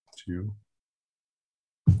Two.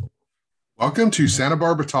 Welcome to Santa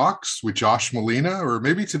Barbara Talks with Josh Molina, or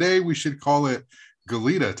maybe today we should call it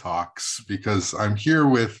Goleta Talks, because I'm here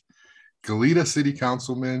with Goleta City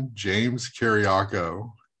Councilman James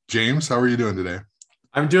Cariaco. James, how are you doing today?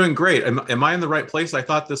 I'm doing great. Am I in the right place? I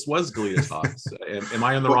thought this was Goleta Talks. Am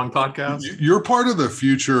I in the wrong podcast? You're part of the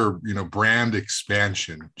future, brand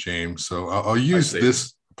expansion, James. So I'll use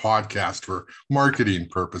this podcast for marketing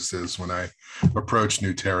purposes when I approach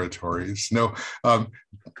new territories.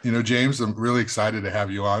 James, I'm really excited to have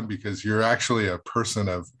you on because you're actually a person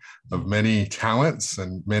of many talents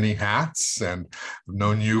and many hats, and I've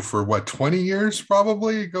known you for 20 years,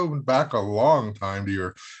 probably going back a long time to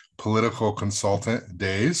your political consultant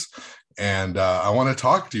days. And I want to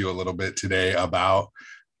talk to you a little bit today about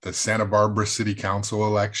the Santa Barbara City Council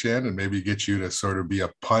election and maybe get you to sort of be a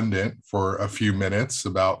pundit for a few minutes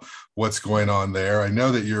about what's going on there. I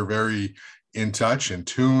know that you're very in touch and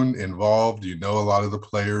tuned, involved. You know a lot of the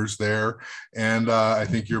players there. And I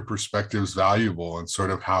think your perspective is valuable and sort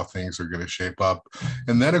of how things are going to shape up.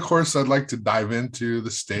 And then, of course, I'd like to dive into the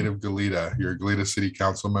state of Goleta. You're a Goleta City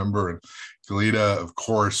Council member, and Goleta, of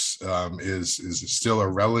course, is still a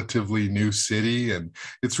relatively new city, and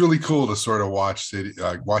it's really cool to sort of watch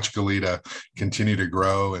Goleta continue to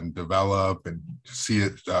grow and develop, and see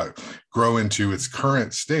it grow into its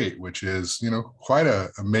current state, which is quite an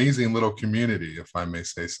amazing little community, if I may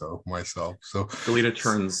say so myself. So Goleta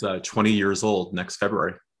turns 20 years old next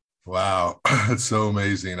February. Wow, it's so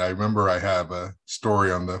amazing. I remember I have a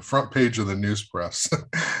story on the front page of the news press,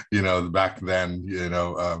 back then,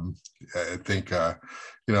 I think, a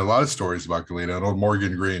lot of stories about Goleta. And old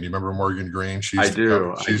Morgan Green, you remember Morgan Green? She used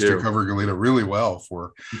to cover Goleta really well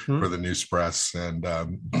for the news press. And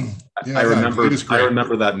I remember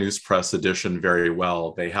that news press edition very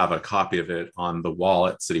well. They have a copy of it on the wall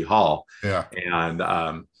at City Hall. Yeah.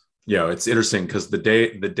 And, it's interesting because the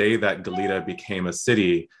day that Goleta became a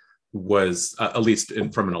city was, at least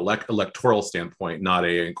from an electoral standpoint, not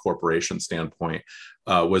a incorporation standpoint,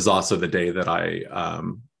 was also the day that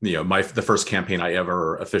the first campaign I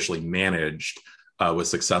ever officially managed was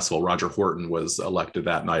successful. Roger Horton was elected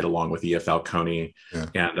that night along with E.F. Falcone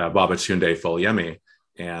and Babatunde Foleyemi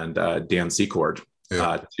and Dan Secord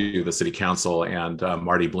to the city council, and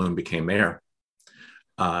Marty Bloom became mayor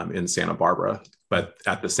in Santa Barbara. But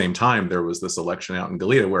at the same time, there was this election out in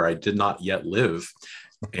Goleta where I did not yet live.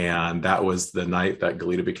 And that was the night that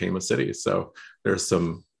Goleta became a city. So there's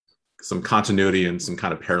some continuity and some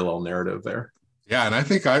kind of parallel narrative there. Yeah, and I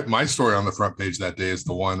think my story on the front page that day is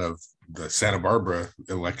the one of the Santa Barbara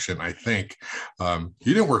election. I think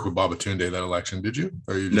you didn't work with Babatunde that election, did you?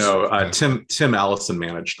 Or you just, no, Tim Allison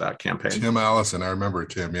managed that campaign. Tim Allison, I remember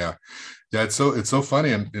Tim. Yeah. It's so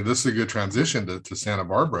funny, and this is a good transition to Santa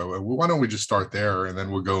Barbara. Why don't we just start there, and then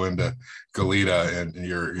we'll go into Goleta and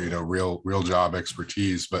your real job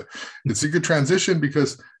expertise. But it's a good transition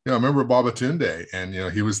because I remember Babatunde, and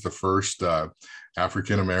he was the first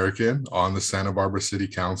African American on the Santa Barbara City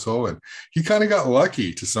Council, and he kind of got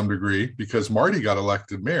lucky to some degree because Marty got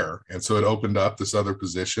elected mayor, and so it opened up this other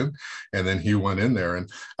position, and then he went in there. And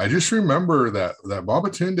I just remember that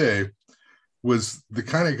Babatunde was the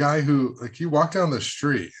kind of guy who, he walked down the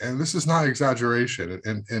street, and this is not exaggeration,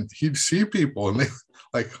 and he'd see people and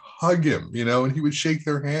they hug him, and he would shake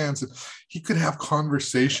their hands, and he could have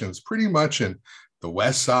conversations pretty much in the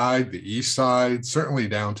West Side, the East Side, certainly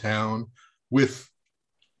downtown, with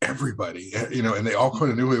everybody, and they all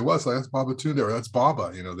kind of knew who he was. Like, that's Babatunde, or that's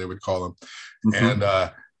Baba, they would call him. And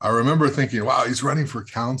I remember thinking, wow, he's running for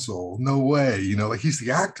council. No way. He's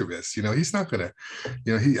the activist, he's not going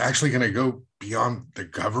to, he's actually going to go beyond the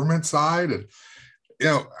government side. And,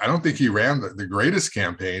 I don't think he ran the greatest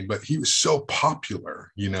campaign, but he was so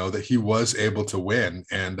popular, that he was able to win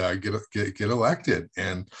and get elected.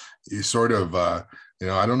 And he sort of, I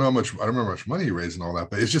don't remember how much money he raised and all that,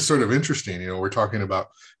 but it's just sort of interesting. We're talking about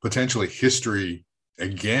potentially history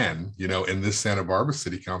again, in this Santa Barbara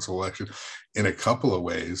City Council election in a couple of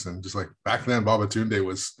ways. And just like back then, Babatunde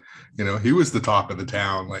was, he was the talk of the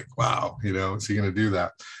town. Like, wow, is he going to do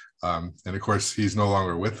that? And of course, he's no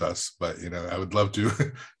longer with us, but, I would love to,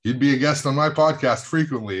 he'd be a guest on my podcast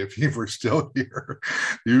frequently if he were still here.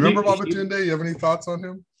 Do you remember Babatunde? You have any thoughts on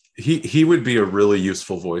him? He would be a really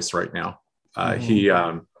useful voice right now.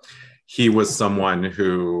 He was someone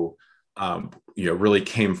who, really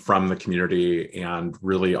came from the community and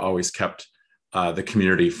really always kept the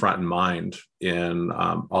community front in mind in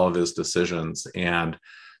all of his decisions. And,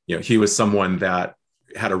 he was someone that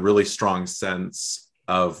had a really strong sense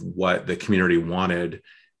of what the community wanted,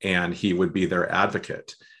 and he would be their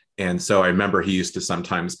advocate. And so I remember he used to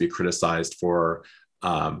sometimes be criticized for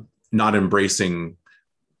not embracing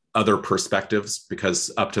other perspectives,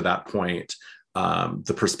 because up to that point,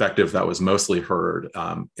 the perspective that was mostly heard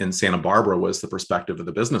in Santa Barbara was the perspective of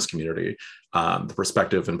the business community, the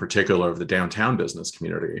perspective in particular of the downtown business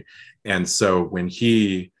community. And so when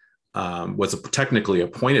he was technically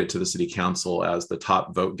appointed to the city council as the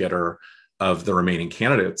top vote getter of the remaining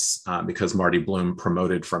candidates, because Marty Bloom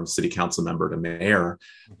promoted from city council member to mayor,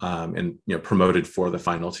 and promoted for the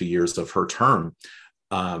final 2 years of her term,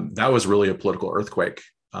 that was really a political earthquake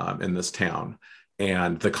in this town.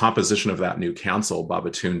 And the composition of that new council,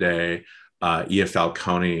 Babatunde, Ia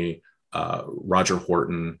Falcone, Roger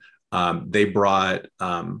Horton, they brought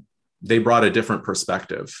a different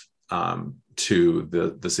perspective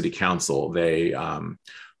to the city council. They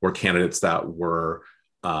were candidates that were,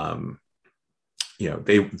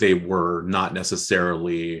 they were not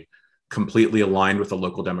necessarily completely aligned with the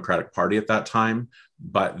local Democratic Party at that time,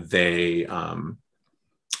 but they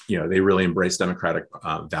really embraced democratic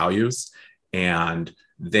values, and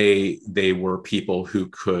they were people who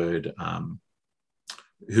could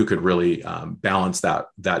really balance that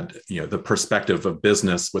the perspective of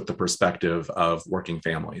business with the perspective of working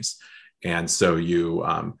families. And so you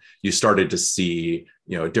started to see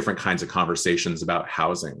different kinds of conversations about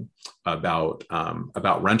housing, about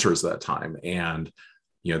renters at that time, and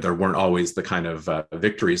there weren't always the kind of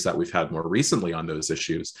victories that we've had more recently on those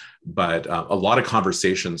issues, but a lot of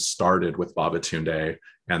conversations started with Babatunde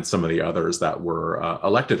and some of the others that were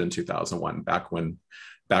elected in 2001, back when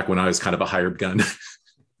I was kind of a hired gun.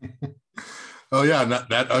 Oh yeah, and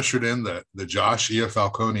that ushered in the Josh Ia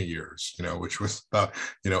Falcone years, which was about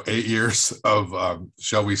 8 years of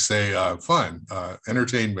shall we say fun,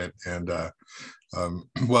 entertainment, and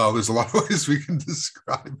well, there's a lot of ways we can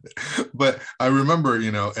describe it, but I remember,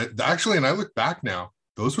 actually, and I look back now,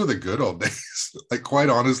 those were the good old days. Like, quite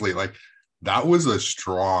honestly, like, that was a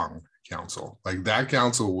strong council. Like, that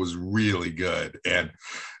council was really good, and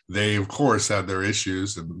they of course had their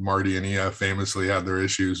issues, and Marty and Ia famously had their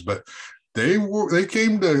issues, but they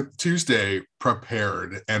came to Tuesday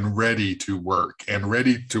prepared and ready to work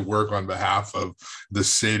on behalf of the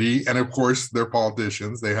city. And of course, they're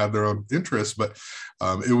politicians, they had their own interests, but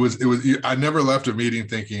it was I never left a meeting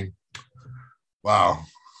thinking, wow,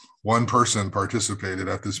 one person participated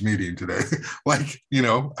at this meeting today. Like,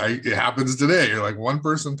 it happens today. You're like, one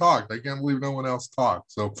person talked. I can't believe no one else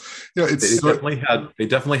talked. So, they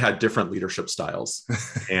definitely had different leadership styles,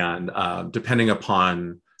 and depending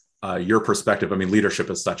upon your perspective. I mean,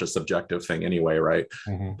 leadership is such a subjective thing anyway, right?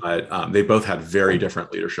 Mm-hmm. But they both had very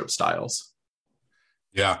different leadership styles.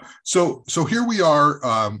 Yeah. So here we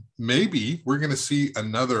are. Maybe we're going to see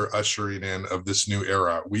another ushering in of this new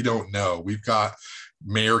era. We don't know. We've got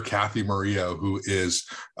Mayor Cathy Murillo, who is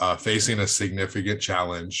facing a significant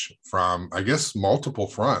challenge from, I guess, multiple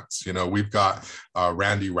fronts. We've got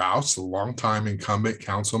Randy Rouse, a longtime incumbent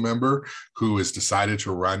council member, who has decided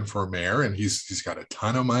to run for mayor, and he's got a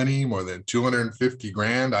ton of money, more than 250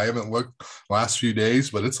 grand. I haven't looked last few days,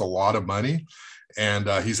 but it's a lot of money. And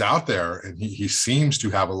he's out there, and he seems to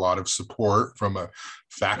have a lot of support from a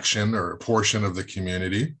faction or a portion of the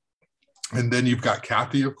community. And then you've got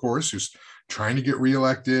Cathy, of course, who's trying to get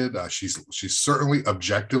reelected. She's certainly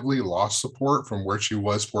objectively lost support from where she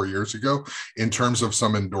was 4 years ago in terms of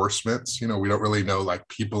some endorsements. We don't really know, like,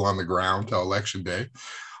 people on the ground till election day.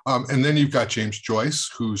 And then you've got James Joyce,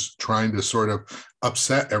 who's trying to sort of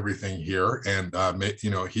upset everything here, and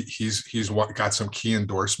he's got some key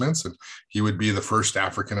endorsements, and he would be the first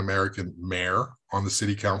African American mayor on the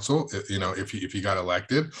city council, if he got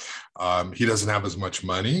elected. He doesn't have as much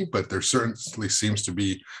money, but there certainly seems to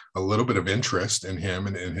be a little bit of interest in him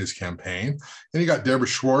and in his campaign. And you got Deborah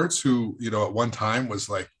Schwartz, who at one time was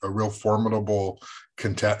like a real formidable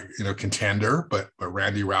contender, but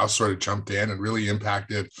Randy Rouse sort of jumped in and really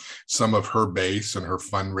impacted some of her base and her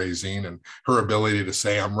fundraising and her ability to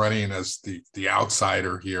say, I'm running as the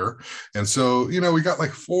outsider here. And so, we got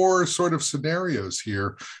like 4 sort of scenarios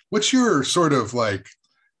here. What's your sort of like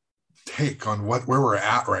take on where we're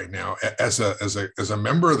at right now as a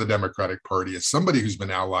member of the Democratic Party, as somebody who's been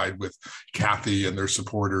allied with Cathy and their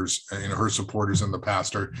supporters, her supporters in the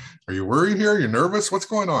past? Are you worried here? You're nervous? What's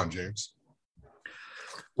going on, James?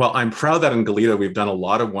 Well, I'm proud that in Goleta we've done a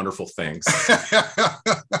lot of wonderful things.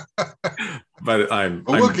 But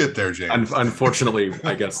we'll get there, James. Unfortunately,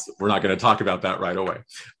 I guess we're not going to talk about that right away.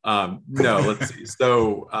 No, let's see.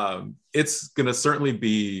 So it's going to certainly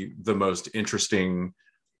be the most interesting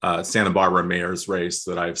Santa Barbara mayor's race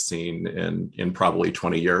that I've seen in probably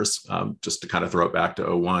 20 years. Just to kind of throw it back to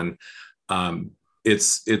 2001.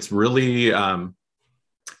 It's really, I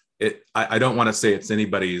don't want to say it's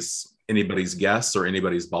anybody's anybody's guess or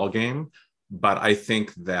anybody's ball game. But I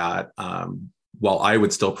think that while I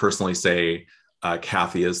would still personally say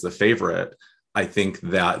Kathy is the favorite, I think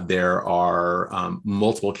that there are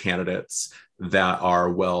multiple candidates that are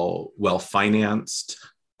well financed,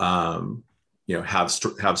 have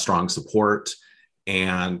strong support,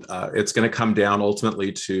 and it's going to come down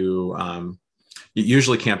ultimately to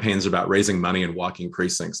usually campaigns are about raising money and walking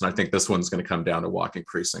precincts, and I think this one's going to come down to walking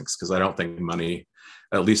precincts, because I don't think money,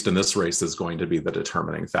 at least in this race, is going to be the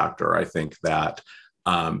determining factor. I think that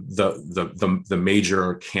the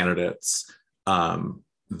major candidates,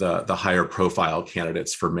 the higher profile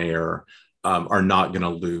candidates for mayor, are not going to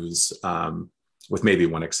lose, with maybe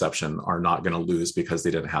one exception, are not going to lose because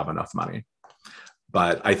they didn't have enough money.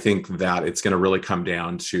 But I think that it's going to really come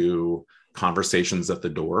down to conversations at the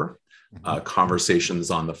door,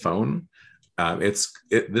 conversations on the phone.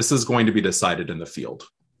 This is going to be decided in the field.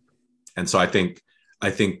 And so I think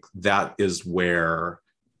that is where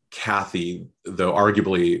Kathy, though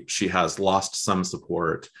arguably she has lost some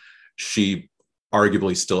support, she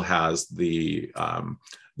arguably still has the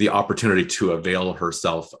opportunity to avail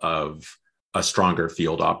herself of a stronger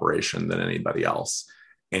field operation than anybody else.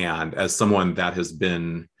 And as someone that has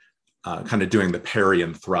been kind of doing the parry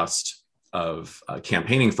and thrust of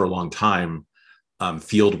campaigning for a long time,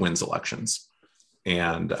 field wins elections.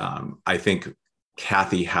 And I think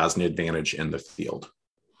Kathy has an advantage in the field.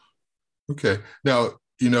 Okay. Now,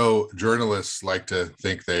 journalists like to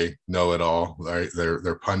think they know it all, right?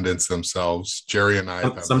 They're pundits themselves. Jerry and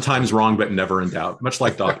I sometimes wrong, but never in doubt, much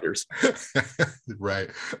like doctors.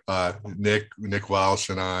 Right. Nick Welsh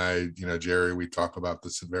and I, Jerry, we talk about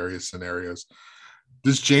the various scenarios.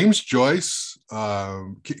 Does James Joyce,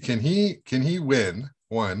 can he win?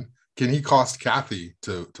 One, can he cost Kathy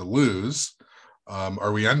to lose?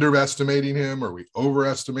 Are we underestimating him? Are we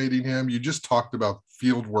overestimating him? You just talked about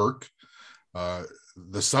field work.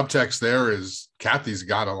 The subtext there is Kathy's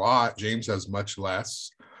got a lot, James has much less.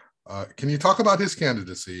 Can you talk about his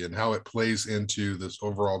candidacy and how it plays into this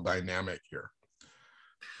overall dynamic here?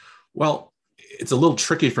 Well, it's a little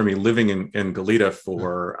tricky for me living in Goleta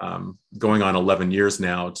for going on 11 years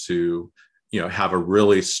now to, have a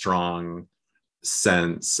really strong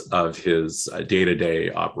sense of his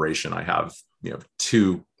day-to-day operation. I have,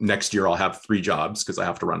 next year I'll have 3 jobs because I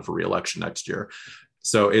have to run for re-election next year.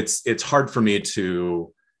 So it's hard for me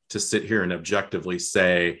to sit here and objectively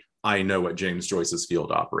say, I know what James Joyce's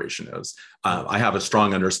field operation is. I have a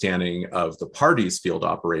strong understanding of the party's field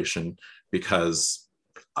operation because,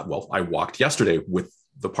 I walked yesterday with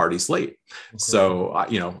the party slate. Okay. So,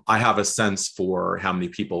 I have a sense for how many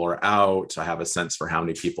people are out. I have a sense for how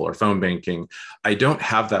many people are phone banking. I don't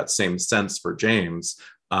have that same sense for James.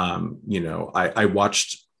 I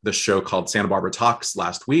watched the show called Santa Barbara Talks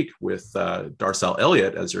last week with Darcel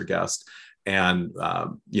Elliott as your guest. And,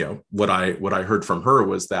 what I heard from her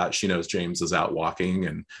was that she knows James is out walking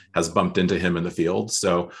and has bumped into him in the field.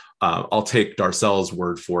 So I'll take Darcel's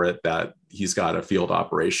word for it that he's got a field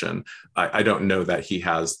operation. I don't know that he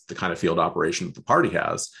has the kind of field operation that the party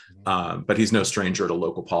has, but he's no stranger to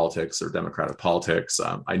local politics or Democratic politics.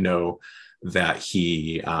 I know that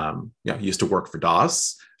he used to work for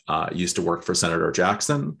Doss, used to work for Senator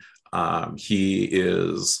Jackson. He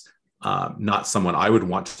is not someone I would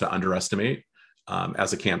want to underestimate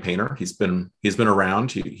as a campaigner. He's been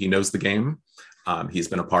around. He knows the game. He's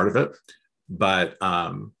been a part of it. But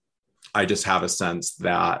I just have a sense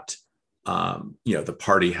that the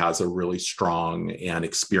party has a really strong and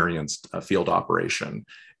experienced field operation,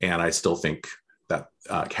 and I still think that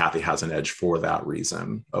Kathy has an edge for that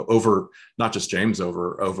reason over not just James,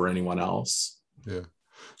 over anyone else. Yeah.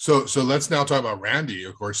 So let's now talk about Randy,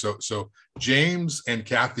 of course. So James and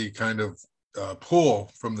Kathy kind of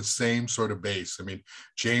pull from the same sort of base. I mean,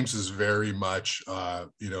 James is very much,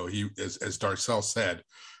 he, as Darcel said,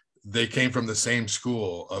 they came from the same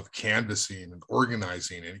school of canvassing and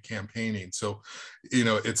organizing and campaigning. So,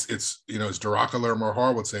 it's as Daraka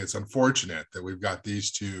Lermahar would say, it's unfortunate that we've got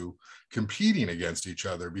these two competing against each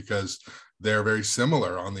other because they're very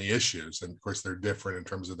similar on the issues. And of course, they're different in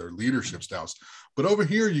terms of their leadership styles. But over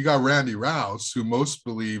here, you got Randy Rouse, who most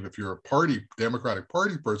believe, if you're a Democratic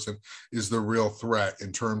Party person, is the real threat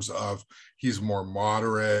in terms of he's more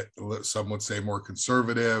moderate, some would say more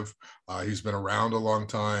conservative. He's been around a long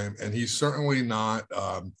time, and he's certainly not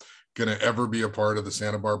going to ever be a part of the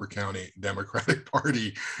Santa Barbara County Democratic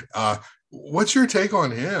Party. What's your take on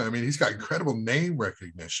him? I mean, he's got incredible name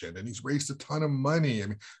recognition, and he's raised a ton of money. I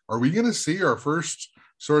mean, are we going to see our first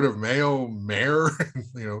sort of male mayor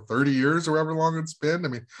in 30 years or however long it's been? I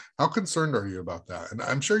mean, how concerned are you about that? And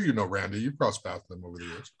I'm sure Randy, you've crossed paths with him over the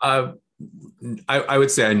years. I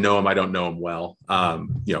would say I know him. I don't know him well.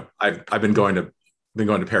 I've been going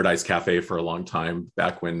to Paradise Cafe for a long time,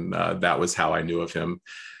 back when that was how I knew of him.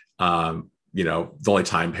 The only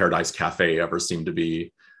time Paradise Cafe ever seemed to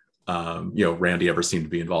be, Randy ever seemed to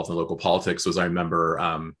be involved in local politics was, I remember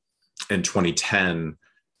in 2010,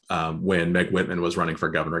 when Meg Whitman was running for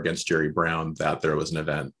governor against Jerry Brown, that there was an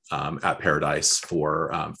event at Paradise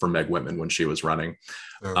for Meg Whitman when she was running.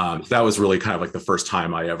 That was really kind of like the first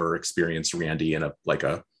time I ever experienced Randy in a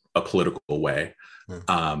political way.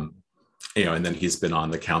 And then he's been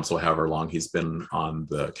on the council however long he's been on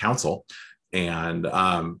the council. And,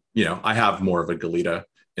 I have more of a Goleta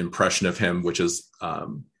impression of him, which is,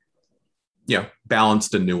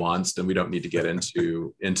 balanced and nuanced, and we don't need to get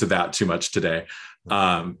into that too much today.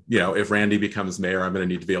 If Randy becomes mayor, I'm going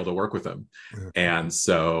to need to be able to work with him. And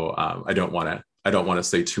so I don't want to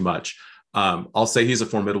say too much. I'll say he's a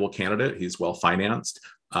formidable candidate. He's well financed.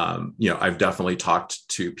 I've definitely talked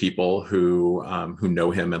to people who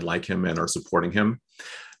know him and like him and are supporting him.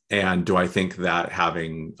 And do I think that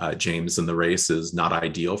having James in the race is not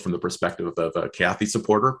ideal from the perspective of a Kathy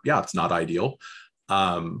supporter? Yeah, it's not ideal.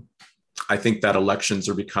 I think that elections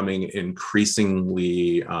are becoming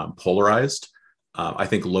increasingly polarized. I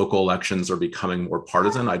think local elections are becoming more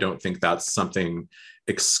partisan. I don't think that's something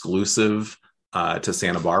exclusive to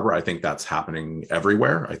Santa Barbara. I think that's happening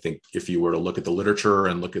everywhere. I think if you were to look at the literature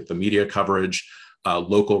and look at the media coverage,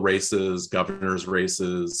 local races, governor's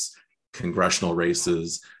races, congressional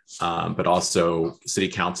races, but also city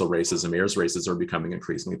council races and mayor's races are becoming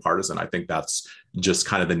increasingly partisan. I think that's just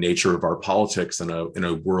kind of the nature of our politics in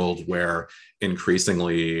a world where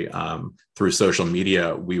increasingly through social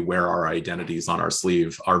media, we wear our identities on our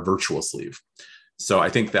sleeve, our virtual sleeve. So I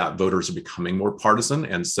think that voters are becoming more partisan.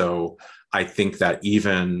 And so I think that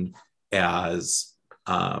even as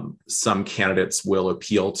some candidates will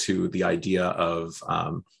appeal to the idea of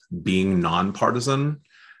being nonpartisan,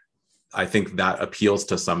 I think that appeals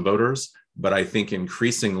to some voters, but I think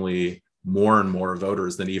increasingly more and more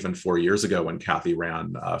voters than even 4 years ago when Kathy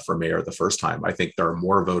ran for mayor the first time. I think there are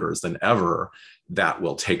more voters than ever that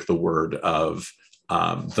will take the word of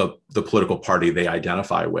the political party they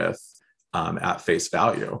identify with at face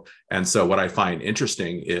value. And so what I find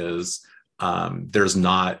interesting is there's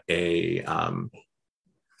not a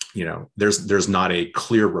there's not a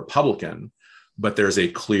clear Republican, but there's a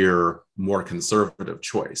clear, more conservative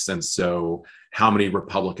choice. And so how many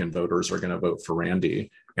Republican voters are going to vote for Randy?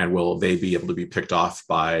 And will they be able to be picked off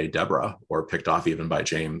by Deborah or picked off even by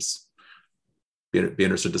James? Be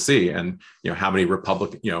interested to see. And, how many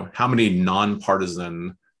how many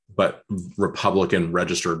nonpartisan but Republican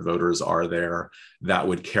registered voters are there that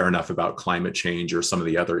would care enough about climate change or some of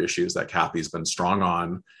the other issues that Kathy's been strong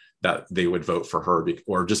on that they would vote for her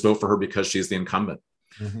or just vote for her because she's the incumbent?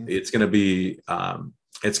 Mm-hmm. It's going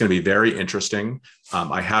to be very interesting.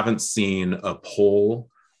 I haven't seen a poll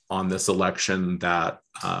on this election that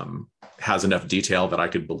has enough detail that I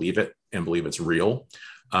could believe it and believe it's real,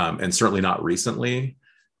 and certainly not recently.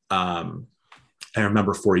 I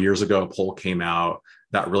remember 4 years ago, a poll came out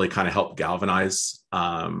that really kind of helped galvanize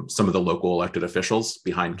some of the local elected officials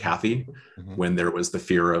behind Kathy when there was the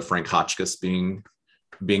fear of Frank Hotchkiss being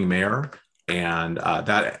mayor. And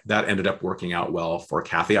that ended up working out well for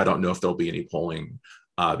Kathy. I don't know if there'll be any polling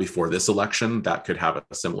before this election that could have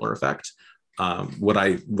a similar effect. What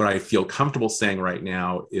I feel comfortable saying right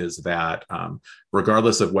now is that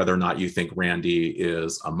regardless of whether or not you think Randy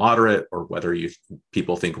is a moderate or whether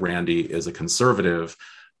people think Randy is a conservative,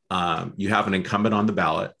 you have an incumbent on the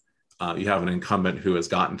ballot. You have an incumbent who has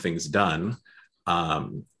gotten things done.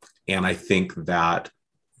 And I think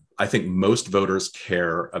most voters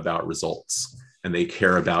care about results and they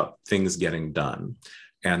care about things getting done.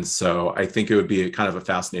 And so I think it would be a kind of a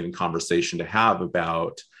fascinating conversation to have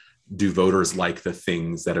about, do voters like the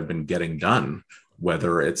things that have been getting done,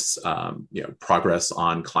 whether it's progress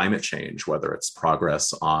on climate change, whether it's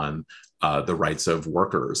progress on the rights of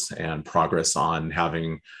workers and progress on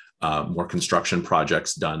having more construction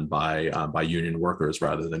projects done by union workers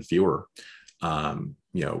rather than fewer.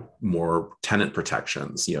 More tenant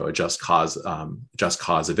protections, a just cause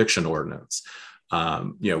eviction ordinance.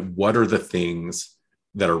 What are the things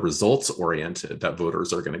that are results oriented that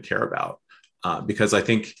voters are going to care about? Because I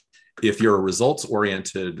think if you're a results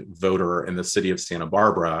oriented voter in the city of Santa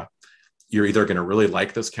Barbara, you're either going to really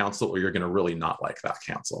like this council or you're going to really not like that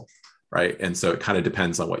council, right? And so it kind of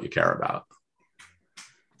depends on what you care about.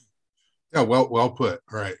 Yeah, well put.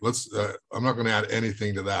 All right, let's. I'm not going to add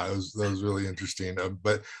anything to that. That was really interesting.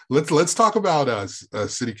 But let's talk about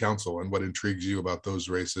city council and what intrigues you about those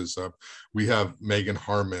races. We have Megan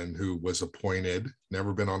Harmon, who was appointed,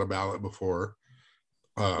 never been on a ballot before.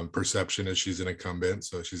 Perception is she's an incumbent,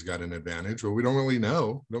 so she's got an advantage. But we don't really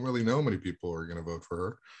know. Don't really know how many people are going to vote for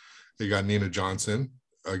her. You got Nina Johnson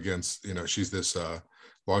against. She's this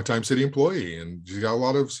longtime city employee, and she's got a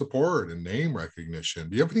lot of support and name recognition.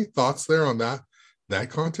 Do you have any thoughts there on that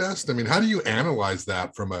contest? I mean, how do you analyze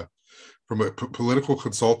that from a political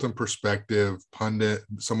consultant perspective, pundit,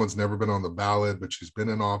 someone's never been on the ballot, but she's been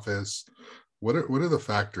in office? What are the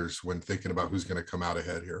factors when thinking about who's going to come out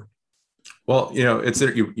ahead here? Well, it's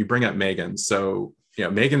you bring up Megan. So,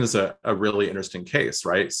 Megan is a really interesting case,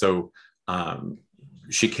 right? So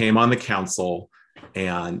she came on the council,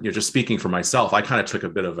 and just speaking for myself, I kind of took a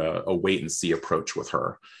bit of a wait and see approach with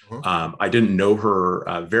her. I didn't know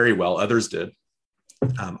her very well. Others did.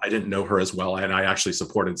 I didn't know her as well, and I actually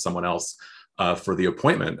supported someone else for the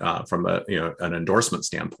appointment from an endorsement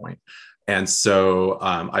standpoint. And so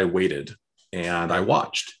I waited and I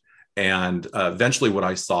watched. And eventually what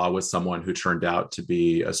I saw was someone who turned out to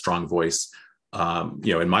be a strong voice,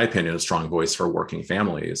 in my opinion, a strong voice for working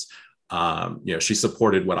families. She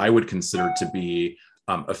supported what I would consider to be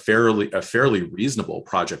a fairly reasonable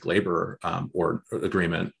project labor or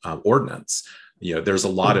agreement ordinance. There's a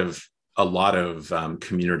lot of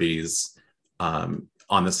communities on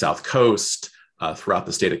the South Coast throughout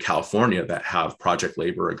the state of California that have project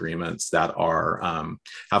labor agreements that are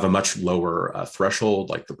have a much lower threshold,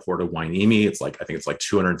 like the Port of Hueneme. I think it's like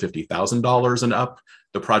 $250,000 and up.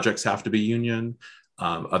 The projects have to be union.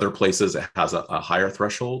 Other places it has a higher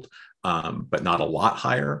threshold, but not a lot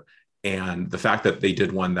higher. And the fact that they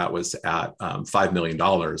did one that was at $5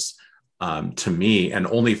 million to me, and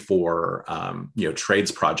only for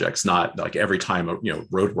trades projects, not like every time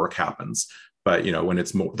road work happens, but when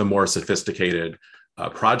it's the more sophisticated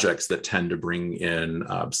projects that tend to bring in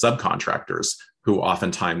subcontractors who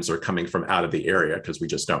oftentimes are coming from out of the area because we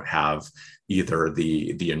just don't have either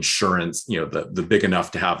the insurance, the big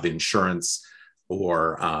enough to have the insurance,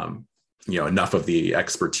 or enough of the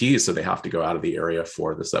expertise, so they have to go out of the area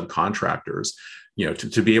for the subcontractors.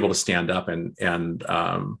 To be able to stand up and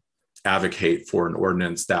advocate for an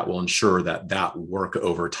ordinance that will ensure that work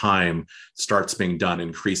over time starts being done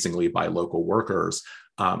increasingly by local workers.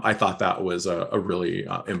 I thought that was a really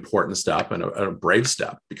important step and a brave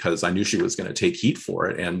step, because I knew she was going to take heat for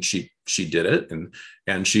it, and she did it,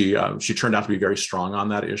 and she turned out to be very strong on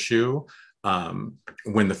that issue.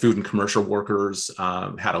 When the food and commercial workers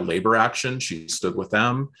had a labor action, she stood with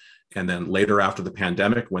them. And then later, after the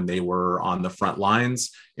pandemic, when they were on the front lines,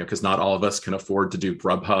 because not all of us can afford to do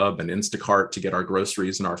Grubhub and Instacart to get our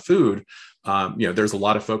groceries and our food. There's a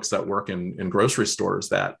lot of folks that work in grocery stores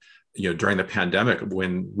that, during the pandemic,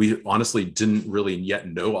 when we honestly didn't really yet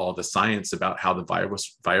know all the science about how the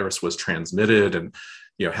virus was transmitted, and,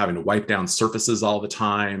 having to wipe down surfaces all the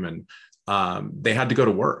time, and they had to go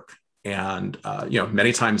to work. And,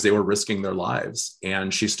 many times they were risking their lives.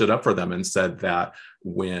 And she stood up for them and said that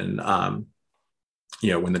when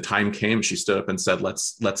the time came, she stood up and said,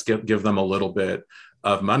 let's give them a little bit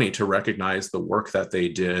of money to recognize the work that they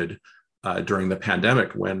did during the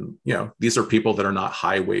pandemic, when, these are people that are not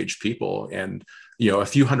high wage people. And, a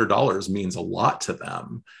few $100s means a lot to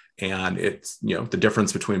them. And it's, the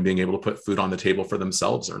difference between being able to put food on the table for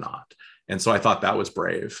themselves or not. And so I thought that was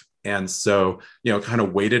brave. And so, kind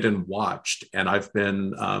of waited and watched. And I've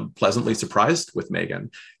been pleasantly surprised with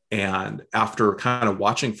Megan. And after kind of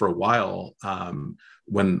watching for a while,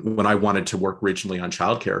 when I wanted to work regionally on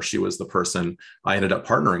childcare, she was the person I ended up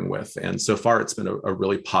partnering with. And so far, it's been a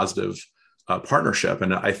really positive partnership.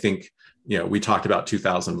 And I think, we talked about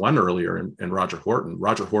 2001 earlier, and Roger Horton.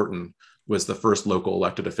 Roger Horton was the first local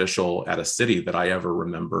elected official at a city that I ever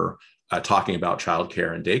remember talking about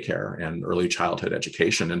childcare and daycare and early childhood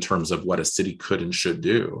education in terms of what a city could and should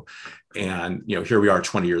do. And, here we are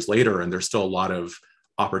 20 years later, and there's still a lot of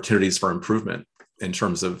opportunities for improvement in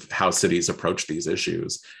terms of how cities approach these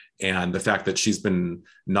issues. And the fact that she's been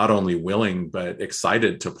not only willing, but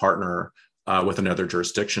excited to partner with another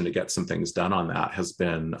jurisdiction to get some things done on that has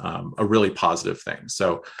been a really positive thing.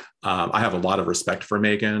 So I have a lot of respect for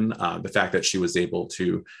Megan. The fact that she was able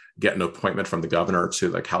to get an appointment from the governor to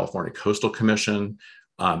the California Coastal Commission,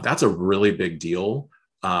 that's a really big deal.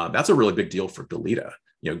 That's a really big deal for Goleta.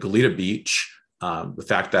 Goleta Beach, the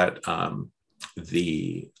fact that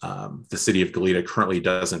the city of Goleta currently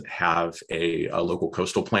doesn't have a local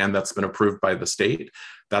coastal plan that's been approved by the state.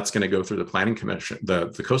 That's going to go through the planning commission, the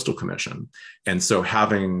coastal commission. And so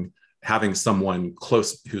having having someone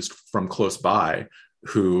close who's from close by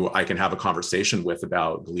who I can have a conversation with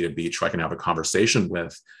about Goleta Beach, who I can have a conversation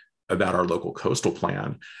with about our local coastal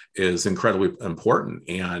plan is incredibly important.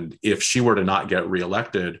 And if she were to not get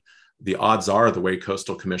reelected, the odds are, the way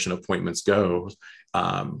Coastal Commission appointments go,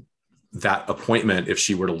 that appointment, if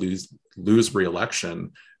she were to lose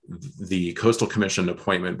reelection, the Coastal Commission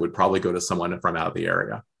appointment would probably go to someone from out of the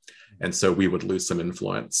area. And so we would lose some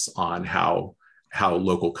influence on how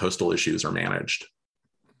local coastal issues are managed.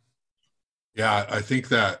 Yeah, I think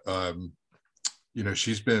that,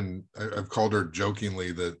 she's been, I've called her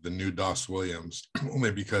jokingly the new Doss Williams,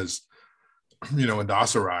 only because, when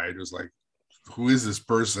Doss arrived, it was like, who is this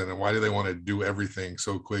person and why do they want to do everything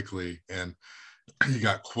so quickly? And he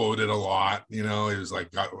got quoted a lot, he was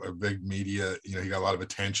like, got a big media, he got a lot of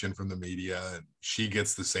attention from the media, and she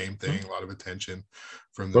gets the same thing, a lot of attention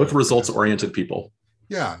from both results-oriented people.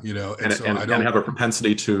 Yeah, and have a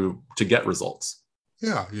propensity to get results.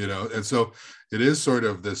 Yeah, and so it is sort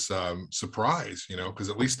of this surprise, because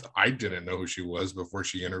at least I didn't know who she was before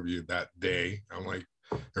she interviewed that day. I'm like,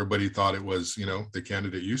 everybody thought it was, the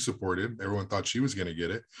candidate you supported. Everyone thought she was going to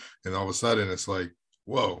get it. And all of a sudden it's like,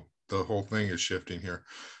 whoa, the whole thing is shifting here.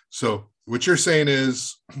 So what you're saying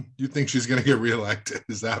is you think she's going to get reelected.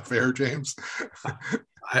 Is that fair, James?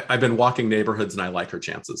 I've been walking neighborhoods and I like her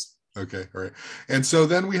chances. Okay. All right. And so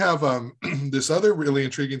then we have this other really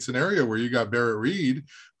intriguing scenario where you got Barrett Reed,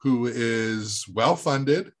 who is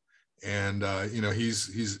well-funded, and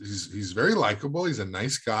he's very likable. He's a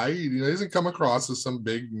nice guy. He doesn't come across as some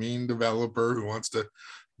big mean developer who wants to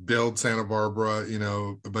build Santa Barbara,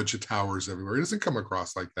 a bunch of towers everywhere. He doesn't come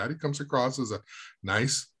across like that. He comes across as a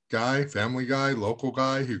nice guy, family guy, local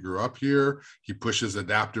guy who grew up here. He pushes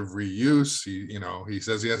adaptive reuse. He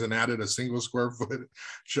says he hasn't added a single square foot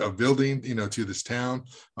of building, to this town,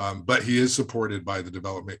 but he is supported by the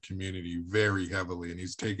development community very heavily. And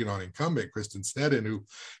he's taken on incumbent Kristen Sneddon, who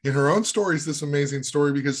in her own story is this amazing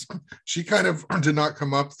story because she kind of did not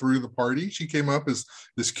come up through the party. She came up as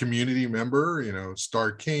this community member,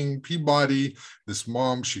 Star King, Peabody, this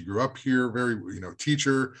mom, she grew up here, very,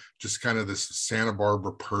 teacher, just kind of this Santa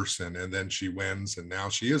Barbara person. And then she wins, and now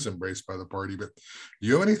she is embraced by the party. But do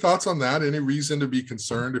you have any thoughts on that? Any reason to be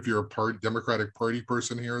concerned if you're a Democratic Party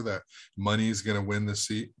person here that money is going to win the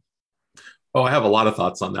seat? Oh, I have a lot of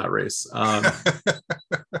thoughts on that race. I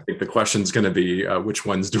think the question is going to be which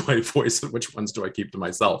ones do I voice and which ones do I keep to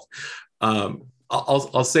myself?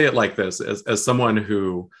 I'll say it like this: as someone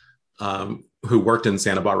who worked in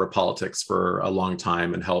Santa Barbara politics for a long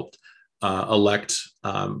time and helped elect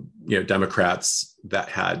Democrats that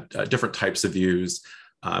had different types of views,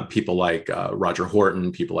 people like Roger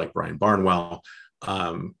Horton, people like Brian Barnwell,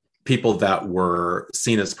 people that were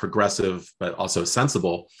seen as progressive but also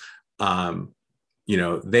sensible. They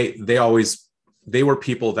were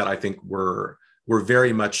people that I think were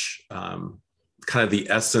very much kind of the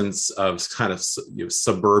essence of kind of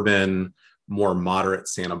suburban, more moderate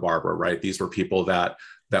Santa Barbara, right? These were people that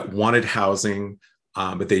wanted housing,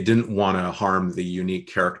 but they didn't want to harm the unique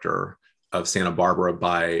character of Santa Barbara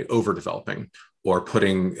by overdeveloping or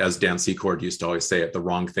putting, as Dan Secord used to always say it, the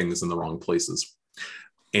wrong things in the wrong places.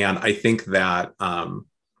 And I think that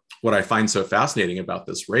what I find so fascinating about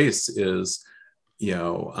this race is, in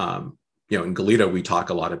Goleta, we talk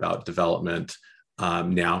a lot about development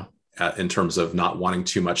now in terms of not wanting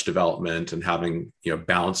too much development and having,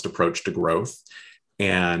 balanced approach to growth.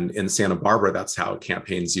 And in Santa Barbara, that's how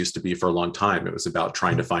campaigns used to be for a long time. It was about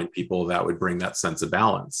trying to find people that would bring that sense of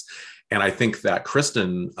balance. And I think that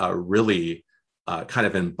Kristen really kind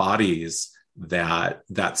of embodies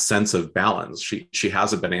that sense of balance. She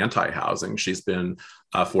hasn't been anti-housing. She's been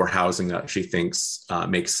for housing that she thinks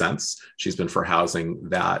makes sense. She's been for housing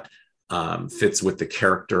that fits with the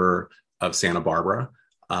character of Santa Barbara.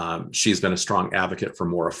 She's been a strong advocate for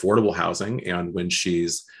more affordable housing. And when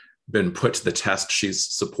she's been put to the test, she's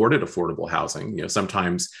supported affordable housing.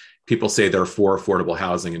 Sometimes people say they're for affordable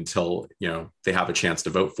housing until, they have a chance to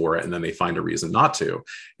vote for it and then they find a reason not to.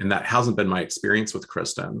 And that hasn't been my experience with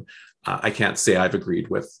Kristen. I can't say I've agreed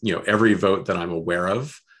with, every vote that I'm aware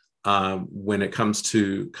of when it comes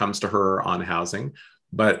to her on housing.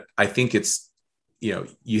 But I think it's, you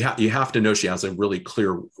have to know she has a really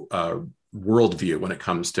clear worldview when it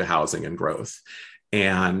comes to housing and growth.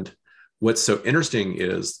 And what's so interesting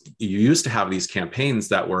is you used to have these campaigns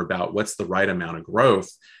that were about what's the right amount of growth.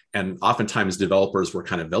 And oftentimes developers were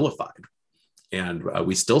kind of vilified. And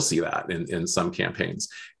we still see that in some campaigns.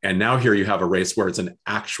 And now here you have a race where it's an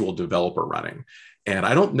actual developer running. And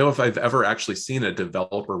I don't know if I've ever actually seen a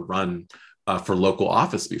developer run for local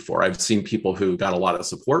office before. I've seen people who got a lot of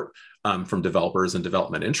support from developers and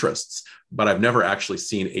development interests, but I've never actually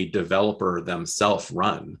seen a developer themselves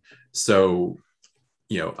run. So,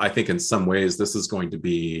 I think in some ways this is going to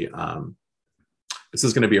be a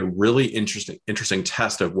really interesting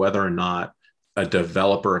test of whether or not a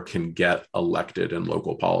developer can get elected in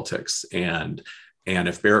local politics. And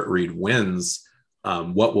if Barrett Reed wins,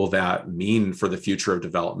 what will that mean for the future of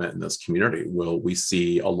development in this community? Will we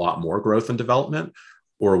see a lot more growth in development,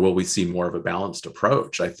 or will we see more of a balanced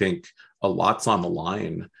approach? I think a lot's on the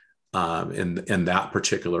line in that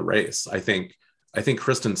particular race. I think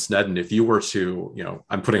Kristen Sneddon, if you were to,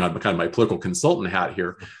 I'm putting on kind of my political consultant hat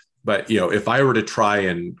here, but if I were to try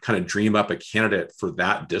and kind of dream up a candidate for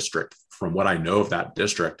that district, from what I know of that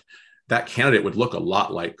district, that candidate would look a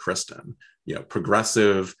lot like Kristen.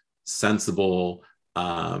 Progressive, sensible,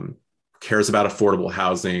 cares about affordable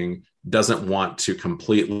housing, doesn't want to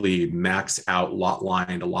completely max out lot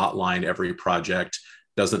line every project,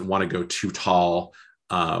 doesn't want to go too tall,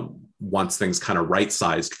 wants things kind of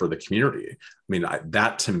right-sized for the community. I mean,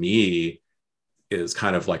 that to me is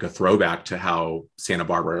kind of like a throwback to how Santa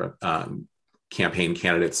Barbara campaign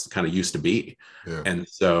candidates kind of used to be. Yeah. And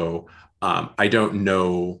so I don't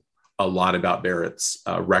know a lot about Barrett's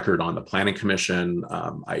record on the Planning Commission.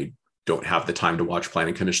 I don't have the time to watch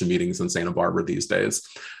Planning Commission meetings in Santa Barbara these days.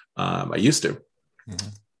 I used to,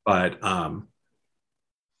 but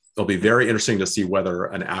it'll be very interesting to see whether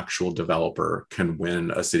an actual developer can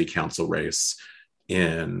win a city council race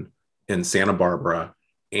in Santa Barbara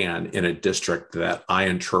and in a district that I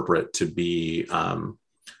interpret to be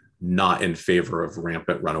not in favor of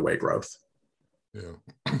rampant runaway growth. Yeah.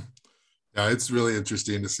 Yeah, it's really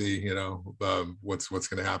interesting to see, what's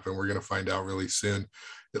going to happen. We're going to find out really soon.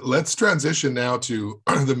 Let's transition now to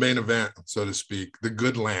the main event, so to speak, the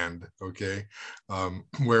good land, okay,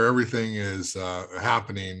 where everything is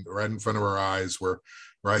happening right in front of our eyes, where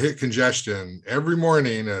I hit congestion every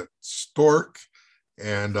morning at Stork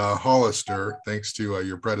and Hollister, thanks to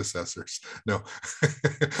your predecessors. No.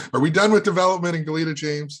 Are we done with development in Goleta,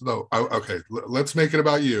 James? No. Okay. Let's make it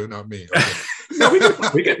about you, not me. Okay. No,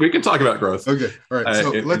 we can talk about growth. Okay. All right.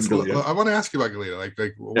 So I want to ask you about Goleta.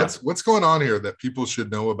 Like what's going on here that people should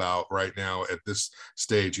know about right now at this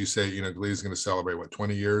stage? You say, Goleta is going to celebrate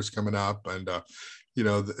 20 years coming up. And,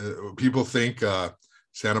 people think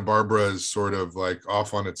Santa Barbara is sort of like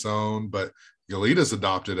off on its own, but Goleta's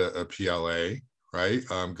adopted a PLA. Right.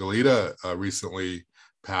 Goleta recently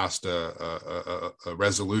passed a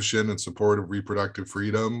resolution in support of reproductive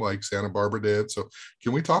freedom like Santa Barbara did. So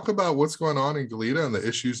can we talk about what's going on in Goleta and the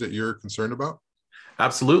issues that you're concerned about?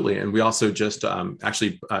 Absolutely. And we also just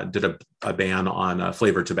actually did a ban on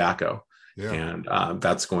flavored tobacco. Yeah. And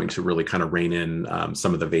that's going to really kind of rein in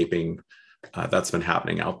some of the vaping that's been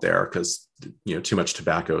happening out there, because too much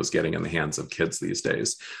tobacco is getting in the hands of kids these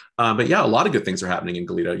days. But yeah, a lot of good things are happening in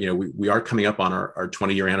Goleta. We are coming up on our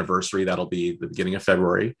 20-year anniversary. That'll be the beginning of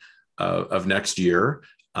February of next year.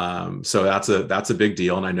 So that's a big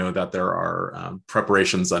deal. And I know that there are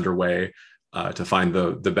preparations underway to find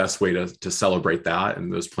the best way to celebrate that.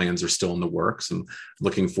 And those plans are still in the works, and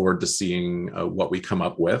looking forward to seeing what we come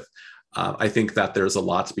up with. I think that there's a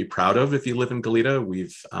lot to be proud of if you live in Goleta.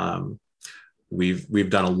 We've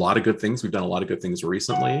done a lot of good things. We've done a lot of good things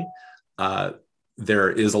recently.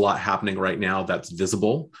 There is a lot happening right now that's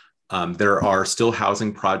visible. There are still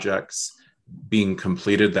housing projects being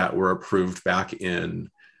completed that were approved back in,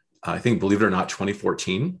 I think, believe it or not,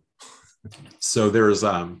 2014. So there's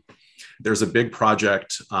a big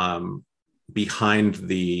project behind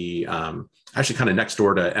the, actually kind of next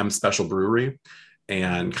door to M Special Brewery,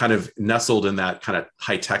 and kind of nestled in that kind of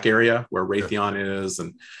high tech area where Raytheon is,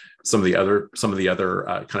 and some of the other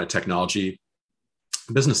kind of technology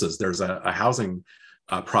businesses. There's a housing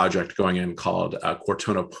project going in called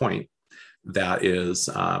Cortona Point that is,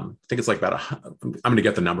 I think it's like about, I'm going to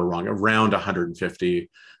get the number wrong, around 150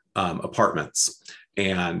 apartments.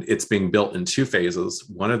 And it's being built in two phases.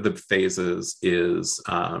 One of the phases is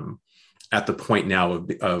at the point now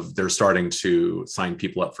of they're starting to sign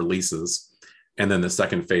people up for leases. And then the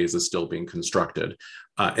second phase is still being constructed.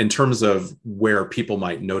 In terms of where people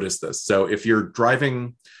might notice this, so if you're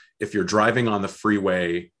driving on the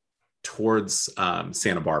freeway towards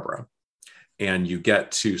Santa Barbara and you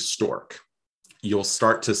get to Stork, you'll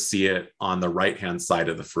start to see it on the right-hand side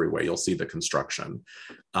of the freeway. You'll see the construction.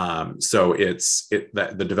 So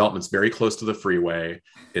the development's very close to the freeway.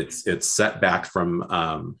 It's set back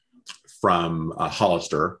from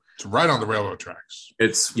Hollister. It's right on the railroad tracks.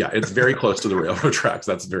 It's very close to the railroad tracks.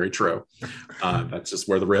 That's very true. That's just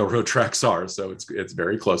where the railroad tracks are. So it's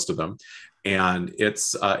very close to them, and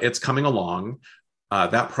it's coming along.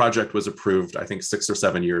 That project was approved, I think, 6 or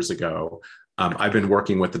 7 years ago. I've been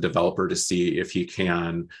working with the developer to see if he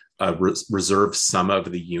can reserve some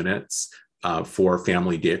of the units for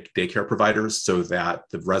family daycare providers, so that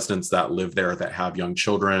the residents that live there that have young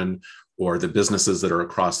children, or the businesses that are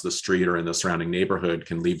across the street or in the surrounding neighborhood,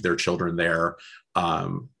 can leave their children there,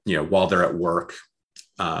 while they're at work,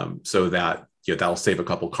 so that that'll save a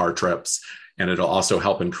couple car trips, and it'll also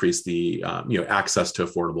help increase the access to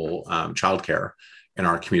affordable childcare in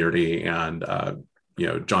our community. And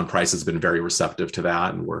John Price has been very receptive to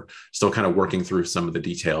that, and we're still kind of working through some of the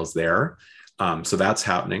details there. So that's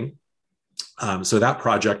happening. So that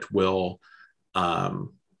project will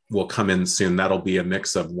come in soon. That'll be a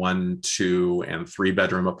mix of 1, 2, and 3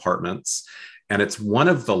 bedroom apartments. And it's one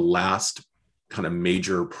of the last kind of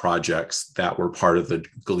major projects that were part of the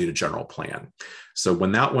Goleta General Plan. So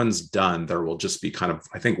when that one's done, there will just be kind of,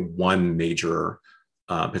 I think, one major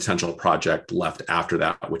potential project left after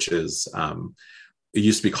that, which is, it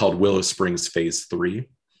used to be called Willow Springs Phase 3.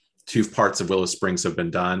 2 parts of Willow Springs have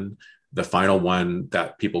been done. The final one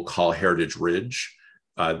that people call Heritage Ridge,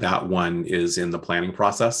 that one is in the planning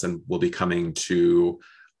process and will be coming to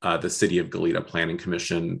the City of Goleta Planning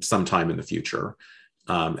Commission sometime in the future.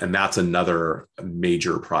 And that's another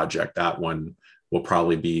major project. That one will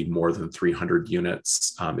probably be more than 300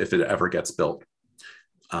 units if it ever gets built.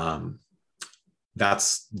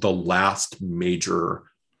 That's the last major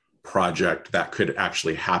project that could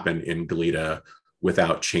actually happen in Goleta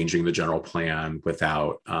without changing the general plan,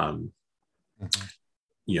 without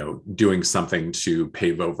doing something to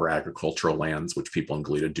pave over agricultural lands, which people in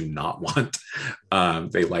Goleta do not want.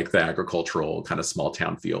 They like the agricultural kind of small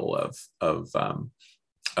town feel of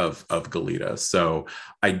Goleta. So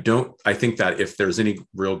I think that if there's any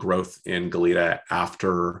real growth in Goleta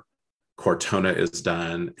after Cortona is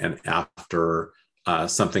done, and after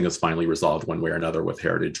something is finally resolved one way or another with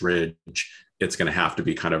Heritage Ridge, it's going to have to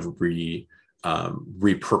be kind of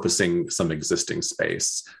repurposing some existing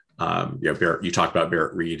space. You talk about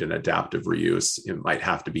Barrett Reed and adaptive reuse. It might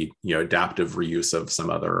have to be adaptive reuse of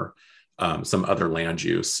some other land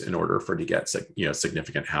use in order for it to get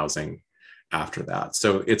significant housing after that.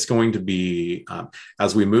 So it's going to be,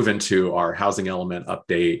 as we move into our housing element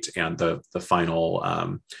update and the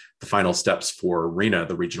final steps for RHNA,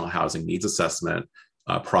 the Regional Housing Needs Assessment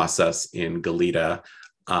process in Goleta,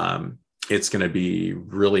 it's going to be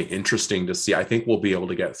really interesting to see. I think we'll be able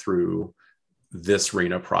to get through this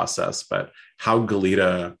RHNA process, but how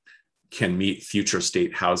Goleta can meet future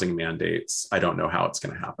state housing mandates, I don't know how it's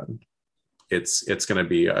going to happen. It's going to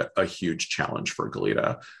be a huge challenge for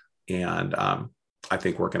Goleta. And I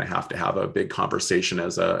think we're going to have a big conversation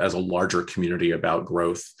as a larger community about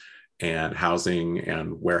growth and housing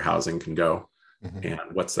and where housing can go, and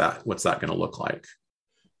what's that going to look like.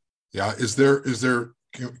 Yeah,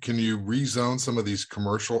 can you rezone some of these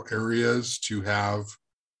commercial areas to have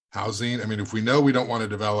housing? I mean, if we know we don't want to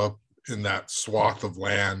develop in that swath of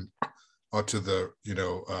land to the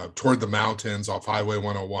toward the mountains off Highway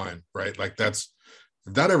 101, right? Like if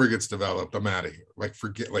that ever gets developed, I'm out of here. Like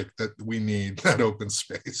forget like that. We need that open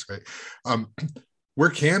space, right? Where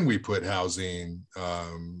can we put housing?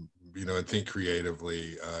 And think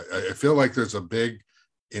creatively. I feel like there's a big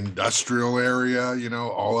industrial area,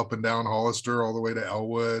 all up and down Hollister, all the way to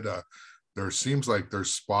Elwood. There seems like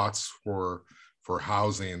there's spots for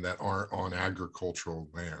housing that aren't on agricultural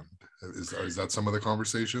land. Is that some of the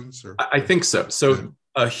conversations? Or? I think so. So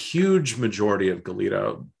a huge majority of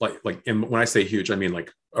Goleta, when I say huge, I mean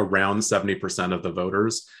like around 70% of the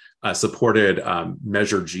voters supported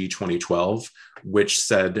Measure G 2012, which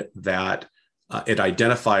said that it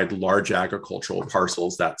identified large agricultural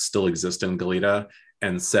parcels that still exist in Goleta,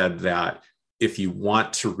 and said that if you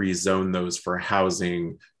want to rezone those for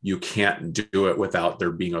housing, you can't do it without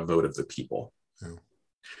there being a vote of the people. Yeah.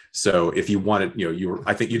 So if you wanted,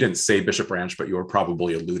 I think you didn't say Bishop Ranch, but you were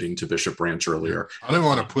probably alluding to Bishop Ranch earlier. I didn't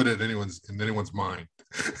want to put it in anyone's mind,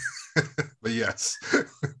 but yes.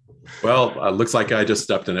 Well, looks like I just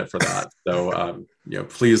stepped in it for that. So,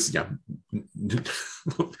 please,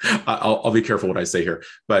 I'll be careful what I say here,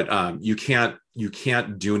 but you can't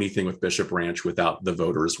do anything with Bishop Ranch without the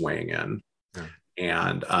voters weighing in. Yeah.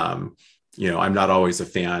 And, I'm not always a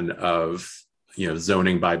fan of,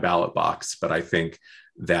 zoning by ballot box, but I think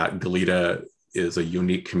that Goleta is a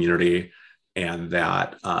unique community, and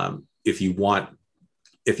that if you want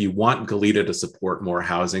Goleta to support more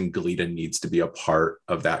housing, Goleta needs to be a part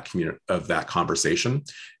of that community, of that conversation.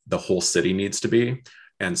 The whole city needs to be.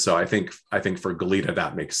 And so I think for Goleta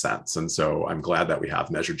that makes sense. And so I'm glad that we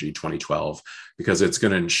have Measure G 2012, because it's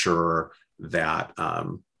going to ensure that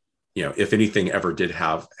if anything ever did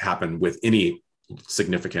happen with any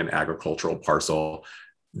significant agricultural parcel,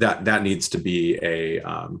 that needs to be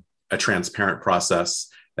a transparent process,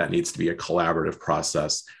 that needs to be a collaborative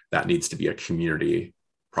process, that needs to be a community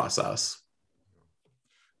process.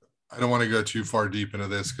 I don't want to go too far deep into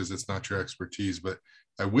this because it's not your expertise, but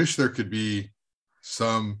I wish there could be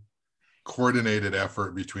some coordinated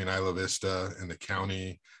effort between Isla Vista and the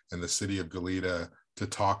county and the city of Goleta to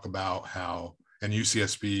talk about how, and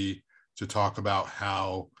UCSB to talk about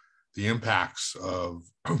how the impacts of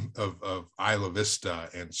Isla Vista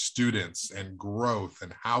and students and growth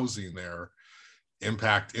and housing there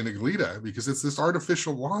impact in Goleta, because it's this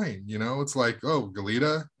artificial line, it's like, oh,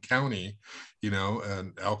 Goleta County,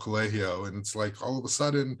 and El Colegio, and it's like all of a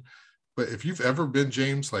sudden. But if you've ever been,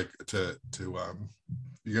 James, like to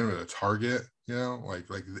you go to a Target,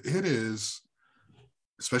 like it is,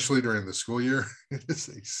 especially during the school year, it is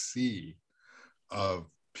a sea of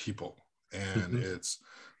people, and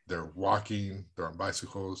they're walking, they're on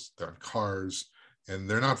bicycles, they're on cars, and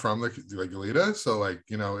they're not from like Goleta, so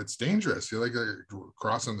it's dangerous. You're like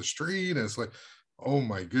crossing the street, and it's like, oh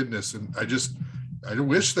my goodness. And I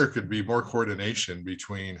wish there could be more coordination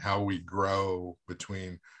between how we grow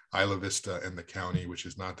between Isla Vista and the county, which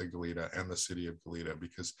is not the Goleta, and the city of Goleta,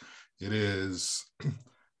 because it is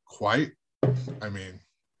quite,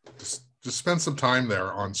 just spend some time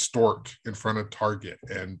there on Stork in front of Target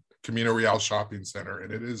and Camino Real Shopping Center,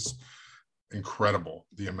 and it is incredible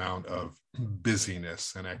the amount of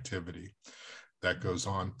busyness and activity that goes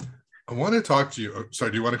on. I want to talk to you.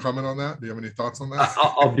 Sorry, do you want to comment on that? Do you have any thoughts on that?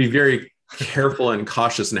 I'll be very careful and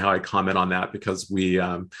cautious in how I comment on that, because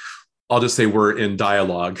I'll just say we're in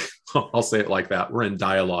dialogue. I'll say it like that. We're in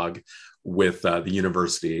dialogue with the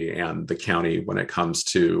university and the county when it comes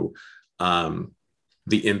to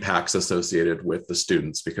the impacts associated with the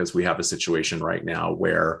students, because we have a situation right now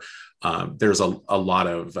where there's a lot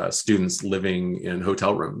of students living in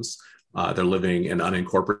hotel rooms. They're living in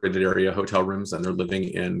unincorporated area hotel rooms, and they're living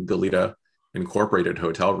in Goleta incorporated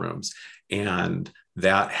hotel rooms. And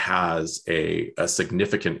that has a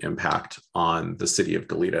significant impact on the city of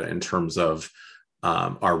Goleta in terms of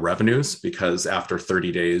our revenues, because after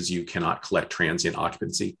 30 days, you cannot collect transient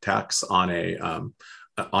occupancy tax on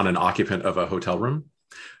an occupant of a hotel room.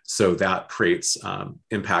 So that creates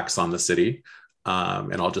impacts on the city.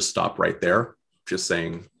 And I'll just stop right there, just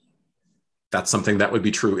saying that's something that would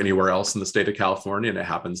be true anywhere else in the state of California, and it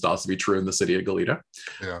happens to also be true in the city of Goleta.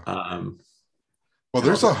 Yeah. Well,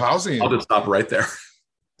 there's a housing. I'll just stop right there.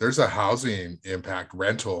 There's a housing impact,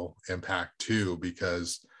 rental impact too,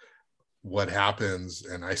 because what happens,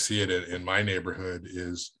 and I see it in my neighborhood,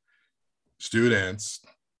 is students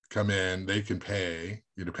come in, they can pay,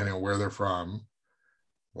 depending on where they're from,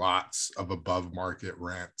 lots of above market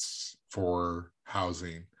rents for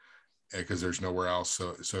housing, because there's nowhere else.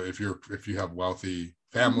 So if you have wealthy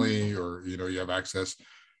family, or you have access,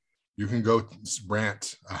 you can go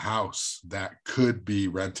rent a house that could be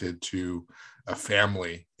rented to a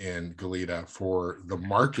family in Goleta for the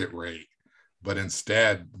market rate, but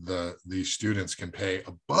instead these students can pay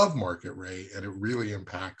above market rate, and it really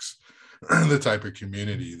impacts the type of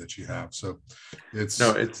community that you have. So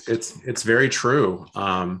it's very true.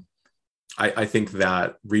 I think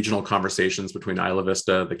that regional conversations between Isla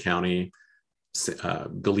Vista, the county,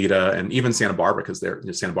 Goleta, and even Santa Barbara, because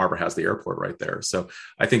Santa Barbara has the airport right there. So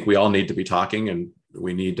I think we all need to be talking, and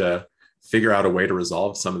we need to figure out a way to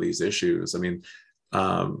resolve some of these issues. One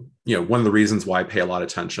of the reasons why I pay a lot of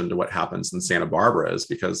attention to what happens in Santa Barbara is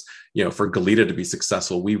because, for Goleta to be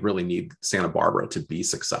successful, we really need Santa Barbara to be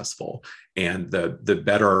successful. And the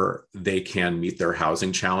better they can meet their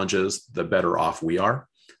housing challenges, the better off we are.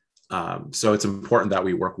 So it's important that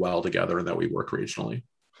we work well together and that we work regionally.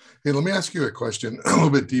 Hey, let me ask you a question a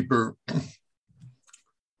little bit deeper.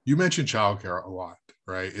 You mentioned childcare a lot,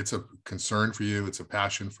 right? It's a concern for you. It's a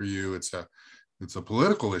passion for you. It's a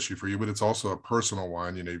political issue for you, but it's also a personal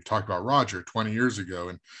one. You've talked about Roger 20 years ago,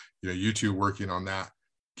 and you two working on that.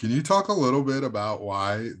 Can you talk a little bit about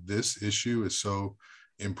why this issue is so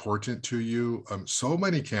important to you? So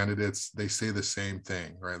many candidates, they say the same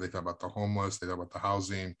thing, right? They talk about the homeless, they talk about the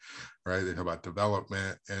housing, right? They talk about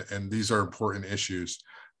development, and these are important issues.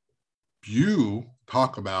 You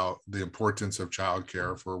talk about the importance of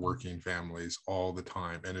childcare for working families all the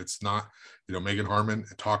time. And it's not, Megan Harmon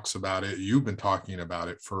talks about it. You've been talking about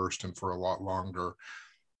it first and for a lot longer.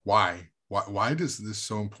 Why is this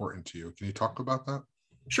so important to you? Can you talk about that?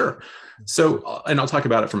 Sure. So, and I'll talk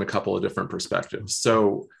about it from a couple of different perspectives.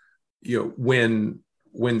 So, when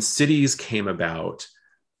when cities came about,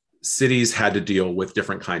 cities had to deal with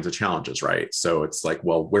different kinds of challenges, right? So it's like,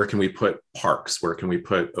 well, where can we put parks? Where can we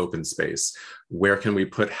put open space? Where can we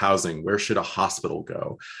put housing? Where should a hospital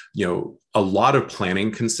go? You know, a lot of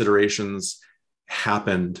planning considerations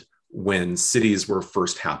happened when cities were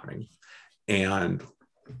first happening. And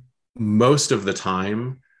most of the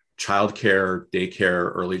time, childcare,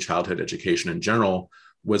 daycare, early childhood education in general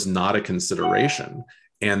was not a consideration.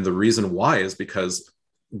 And the reason why is because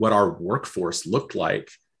what our workforce looked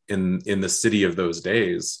like in the city of those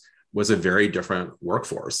days was a very different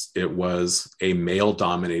workforce. It was a male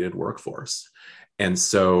dominated workforce. And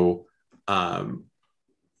so,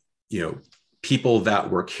 you know, people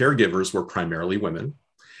that were caregivers were primarily women,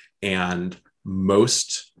 and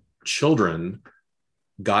most children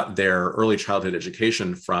got their early childhood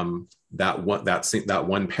education from that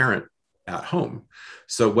one parent at home.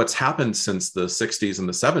 So what's happened since the 60s and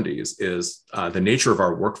the 70s is the nature of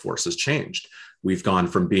our workforce has changed. We've gone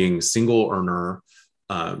from being single earner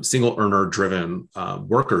driven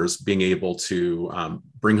workers being able to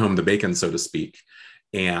bring home the bacon, so to speak,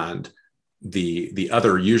 and the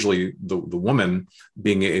other, usually the woman,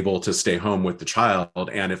 being able to stay home with the child,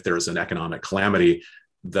 and if there's an economic calamity,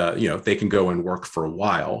 they can go and work for a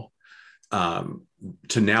while,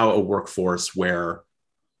 to now a workforce where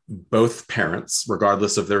both parents,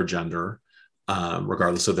 regardless of their gender,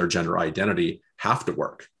 regardless of their gender identity, have to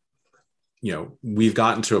work. You know, we've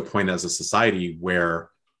gotten to a point as a society where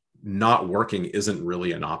not working isn't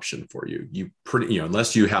really an option for you.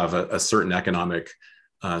 Unless you have a certain economic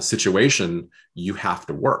situation, you have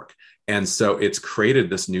to work. And so it's created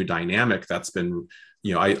this new dynamic that's been,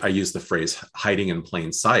 I use the phrase hiding in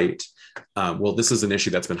plain sight. Well, this is an issue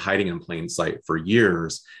that's been hiding in plain sight for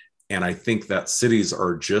years. And I think that cities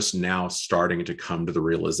are just now starting to come to the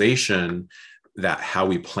realization that how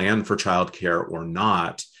we plan for childcare or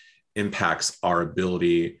not impacts our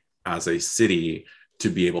ability as a city to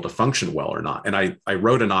be able to function well or not. And I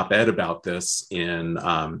wrote an op-ed about this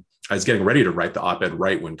I was getting ready to write the op-ed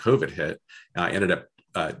right when COVID hit. I ended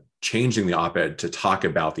up changing the op-ed to talk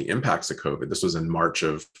about the impacts of COVID. This was in March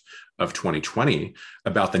of 2020,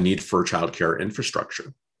 about the need for childcare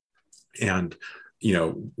infrastructure. And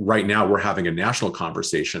right now we're having a national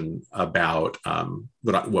conversation about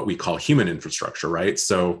what we call human infrastructure, right?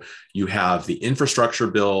 So you have the infrastructure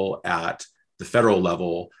bill at the federal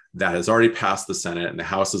level that has already passed the Senate, and the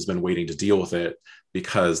House has been waiting to deal with it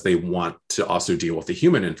because they want to also deal with the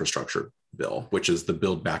human infrastructure bill, which is the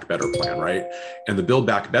Build Back Better plan, right? And the Build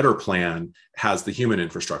Back Better plan has the human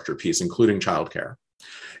infrastructure piece, including childcare.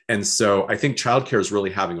 And so I think childcare is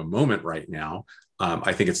really having a moment right now.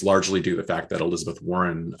 I think it's largely due to the fact that Elizabeth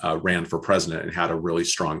Warren ran for president and had a really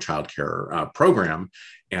strong childcare program.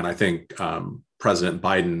 And I think President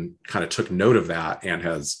Biden kind of took note of that and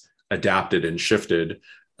has adapted and shifted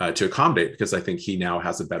to accommodate, because I think he now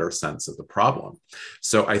has a better sense of the problem.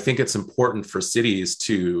 So I think it's important for cities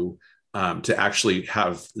to actually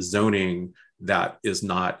have zoning that is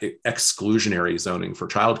not exclusionary zoning for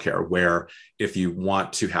childcare, where if you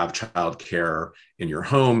want to have childcare in your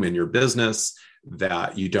home, in your business,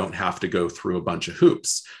 that you don't have to go through a bunch of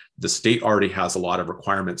hoops. The state already has a lot of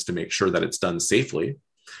requirements to make sure that it's done safely.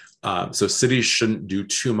 So cities shouldn't do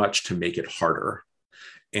too much to make it harder.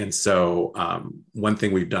 And so one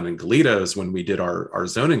thing we've done in Goleta is when we did our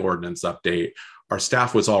zoning ordinance update, our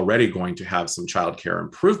staff was already going to have some childcare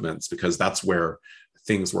improvements because that's where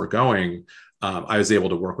things were going. I was able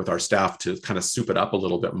to work with our staff to kind of soup it up a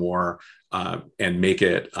little bit more and make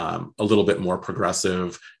it a little bit more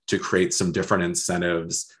progressive, to create some different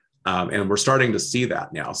incentives. And we're starting to see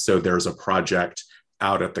that now. So there's a project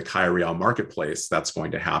out at the Cayo Real Marketplace that's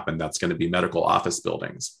going to happen. That's going to be medical office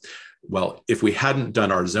buildings. Well, if we hadn't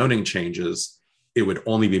done our zoning changes, it would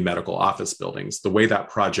only be medical office buildings. The way that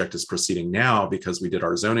project is proceeding now, because we did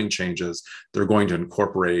our zoning changes, they're going to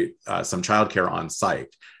incorporate some childcare on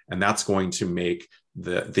site. And that's going to make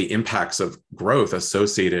the impacts of growth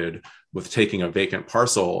associated with taking a vacant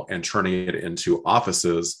parcel and turning it into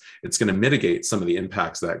offices. It's going to mitigate some of the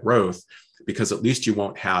impacts of that growth, because at least you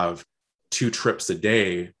won't have 2 trips a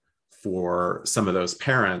day for some of those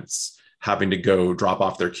parents having to go drop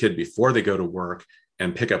off their kid before they go to work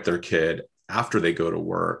and pick up their kid after they go to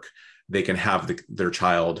work. They can have their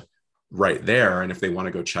child right there. And if they want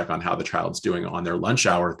to go check on how the child's doing on their lunch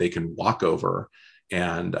hour, they can walk over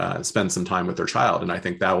and spend some time with their child. And I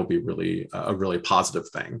think that will be really a really positive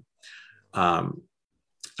thing.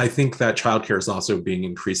 I think that childcare is also being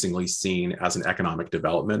increasingly seen as an economic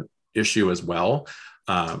development issue as well.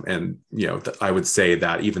 And I would say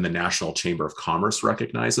that even the National Chamber of Commerce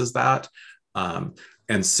recognizes that.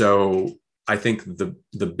 And so I think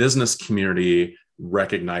the business community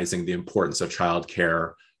recognizing the importance of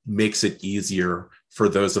childcare makes it easier for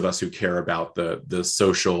those of us who care about the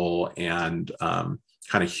social and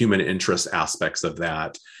kind of human interest aspects of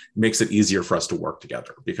that. Makes it easier for us to work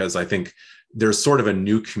together, because I think there's sort of a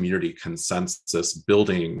new community consensus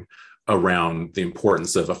building around the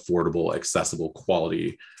importance of affordable, accessible,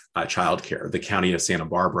 quality childcare. The county of Santa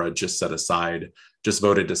Barbara just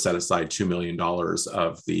voted to set aside $2 million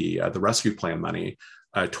of the rescue plan money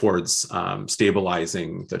towards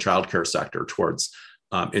stabilizing the childcare sector, towards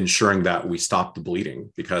ensuring that we stop the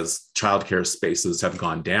bleeding, because childcare spaces have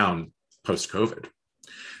gone down post-COVID.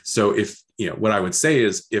 So what I would say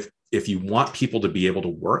is if you want people to be able to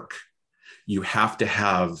work, you have to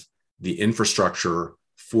have the infrastructure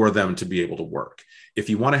for them to be able to work. If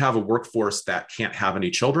you want to have a workforce that can't have any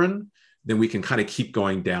children, then we can kind of keep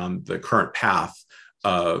going down the current path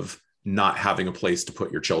of not having a place to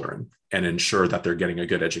put your children and ensure that they're getting a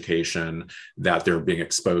good education, that they're being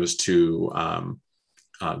exposed to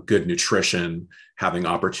good nutrition, having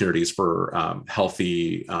opportunities for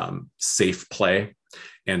healthy, safe play,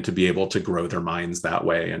 and to be able to grow their minds that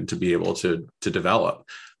way and to be able to develop.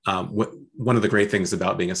 One of the great things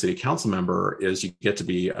about being a city council member is you get to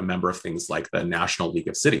be a member of things like the National League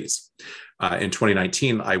of Cities. In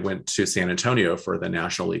 2019, I went to San Antonio for the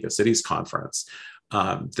National League of Cities conference.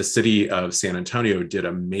 The city of San Antonio did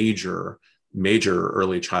a major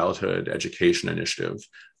early childhood education initiative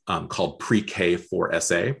called Pre-K for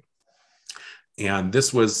SA. And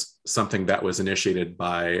this was something that was initiated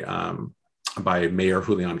by Mayor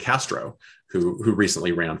Julian Castro, who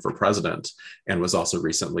recently ran for president and was also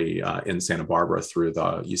recently in Santa Barbara through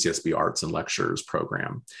the UCSB Arts and Lectures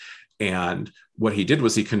program. And what he did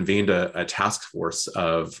was he convened a task force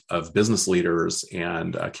of business leaders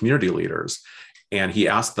and community leaders. And he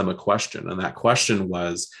asked them a question. And that question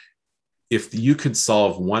was, if you could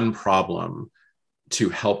solve one problem to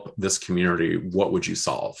help this community, what would you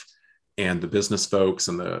solve? And the business folks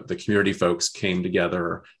and the community folks came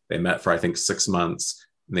together. They met for, I think, 6 months.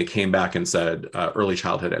 And they came back and said, early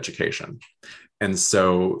childhood education. And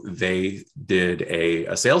so they did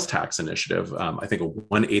a sales tax initiative, I think a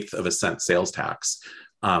 1/8 of a cent sales tax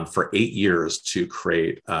for 8 years to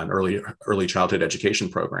create an early childhood education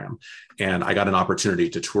program. And I got an opportunity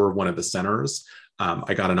to tour one of the centers.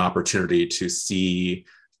 I got an opportunity to see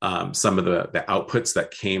some of the outputs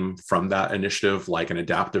that came from that initiative, like an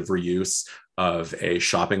adaptive reuse of a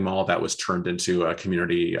shopping mall that was turned into a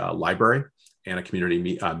community library and a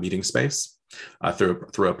community meeting space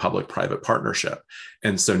through a public-private partnership.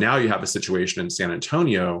 And so now you have a situation in San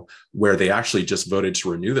Antonio where they actually just voted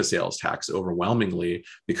to renew the sales tax overwhelmingly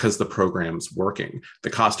because the program's working. The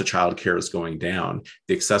cost of childcare is going down.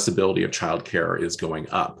 The accessibility of childcare is going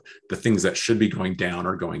up. The things that should be going down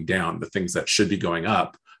are going down. The things that should be going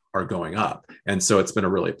up are going up. And so it's been a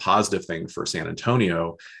really positive thing for San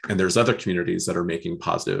Antonio. And there's other communities that are making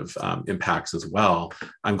positive impacts as well.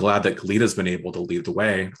 I'm glad that Goleta's been able to lead the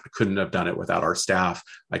way. I couldn't have done it without our staff.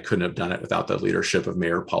 I couldn't have done it without the leadership of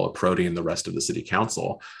Mayor Paula Prodi and the rest of the city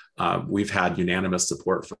council. We've had unanimous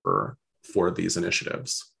support for these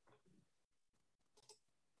initiatives.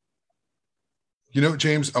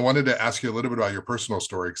 James, I wanted to ask you a little bit about your personal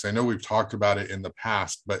story, because I know we've talked about it in the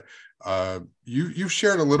past, but you've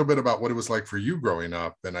shared a little bit about what it was like for you growing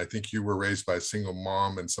up. And I think you were raised by a single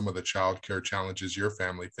mom and some of the childcare challenges your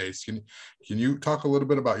family faced. Can you talk a little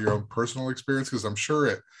bit about your own personal experience? Because I'm sure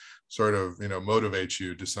it sort of, motivates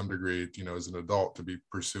you to some degree, as an adult to be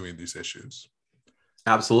pursuing these issues.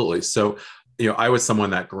 Absolutely. So, I was someone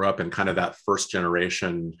that grew up in kind of that first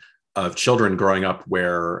generation of children growing up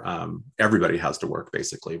where everybody has to work,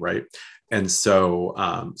 basically, right? And so,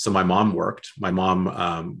 my mom worked. My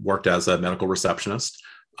mom worked as a medical receptionist,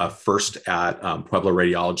 first at Pueblo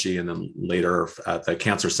Radiology, and then later at the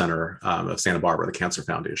Cancer Center of Santa Barbara, the Cancer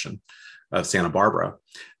Foundation of Santa Barbara.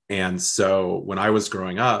 And so, when I was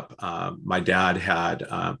growing up, my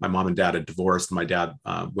mom and dad had divorced. My dad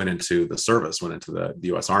went into the service, went into the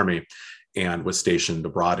U.S. Army, and was stationed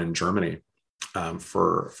abroad in Germany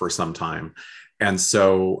for some time. And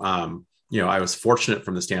so, I was fortunate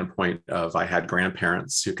from the standpoint of I had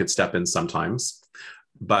grandparents who could step in sometimes,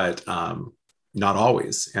 but not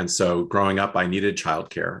always. And so growing up, I needed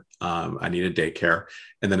childcare, I needed daycare.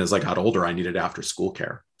 And then as I got older, I needed after school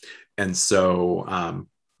care. And so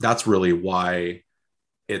that's really why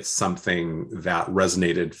it's something that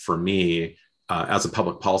resonated for me as a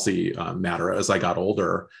public policy matter as I got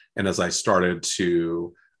older, and as I started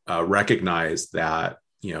to recognize that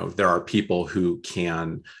there are people who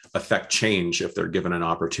can affect change if they're given an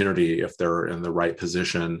opportunity, if they're in the right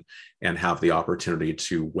position and have the opportunity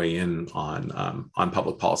to weigh in on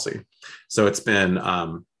public policy. So it's been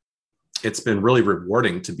really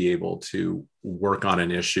rewarding to be able to work on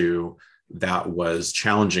an issue that was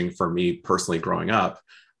challenging for me personally growing up,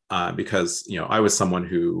 because I was someone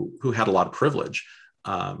who had a lot of privilege.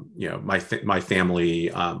 My family,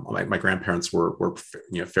 my grandparents were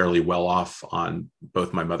fairly well off on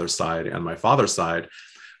both my mother's side and my father's side.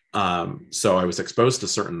 So I was exposed to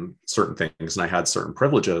certain things, and I had certain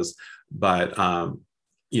privileges. But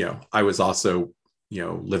I was also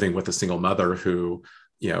living with a single mother who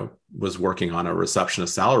was working on a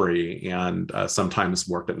receptionist salary, and sometimes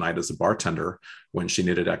worked at night as a bartender when she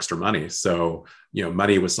needed extra money. So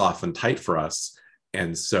money was often tight for us.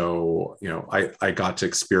 And so, I got to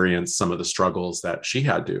experience some of the struggles that she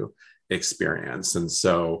had to experience. And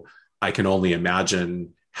so I can only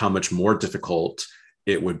imagine how much more difficult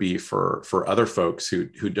it would be for other folks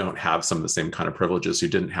who don't have some of the same kind of privileges, who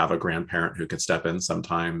didn't have a grandparent who could step in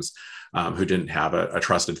sometimes, who didn't have a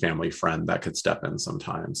trusted family friend that could step in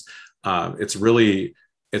sometimes. It's really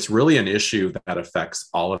an issue that affects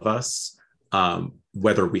all of us,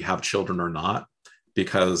 whether we have children or not,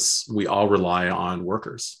 because we all rely on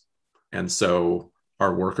workers. And so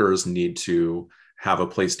our workers need to have a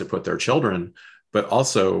place to put their children. But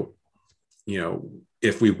also,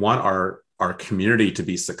 if we want our community to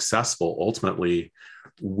be successful, ultimately,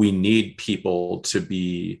 we need people to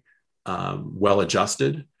be well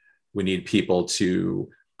adjusted. We need people to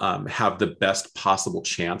have the best possible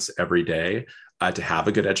chance every day to have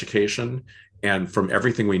a good education. And from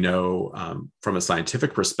everything we know from a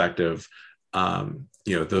scientific perspective,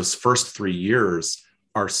 those first 3 years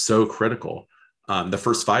are so critical. The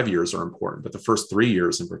first 5 years are important, but the first 3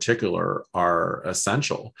 years in particular are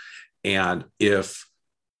essential. And if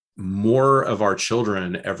more of our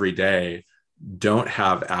children every day don't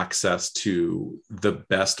have access to the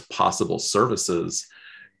best possible services,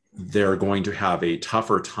 they're going to have a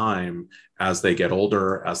tougher time as they get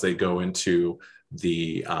older, as they go into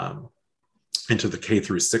the K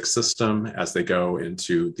through 6 system, as they go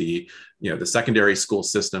into the secondary school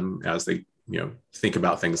system, as they think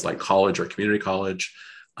about things like college or community college.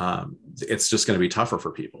 It's just going to be tougher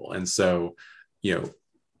for people. And so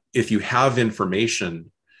if you have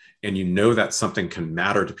information and that something can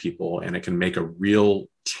matter to people and it can make a real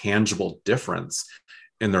tangible difference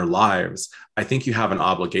in their lives, I think you have an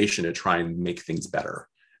obligation to try and make things better.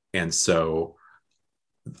 And so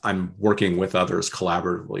I'm working with others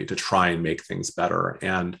collaboratively to try and make things better.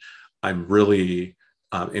 And I'm really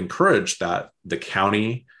encouraged that the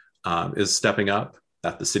county is stepping up,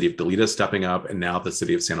 that the city of Goleta is stepping up, and now the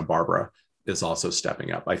city of Santa Barbara is also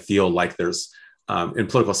stepping up. I feel like there's, in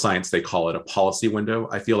political science, they call it a policy window.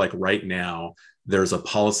 I feel like right now there's a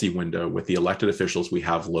policy window with the elected officials we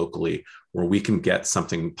have locally where we can get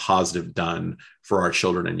something positive done for our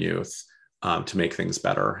children and youth to make things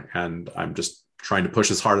better. And I'm just trying to push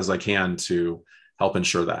as hard as I can to help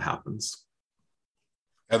ensure that happens.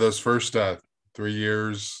 Yeah, those first 3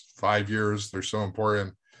 years, 5 years, they're so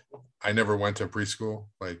important. I never went to preschool.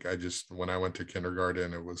 Like when I went to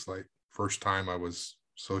kindergarten, it was like first time I was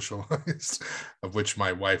socialized, of which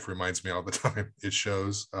my wife reminds me all the time. It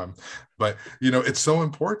shows. But, it's so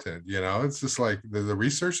important, it's just like the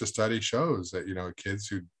research, the study shows that, kids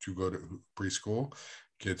who go to preschool,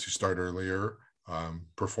 kids who start earlier,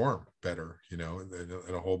 perform better, in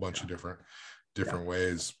a whole bunch of different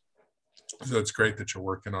ways. So it's great that you're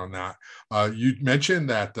working on that. You mentioned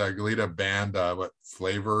that Goleta banned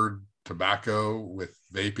flavored tobacco with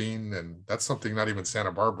vaping, and that's something not even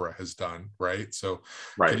Santa Barbara has done, right? So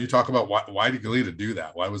Can you talk about why did Goleta do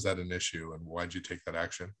that? Why was that an issue, and why did you take that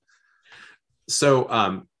action?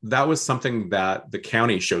 So that was something that the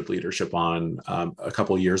county showed leadership on a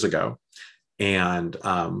couple of years ago, and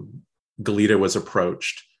Goleta was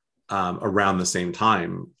approached around the same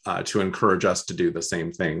time to encourage us to do the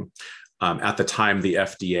same thing. At the time, the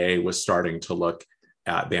FDA was starting to look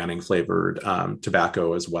at banning flavored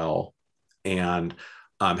tobacco as well, and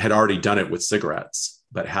had already done it with cigarettes,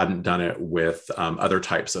 but hadn't done it with other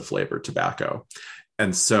types of flavored tobacco.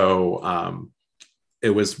 And so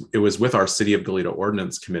it was with our City of Goleta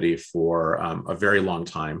Ordinance Committee for a very long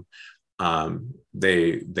time.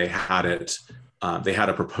 They had it. They had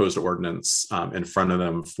a proposed ordinance in front of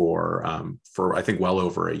them for I think well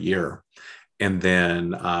over a year, and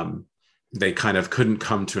then they kind of couldn't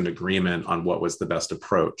come to an agreement on what was the best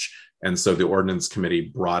approach. And so the ordinance committee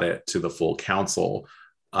brought it to the full council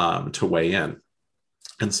to weigh in.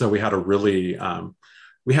 And so we had a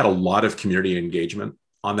lot of community engagement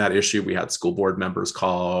on that issue. We had school board members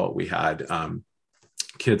call. We had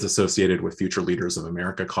kids associated with Future Leaders of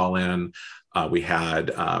America call in. We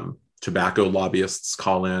had tobacco lobbyists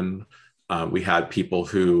call in. We had people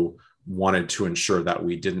who wanted to ensure that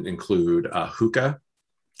we didn't include hookah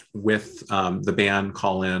with the ban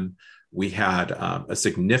call in. We had a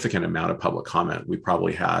significant amount of public comment. We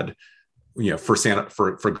probably had, for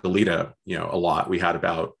Goleta, a lot. We had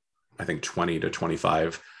about, I think, 20 to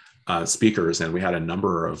 25 speakers, and we had a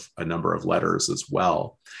number of letters as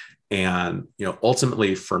well. And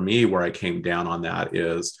ultimately, for me, where I came down on that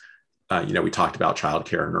is, we talked about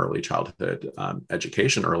childcare and early childhood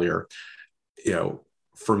education earlier.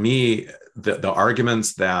 For me, the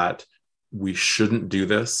arguments that we shouldn't do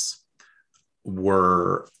this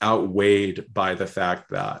were outweighed by the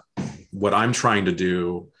fact that what I'm trying to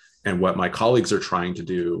do and what my colleagues are trying to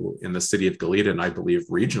do in the city of Goleta, and I believe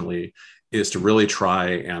regionally, is to really try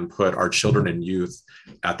and put our children and youth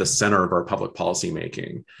at the center of our public policy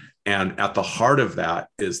making. And at the heart of that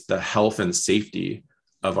is the health and safety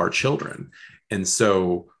of our children. And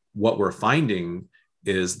so what we're finding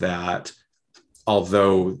is that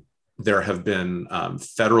although there have been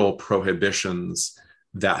federal prohibitions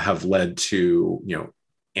that have led to,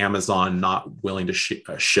 Amazon not willing to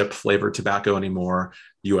ship flavored tobacco anymore,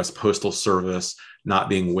 U.S. Postal Service not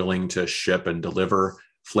being willing to ship and deliver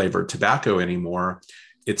flavored tobacco anymore,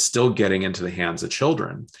 it's still getting into the hands of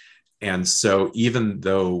children. And so even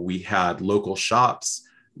though we had local shops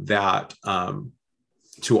that,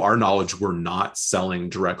 to our knowledge, were not selling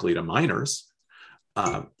directly to minors,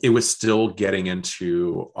 it was still getting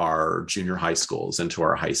into our junior high schools, into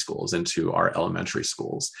our high schools, into our elementary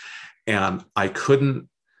schools. And I couldn't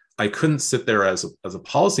sit there as a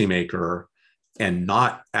policymaker and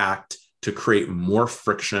not act to create more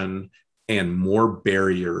friction and more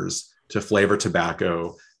barriers to flavored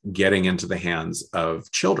tobacco getting into the hands of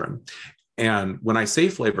children. And when I say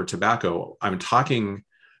flavored tobacco, I'm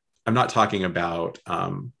not talking about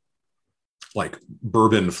like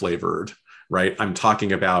bourbon flavored, right? I'm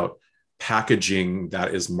talking about packaging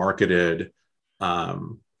that is marketed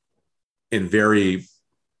in very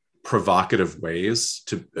provocative ways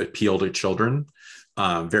to appeal to children.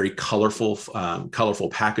 Very colorful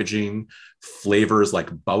packaging, flavors like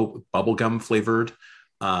bubblegum flavored.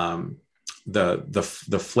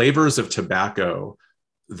 The flavors of tobacco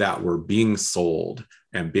that were being sold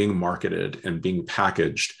and being marketed and being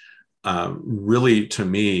packaged really, to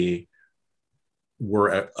me,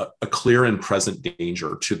 were a clear and present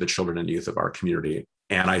danger to the children and youth of our community.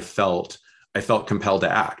 And I felt compelled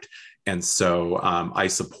to act. And so I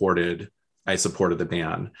supported the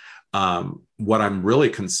ban. What I'm really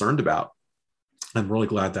concerned about, I'm really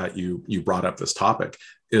glad that you brought up this topic,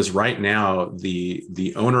 is right now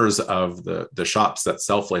the owners of the shops that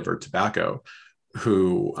sell flavored tobacco,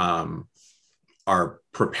 who are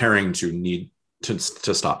preparing to need to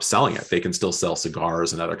stop selling it. They can still sell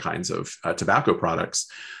cigars and other kinds of tobacco products,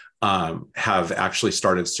 have actually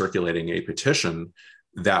started circulating a petition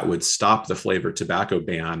that would stop the flavored tobacco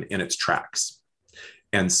ban in its tracks.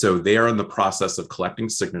 And so they are in the process of collecting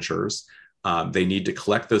signatures. They need to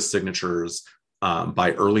collect those signatures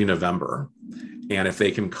by early November. And if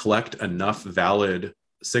they can collect enough valid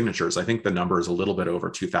signatures, I think the number is a little bit over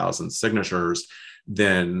 2,000 signatures,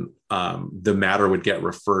 then the matter would get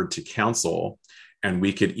referred to council, and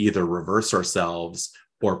we could either reverse ourselves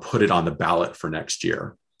or put it on the ballot for next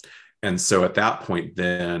year. And so at that point,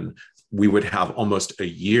 then we would have almost a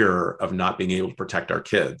year of not being able to protect our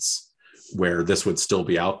kids, where this would still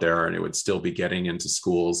be out there and it would still be getting into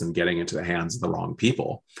schools and getting into the hands of the wrong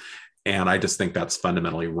people. And I just think that's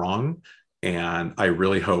fundamentally wrong. And I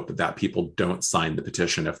really hope that people don't sign the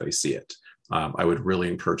petition if they see it. I would really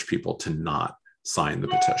encourage people to not sign the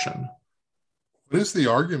petition. What is the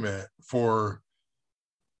argument for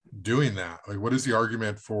doing that? Like, what is the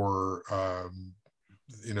argument for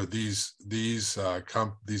these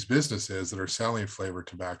businesses that are selling flavored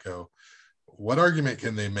tobacco? What argument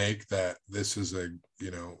can they make that this is a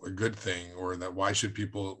good thing, or that why should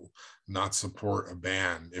people not support a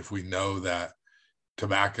ban if we know that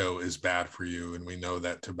tobacco is bad for you, and we know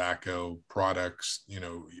that tobacco products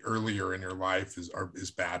earlier in your life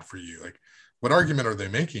is bad for you? Like, what argument are they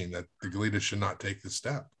making that the Goleta should not take this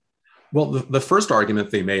step? Well, the first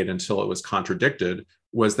argument they made, until it was contradicted,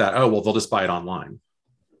 was that, oh, well, they'll just buy it online.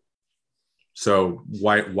 So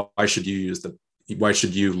why should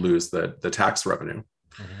you lose the tax revenue?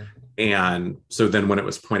 Mm-hmm. And so then when it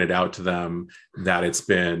was pointed out to them that it's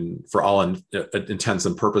been, for all intents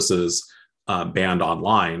and purposes, banned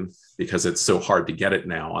online, because it's so hard to get it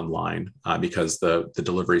now online, because the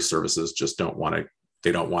delivery services just don't want to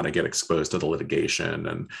they don't want to get exposed to the litigation,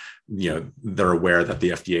 and they're aware that the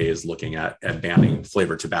FDA is looking at banning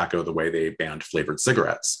flavored tobacco the way they banned flavored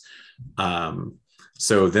cigarettes.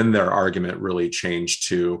 So then their argument really changed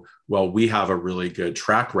to, well, we have a really good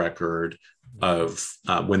track record of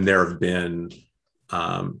when there have been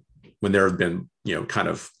kind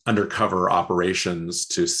of undercover operations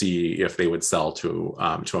to see if they would sell to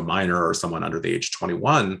a minor or someone under the age of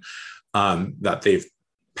 21, that they've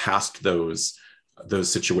passed those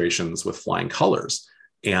situations with flying colors.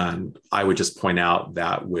 And I would just point out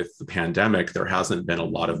that with the pandemic, there hasn't been a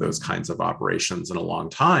lot of those kinds of operations in a long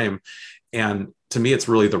time. And to me, it's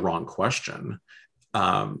really the wrong question.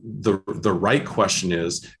 The right question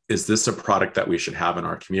is this a product that we should have in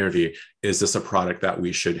our community? Is this a product that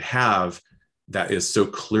we should have that is so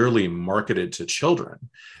clearly marketed to children?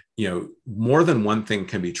 More than one thing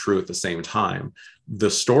can be true at the same time.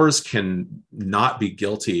 The stores can not be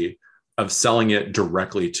guilty of selling it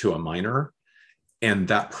directly to a minor, and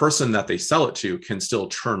that person that they sell it to can still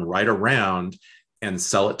turn right around and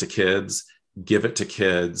sell it to kids, give it to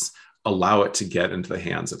kids, allow it to get into the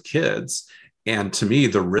hands of kids. And to me,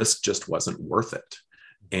 the risk just wasn't worth it.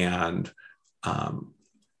 And,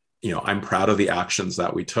 I'm proud of the actions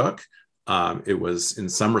that we took. It was in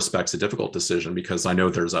some respects a difficult decision, because I know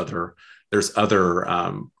there's other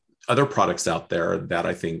products out there that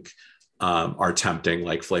I think are tempting,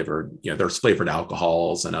 like flavored, there's flavored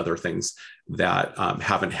alcohols and other things that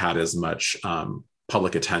haven't had as much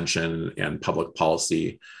public attention and public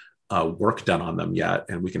policy work done on them yet.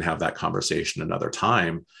 And we can have that conversation another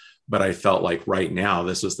time. But I felt like right now,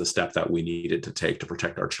 this was the step that we needed to take to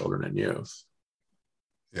protect our children and youth.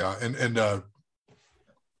 Yeah. And I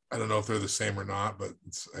don't know if they're the same or not, but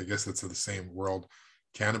I guess it's the same world.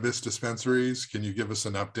 Cannabis dispensaries. Can you give us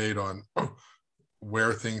an update on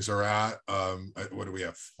where things are at? What do we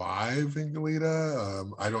have? 5 in Goleta?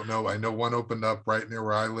 I don't know. I know one opened up right near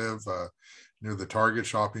where I live, near the Target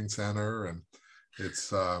shopping center. And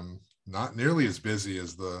it's not nearly as busy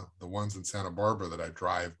as the ones in Santa Barbara that I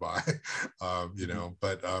drive by,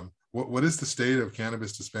 but what is the state of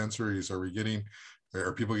cannabis dispensaries? Are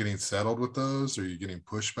people getting settled with those? Are you getting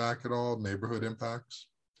pushback at all? Neighborhood impacts?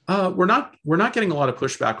 We're not getting a lot of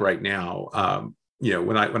pushback right now.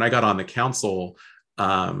 When I got on the council,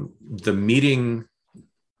 the meeting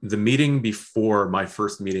before my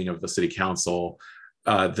first meeting of the city council,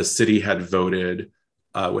 the city had voted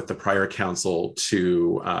with the prior council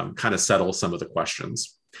to kind of settle some of the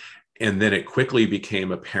questions. And then it quickly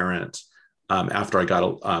became apparent after I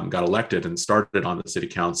got elected and started on the city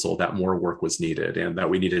council that more work was needed, and that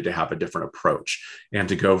we needed to have a different approach and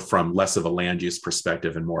to go from less of a land use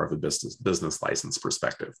perspective and more of a business license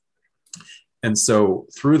perspective. And so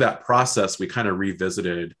through that process, we kind of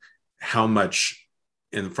revisited how much,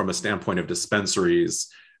 from a standpoint of dispensaries,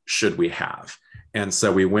 should we have. And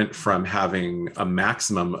so we went from having a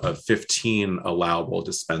maximum of 15 allowable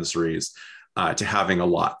dispensaries to having a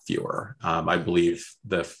lot fewer. I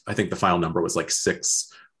think the final number was like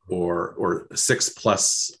 6 or 6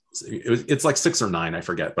 plus. It's like 6 or 9, I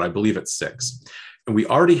forget, but I believe it's 6. And we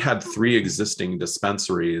already had 3 existing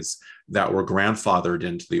dispensaries that were grandfathered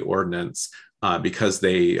into the ordinance because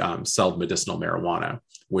they sold medicinal marijuana,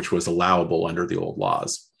 which was allowable under the old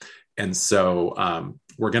laws. And so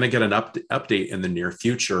we're going to get an update in the near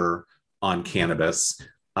future on cannabis,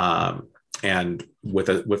 and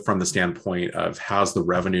from the standpoint of how's the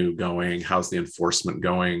revenue going, how's the enforcement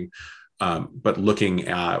going, but looking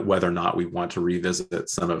at whether or not we want to revisit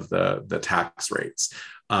some of the tax rates.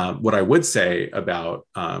 What I would say about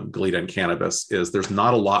Goleta and cannabis is there's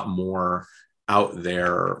not a lot more out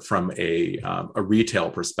there from a retail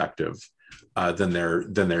perspective than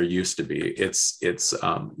there used to be. It's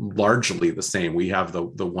largely the same. We have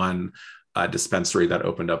the one dispensary that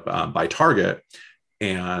opened up by Target,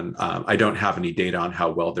 and I don't have any data on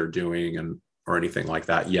how well they're doing or anything like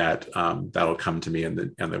that yet. That'll come to me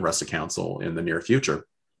and the rest of council in the near future.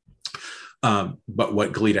 But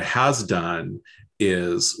what Goleta has done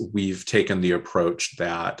is we've taken the approach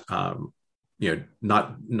that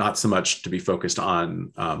not so much to be focused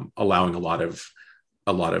on allowing a lot of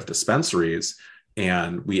dispensaries,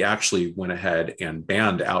 and we actually went ahead and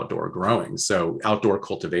banned outdoor growing. So outdoor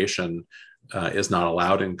cultivation is not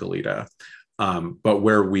allowed in Goleta, but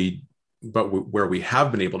where we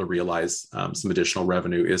have been able to realize some additional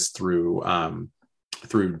revenue is through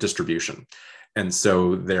distribution. And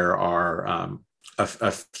so there are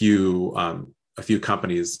a few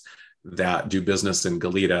companies that do business in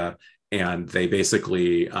Goleta, and they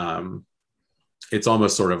basically it's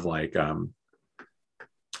almost sort of like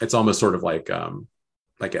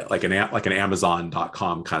like an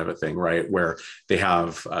Amazon.com kind of a thing, right? Where they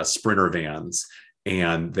have Sprinter vans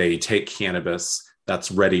and they take cannabis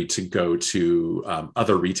that's ready to go to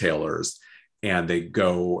other retailers, and they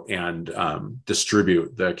go and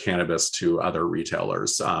distribute the cannabis to other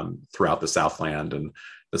retailers throughout the Southland and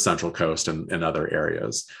the Central Coast and other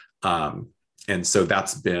areas. And so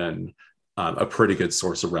that's been a pretty good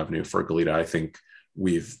source of revenue for Goleta. I think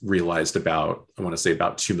we've realized about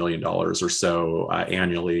 $2 million or so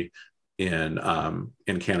annually in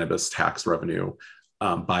cannabis tax revenue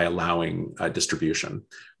by allowing distribution.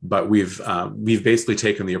 But we've basically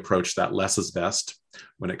taken the approach that less is best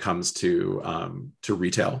when it comes to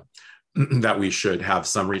retail. That we should have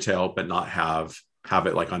some retail, but not have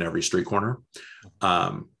it like on every street corner.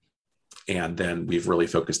 And then we've really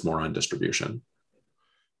focused more on distribution.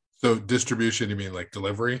 So distribution, you mean like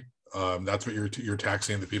delivery? That's what you're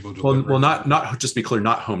taxing the people delivering? Well, not just be clear,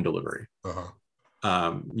 not home delivery.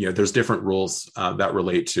 There's different rules that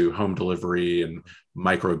relate to home delivery and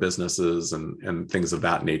micro businesses and things of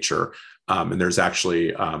that nature. And there's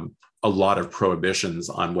actually a lot of prohibitions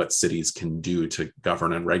on what cities can do to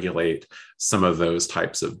govern and regulate some of those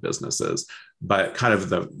types of businesses. But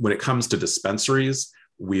when it comes to dispensaries,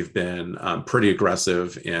 we've been pretty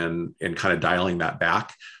aggressive in kind of dialing that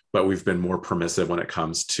back. But we've been more permissive when it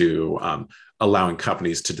comes to allowing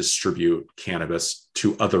companies to distribute cannabis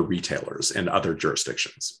to other retailers in other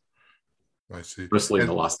jurisdictions. I see. Mostly in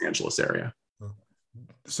the Los Angeles area.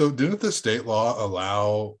 So didn't the state law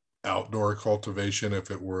allow outdoor cultivation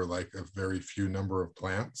if it were like a very few number of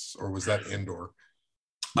plants, or was that indoor?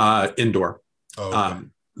 Indoor. Oh, okay.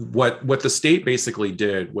 What the state basically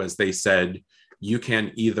did was they said you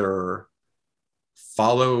can either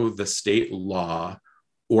follow the state law,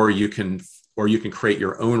 or you can create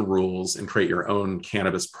your own rules and create your own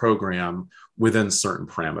cannabis program within certain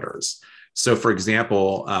parameters. So, for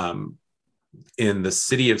example, in the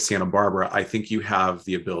city of Santa Barbara, I think you have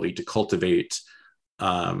the ability to cultivate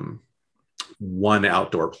one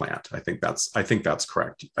outdoor plant. I think that's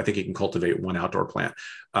correct. I think you can cultivate one outdoor plant.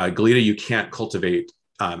 Goleta, you can't cultivate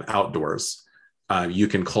outdoors. You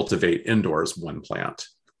can cultivate indoors one plant.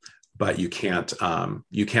 But you can't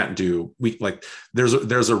do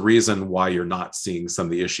there's a reason why you're not seeing some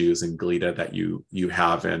of the issues in Goleta that you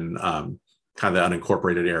have in kind of the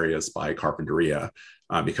unincorporated areas by Carpinteria,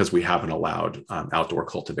 because we haven't allowed outdoor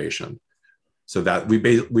cultivation. So that we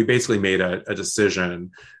basically made a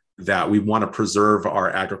decision that we want to preserve our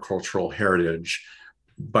agricultural heritage,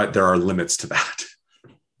 but there are limits to that.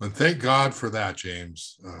 And thank God for that,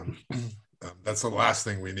 James. That's the last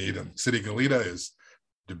thing we need in City Goleta is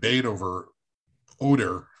debate over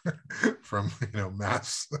odor from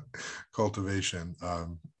mass cultivation.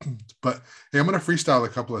 But hey, I'm going to freestyle a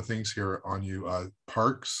couple of things here on you.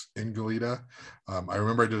 Parks in Goleta. I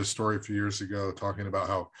remember I did a story a few years ago talking about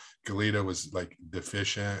how Goleta was like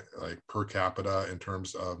deficient, like per capita in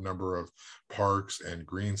terms of number of parks and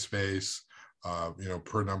green space,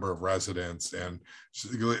 per number of residents. And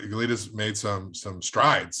Goleta's made some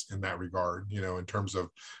strides in that regard, in terms of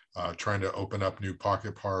trying to open up new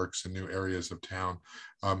pocket parks and new areas of town.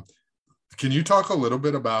 Can you talk a little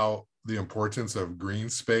bit about the importance of green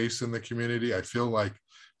space in the community? I feel like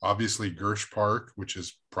obviously Gersh Park, which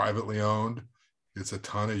is privately owned, gets a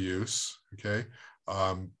ton of use. Okay.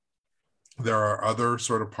 There are other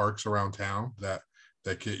sort of parks around town that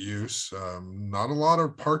get use. Not a lot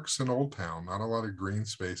of parks in Old Town, not a lot of green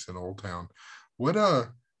space in Old Town.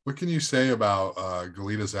 What can you say about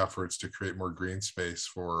Goleta's efforts to create more green space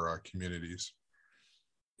for communities?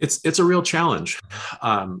 It's a real challenge.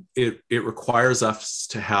 It requires us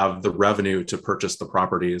to have the revenue to purchase the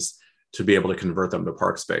properties to be able to convert them to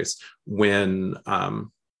park space. When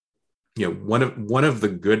one of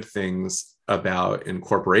the good things about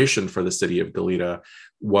incorporation for the city of Goleta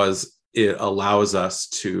was it allows us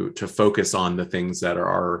to focus on the things that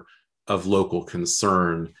are of local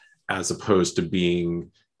concern, as opposed to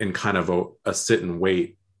being in kind of a sit and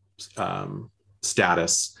wait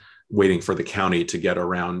status, waiting for the county to get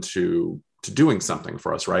around to doing something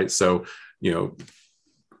for us, right? So,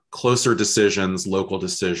 closer decisions, local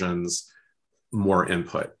decisions, more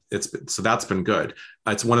input. So that's been good.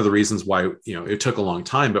 It's one of the reasons why, it took a long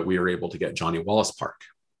time, but we were able to get Johnny Wallace Park.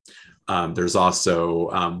 There's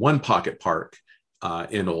also one pocket park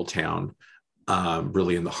in Old Town,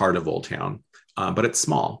 really in the heart of Old Town, but it's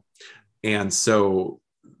small. And so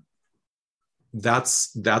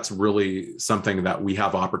that's really something that we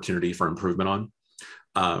have opportunity for improvement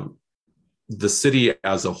on. The city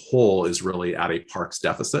as a whole is really at a parks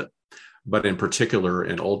deficit, but in particular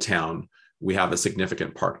in Old Town, we have a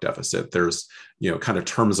significant park deficit. There's, kind of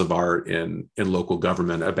terms of art in local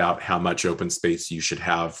government about how much open space you should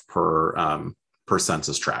have per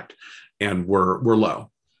census tract, and we're low.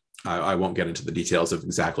 I won't get into the details of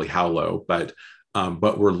exactly how low, but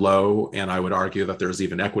we're low, and I would argue that there's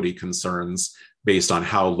even equity concerns based on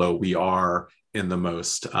how low we are in the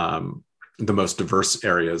most diverse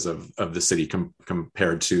areas of the city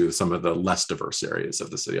compared to some of the less diverse areas of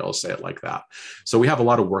the city. I'll say it like that. So we have a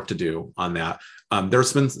lot of work to do on that.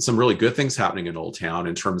 There's been some really good things happening in Old Town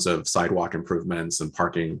in terms of sidewalk improvements and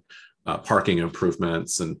parking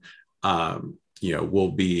improvements. And,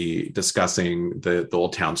 we'll be discussing the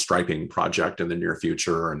Old Town striping project in the near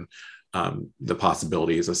future and the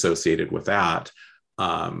possibilities associated with that.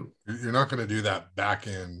 You're not going to do that back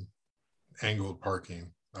in angled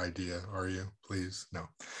parking idea, are you? Please, no.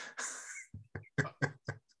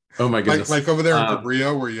 Oh my goodness! Like over there in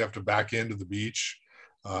Cabrillo, where you have to back into the beach.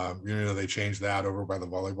 They changed that over by the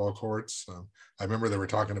volleyball courts. I remember they were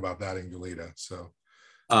talking about that in Goleta. So,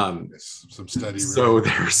 some study. So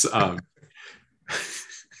there's.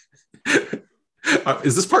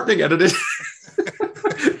 Is this part being edited?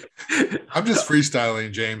 I'm just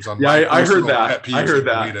freestyling, James. On I heard that. I heard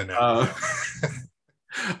that.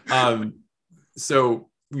 So,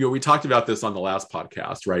 we talked about this on the last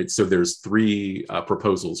podcast, right? So there's 3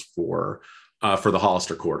 proposals for the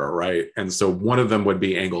Hollister corridor, right? And so one of them would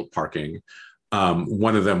be angled parking.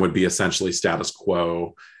 One of them would be essentially status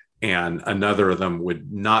quo, and another of them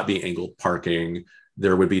would not be angled parking.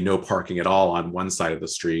 There would be no parking at all on one side of the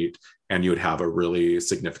street, and you would have a really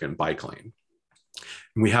significant bike lane.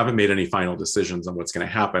 And we haven't made any final decisions on what's going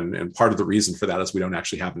to happen. And part of the reason for that is we don't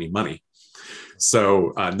actually have any money.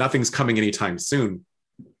 So nothing's coming anytime soon.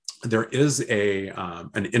 There is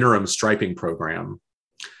an interim striping program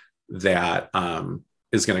that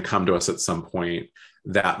is going to come to us at some point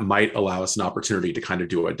that might allow us an opportunity to kind of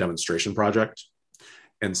do a demonstration project.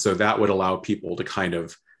 And so that would allow people to kind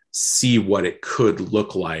of see what it could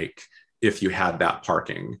look like if you had that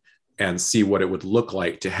parking, and see what it would look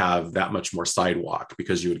like to have that much more sidewalk,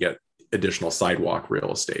 because you would get additional sidewalk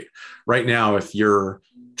real estate. Right now, if you're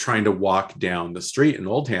trying to walk down the street in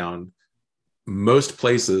Old Town, most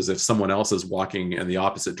places, if someone else is walking in the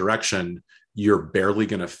opposite direction, you're barely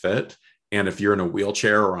going to fit. And if you're in a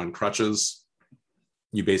wheelchair or on crutches,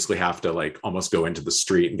 you basically have to almost go into the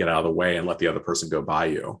street and get out of the way and let the other person go by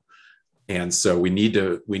you. And so we need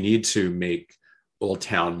to make Old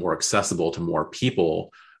Town more accessible to more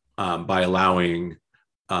people by allowing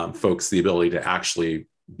folks the ability to actually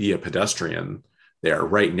be a pedestrian there.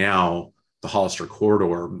 Right now, the Hollister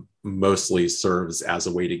corridor mostly serves as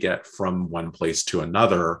a way to get from one place to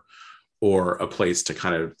another, or a place to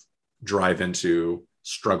kind of drive into,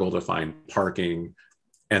 struggle to find parking,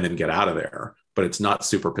 and then get out of there. But it's not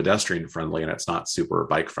super pedestrian friendly, and it's not super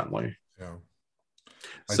bike friendly. Yeah.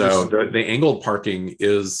 So the angled parking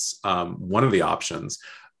is one of the options.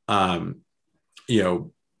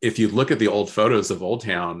 If you look at the old photos of Old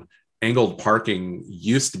Town, angled parking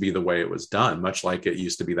used to be the way it was done, much like it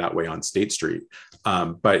used to be that way on State Street.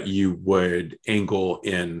 But you would angle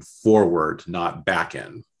in forward, not back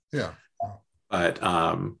in. Yeah. But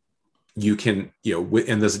you can,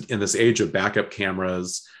 in this age of backup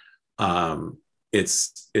cameras,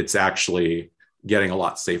 it's actually getting a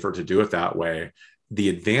lot safer to do it that way. The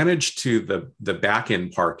advantage to the back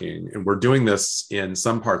end parking, and we're doing this in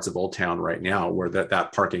some parts of Old Town right now, where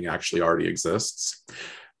that parking actually already exists.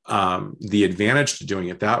 The advantage to doing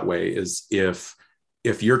it that way is if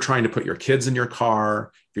you're trying to put your kids in your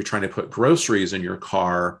car, if you're trying to put groceries in your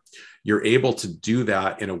car, you're able to do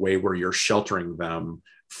that in a way where you're sheltering them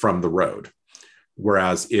from the road.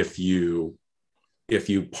 Whereas if you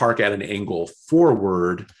park at an angle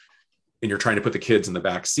forward and you're trying to put the kids in the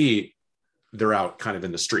back seat, they're out kind of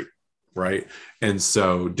in the street, right? And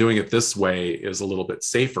so doing it this way is a little bit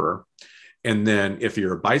safer. And then if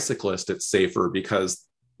you're a bicyclist, it's safer because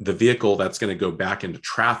the vehicle that's going to go back into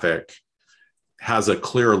traffic has a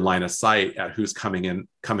clear line of sight at who's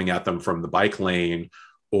coming at them from the bike lane.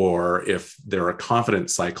 Or if they're a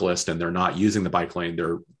confident cyclist and they're not using the bike lane,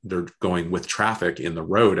 they're going with traffic in the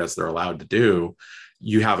road as they're allowed to do,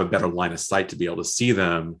 you have a better line of sight to be able to see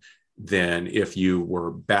them than if you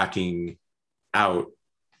were backing out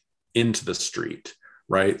into the street,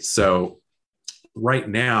 right? So right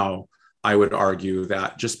now, I would argue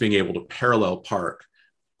that just being able to parallel park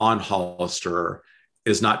on Hollister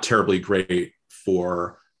is not terribly great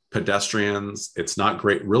for pedestrians. It's not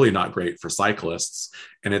great, really not great for cyclists.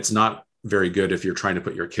 And it's not very good if you're trying to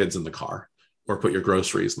put your kids in the car or put your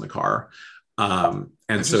groceries in the car. I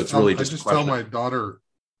just tell my daughter,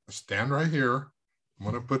 stand right here,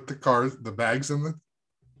 I'm gonna put the bags in the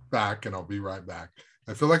back, and I'll be right back.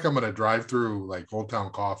 I feel like I'm gonna drive through like Old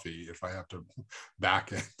Town Coffee if I have to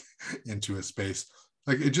back into a space.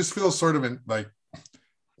 Like it just feels sort of like,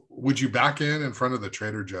 would you back in front of the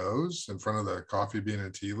Trader Joe's, in front of the Coffee Bean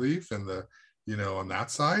and Tea Leaf, and the, on that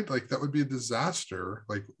side? Like that would be a disaster.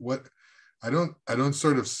 Like what? I don't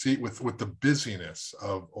sort of see with the busyness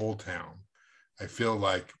of Old Town. I feel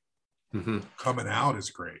like coming out is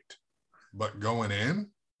great, but going in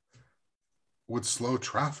would slow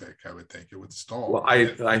traffic. I would think it would stall. Well,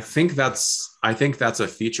 I think that's a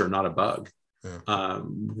feature, not a bug. Yeah.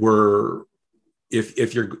 We're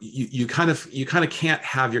if you kind of can't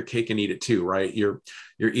have your cake and eat it too, right? You're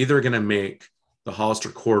either going to make the Hollister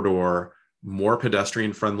corridor more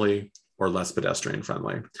pedestrian friendly or less pedestrian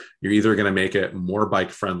friendly. You're either going to make it more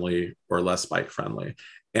bike friendly or less bike friendly,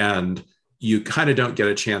 and you kind of don't get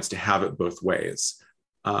a chance to have it both ways.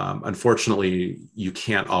 Unfortunately, you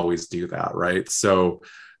can't always do that, right? So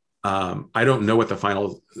I don't know what the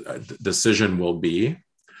final decision will be,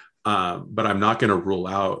 but I'm not going to rule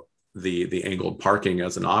out the angled parking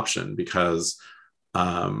as an option, because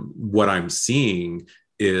what I'm seeing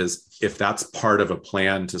is if that's part of a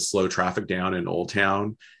plan to slow traffic down in Old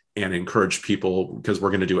Town and encourage people, because we're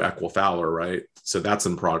going to do Equal Fowler, right? So that's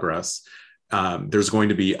in progress. There's going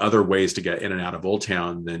to be other ways to get in and out of Old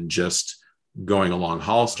Town than just going along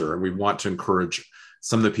Hollister. And we want to encourage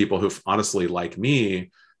some of the people who, honestly, like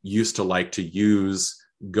me, used to like to use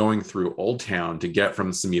going through Old Town to get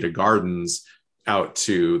from Semita Gardens out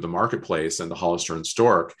to the marketplace and the Hollister and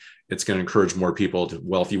Stork. It's going to encourage more people to,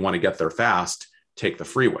 well, if you want to get there fast, take the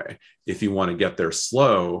freeway. If you want to get there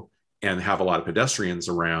slow and have a lot of pedestrians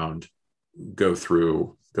around, go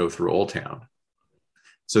through Old Town.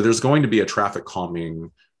 So there's going to be a traffic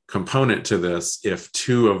calming component to this if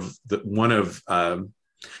there's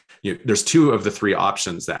two of the three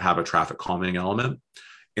options that have a traffic calming element,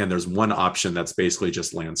 and there's one option that's basically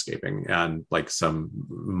just landscaping and like some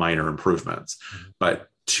minor improvements. But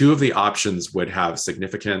two of the options would have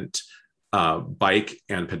significant bike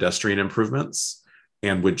and pedestrian improvements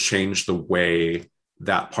and would change the way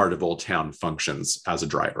that part of Old Town functions as a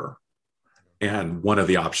driver. And one of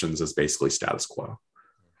the options is basically status quo.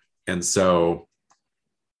 And so,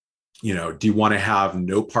 do you want to have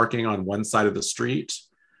no parking on one side of the street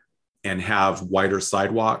and have wider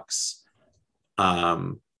sidewalks?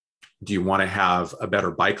 Do you want to have a better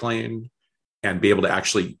bike lane and be able to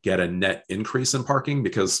actually get a net increase in parking?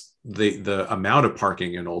 Because the amount of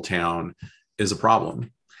parking in Old Town is a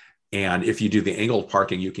problem. And if you do the angled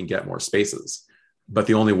parking, you can get more spaces. But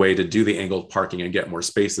the only way to do the angled parking and get more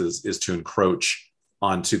spaces is to encroach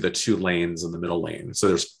onto the 2 lanes in the middle lane.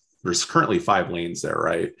 So there's currently 5 lanes there,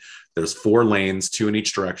 right? There's 4 lanes, 2 in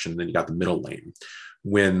each direction. Then you got the middle lane.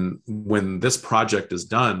 When this project is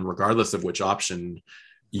done, regardless of which option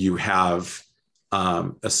you have,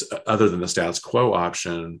 other than the status quo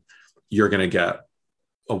option, you're going to get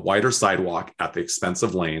a wider sidewalk at the expense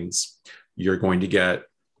of lanes. You're going to get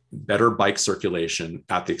better bike circulation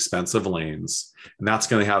at the expense of lanes. And that's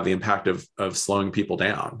going to have the impact of slowing people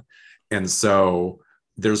down. And so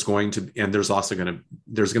there's going to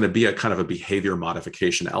be a kind of a behavior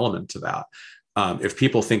modification element to that. If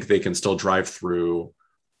people think they can still drive through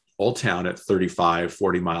Old Town at 35,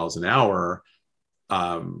 40 miles an hour,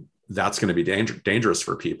 that's going to be dangerous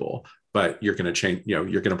for people. But you're going to change, you're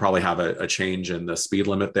going to probably have a change in the speed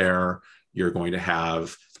limit there. You're going to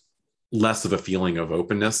have less of a feeling of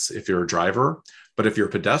openness if you're a driver. But if you're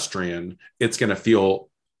a pedestrian, it's going to feel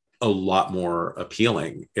a lot more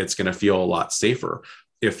appealing. It's going to feel a lot safer.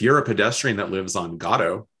 If you're a pedestrian that lives on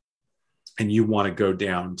Gatto and you want to go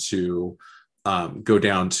down to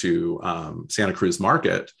Santa Cruz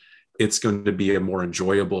Market, it's going to be a more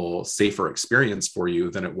enjoyable, safer experience for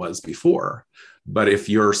you than it was before. But if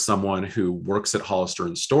you're someone who works at Hollister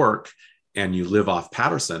and Stork and you live off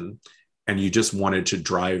Patterson and you just wanted to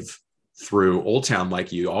drive through Old Town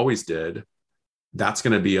like you always did, that's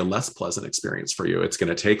going to be a less pleasant experience for you. It's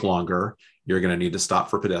going to take longer. You're going to need to stop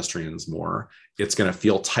for pedestrians more. It's going to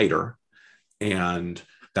feel tighter, and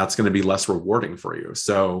that's going to be less rewarding for you.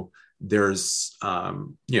 So there's,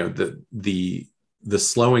 the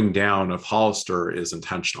slowing down of Hollister is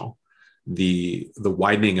intentional. The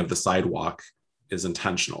widening of the sidewalk is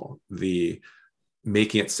intentional. The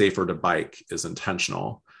making it safer to bike is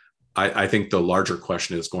intentional. I think the larger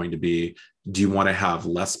question is going to be, do you want to have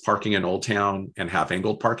less parking in Old Town and have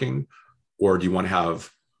angled parking? Or do you want to have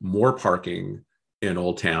more parking in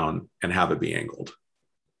Old Town and have it be angled?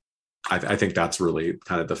 I think that's really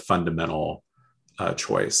kind of the fundamental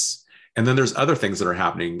choice. And then there's other things that are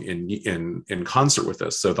happening in concert with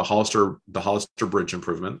this. So the Hollister Bridge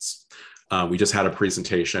improvements. We just had a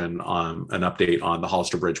presentation on an update on the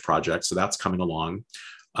Hollister Bridge project. So that's coming along.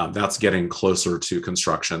 That's getting closer to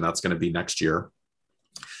construction. That's going to be next year.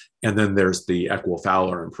 And then there's the Eckwell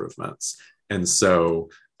Fowler improvements. And so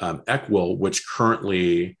Eckwell, which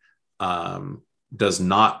currently does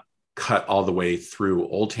not cut all the way through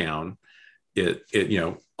Old Town, it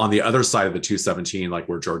on the other side of the 217, like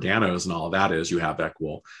where Giordano's and all of that is, you have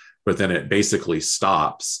Eckwell, but then it basically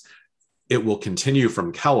stops. It will continue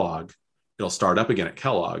from Kellogg. It'll start up again at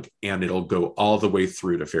Kellogg, and it'll go all the way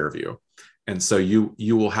through to Fairview. And so you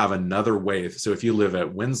will have another way. So if you live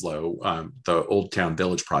at Winslow, the Old Town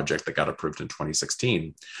Village project that got approved in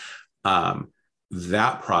 2016,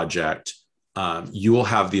 that project, you will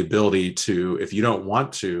have the ability to, if you don't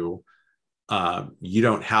want to, you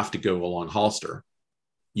don't have to go along Hollister.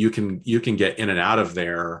 You can get in and out of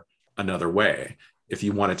there another way. If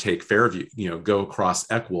you want to take Fairview, go across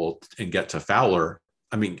Eckwell and get to Fowler,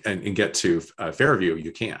 and get to Fairview,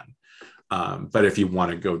 you can. But if you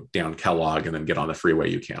want to go down Kellogg and then get on the freeway,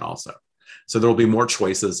 you can also. So there'll be more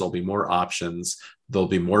choices. There'll be more options. There'll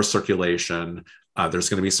be more circulation. There's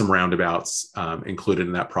going to be some roundabouts included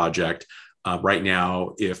in that project. Right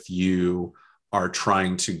now, if you are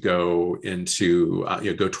trying to go into,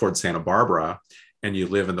 go towards Santa Barbara and you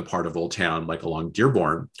live in the part of Old Town, like along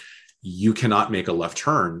Dearborn, you cannot make a left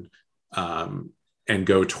turn and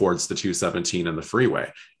go towards the 217 and the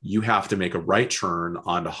freeway. You have to make a right turn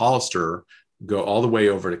onto Hollister, go all the way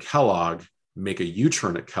over to Kellogg, make a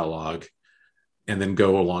U-turn at Kellogg, and then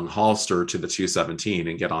go along Hollister to the 217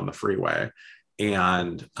 and get on the freeway.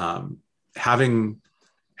 And having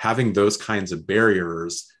those kinds of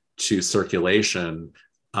barriers to circulation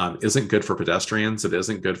isn't good for pedestrians. It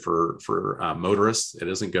isn't good for motorists. It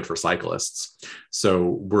isn't good for cyclists. So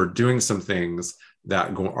we're doing some things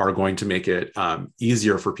that are going to make it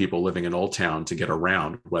easier for people living in Old Town to get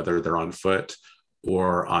around, whether they're on foot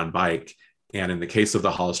or on bike. And in the case of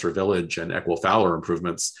the Hollister Village and Eckwell Fowler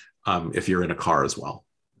improvements, if you're in a car as well.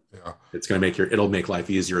 Yeah. It's going to it'll make life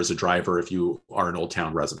easier as a driver if you are an Old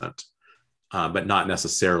Town resident, but not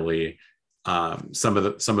necessarily some of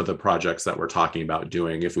the projects that we're talking about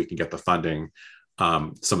doing. If we can get the funding,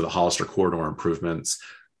 some of the Hollister corridor improvements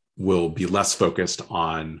will be less focused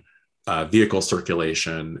on vehicle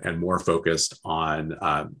circulation and more focused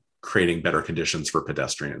on creating better conditions for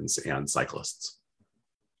pedestrians and cyclists.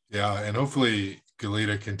 Yeah, and hopefully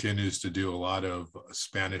Goleta continues to do a lot of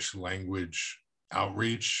Spanish language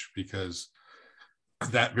outreach, because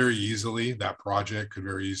that project could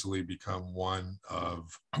very easily become one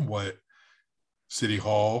of what City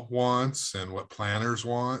Hall wants and what planners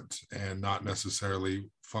want, and not necessarily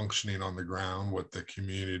functioning on the ground what the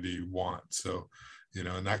community wants. So,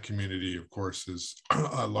 and that community, of course, is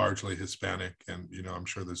largely Hispanic, and I'm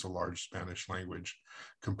sure there's a large Spanish language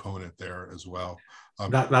component there as well.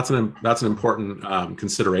 That's an important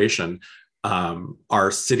consideration. Our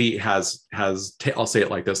city has I'll say it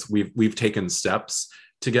like this: we've taken steps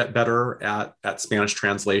to get better at Spanish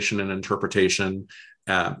translation and interpretation,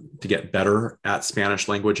 to get better at Spanish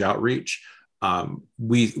language outreach.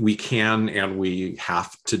 We can and we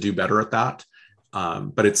have to do better at that.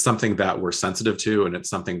 But it's something that we're sensitive to, and it's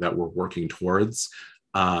something that we're working towards.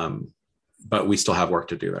 But we still have work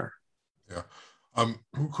to do there. Yeah.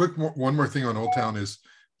 One more thing on Old Town is,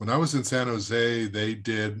 when I was in San Jose, they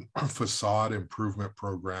did facade improvement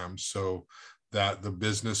programs so that the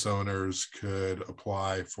business owners could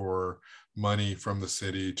apply for money from the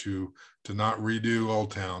city to not redo Old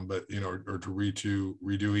Town, but or to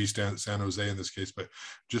redo East San Jose in this case, but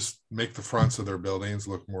just make the fronts of their buildings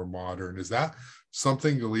look more modern. Is that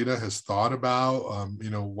something Goleta has thought about?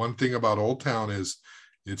 One thing about Old Town is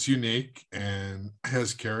it's unique and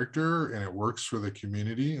has character, and it works for the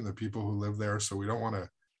community and the people who live there. So we don't want to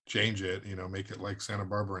change it, make it like Santa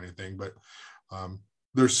Barbara or anything, but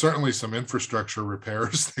there's certainly some infrastructure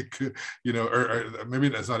repairs that could, or maybe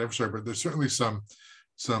that's not infrastructure, but there's certainly some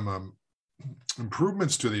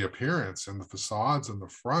improvements to the appearance and the facades and the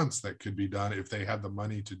fronts that could be done if they had the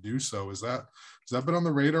money to do so. Has that been on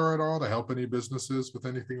the radar at all to help any businesses with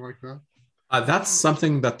anything like that? That's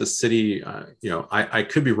something that the city, I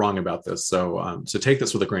could be wrong about this, so take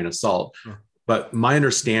this with a grain of salt. Sure. But my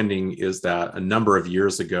understanding is that a number of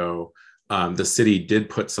years ago, the city did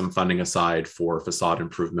put some funding aside for facade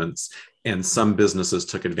improvements, and some businesses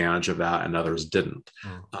took advantage of that and others didn't.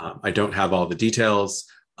 I don't have all the details.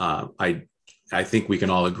 I think we can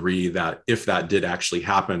all agree that if that did actually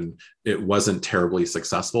happen, it wasn't terribly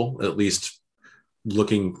successful, at least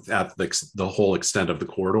looking at the whole extent of the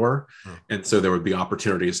corridor. And so there would be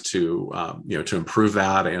opportunities to, to improve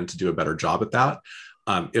that and to do a better job at that.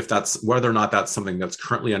 If that's whether or not that's something that's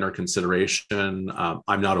currently under consideration,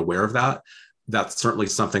 I'm not aware of that. That's certainly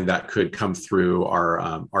something that could come through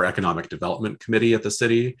our economic development committee at the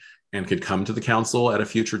city and could come to the council at a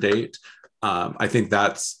future date. I think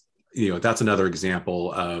that's another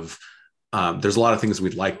example of there's a lot of things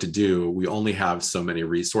we'd like to do. We only have so many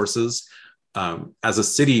resources. As a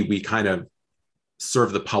city, we kind of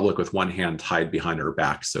serve the public with one hand tied behind our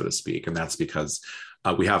back, so to speak. And that's because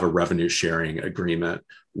we have a revenue sharing agreement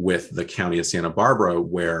with the county of Santa Barbara,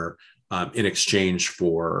 where in exchange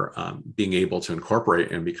for being able to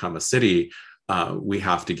incorporate and become a city, we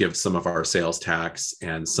have to give some of our sales tax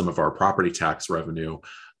and some of our property tax revenue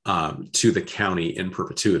to the county in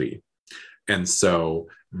perpetuity. And so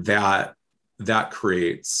that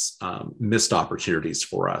creates missed opportunities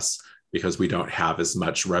for us, because we don't have as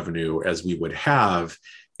much revenue as we would have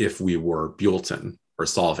if we were Buellton or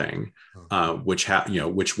Solvang,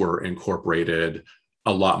 which were incorporated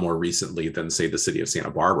a lot more recently than, say, the city of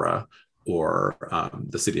Santa Barbara or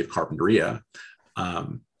the city of Carpinteria.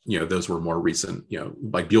 Those were more recent.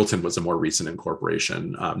 Like Buellton was a more recent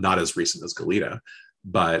incorporation, not as recent as Goleta,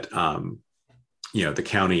 but the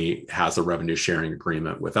county has a revenue sharing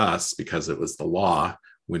agreement with us because it was the law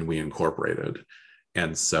when we incorporated.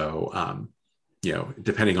 And so,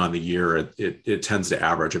 depending on the year, it tends to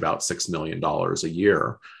average about $6 million a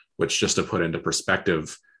year, which, just to put into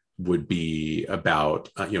perspective, would be about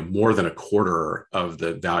more than a quarter of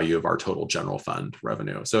the value of our total general fund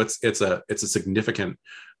revenue. So it's a significant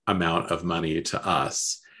amount of money to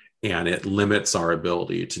us, and it limits our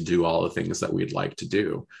ability to do all the things that we'd like to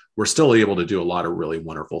do. We're still able to do a lot of really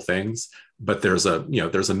wonderful things, but there's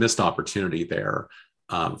a missed opportunity there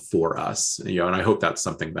for us, and I hope that's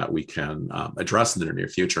something that we can address in the near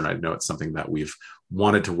future. And I know it's something that we've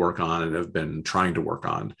wanted to work on and have been trying to work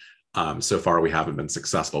on. So far, we haven't been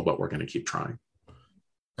successful, but we're going to keep trying.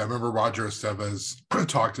 I remember Roger Estevez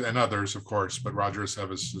talked, and others, of course, but Roger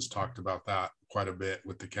Estevez has talked about that quite a bit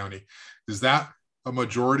with the county. Is that a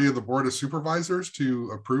majority of the board of supervisors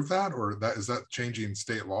to approve that, or is that changing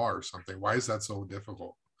state law or something? Why is that so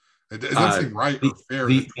difficult? It doesn't seem right or fair.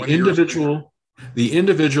 The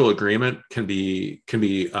individual agreement can be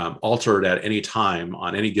altered at any time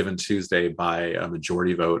on any given Tuesday by a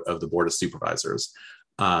majority vote of the board of supervisors,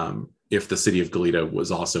 if the city of Goleta was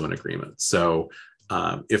also in agreement. So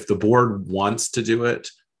if the board wants to do it,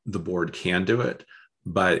 the board can do it,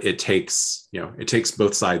 but it takes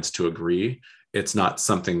both sides to agree. It's not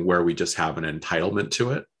something where we just have an entitlement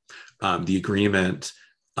to it. The agreement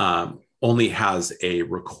only has a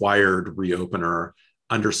required reopener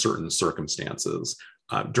under certain circumstances.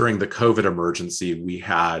 During the COVID emergency, we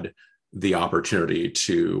had the opportunity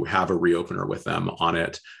to have a reopener with them on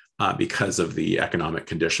it because of the economic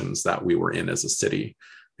conditions that we were in as a city.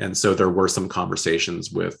 And so there were some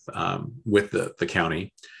conversations with the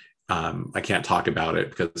county. I can't talk about it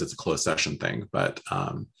because it's a closed session thing, but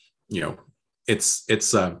it's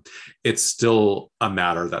still a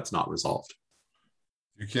matter that's not resolved.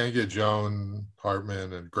 You can't get Joan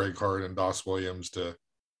Hartman and Greg Hart and Doss Williams to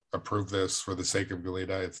approve this for the sake of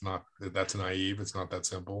Goleta. That's naive. It's not that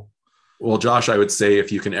simple. Well, Josh, I would say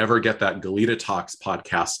if you can ever get that Goleta Talks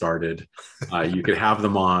podcast started, you could have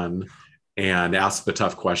them on and ask the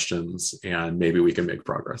tough questions, and maybe we can make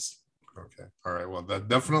progress. Okay. All right. Well,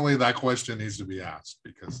 that question needs to be asked,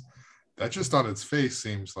 because that just on its face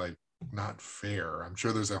seems like not fair. I'm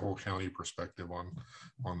sure there's a whole county perspective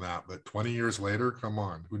on that, but 20 years later, come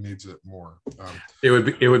on, who needs it more? It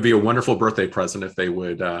would be a wonderful birthday present if they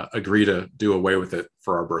would agree to do away with it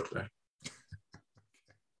for our birthday.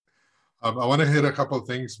 I want to hit a couple of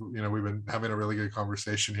things. We've been having a really good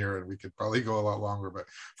conversation here, and we could probably go a lot longer, but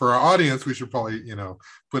for our audience, we should probably,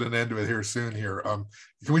 put an end to it here soon here.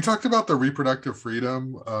 Can we talk about the reproductive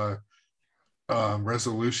freedom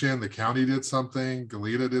resolution? The county did something,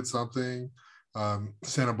 Goleta did something,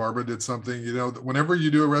 Santa Barbara did something. Whenever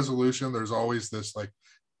you do a resolution, there's always this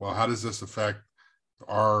well, how does this affect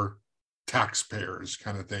our taxpayers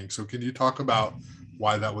kind of thing? So can you talk about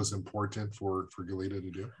why that was important for Goleta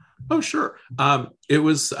to do? Oh, sure. It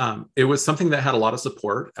was something that had a lot of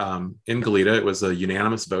support in Goleta. It was a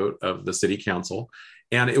unanimous vote of the city council,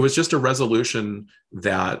 and it was just a resolution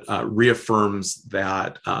that reaffirms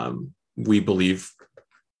that we believe,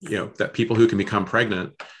 that people who can become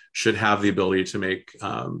pregnant should have the ability to make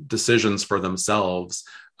decisions for themselves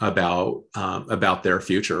about their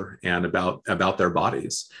future and about their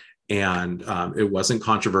bodies. And it wasn't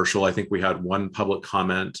controversial. I think we had one public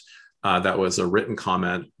comment That was a written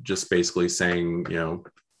comment, just basically saying,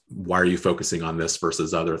 why are you focusing on this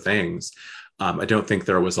versus other things? I don't think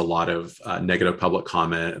there was a lot of negative public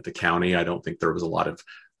comment at the county. I don't think there was a lot of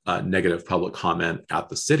negative public comment at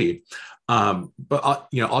the city. But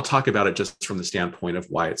I'll talk about it just from the standpoint of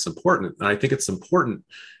why it's important. And I think it's important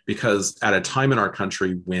because at a time in our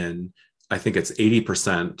country when I think it's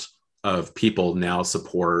 80% of people now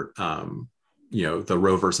support, the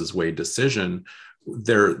Roe versus Wade decision,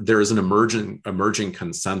 there is an emerging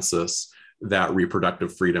consensus that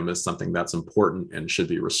reproductive freedom is something that's important and should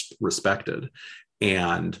be respected.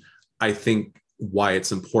 And I think why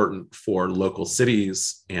it's important for local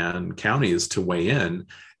cities and counties to weigh in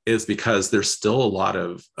is because there's still a lot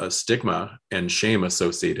of stigma and shame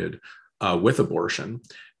associated with abortion.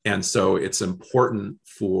 And so it's important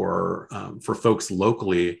for folks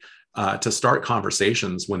locally to start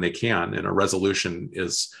conversations when they can. And a resolution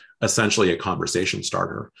is essentially a conversation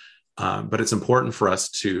starter. But it's important for us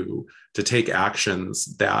to take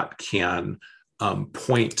actions that can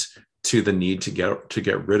point to the need to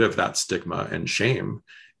get rid of that stigma and shame,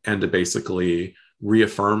 and to basically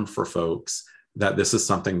reaffirm for folks that this is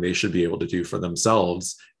something they should be able to do for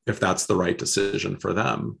themselves if that's the right decision for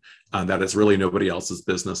them. That is really nobody else's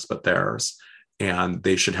business but theirs, and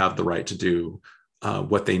they should have the right to do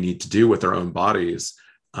what they need to do with their own bodies,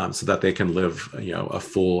 so that they can live, a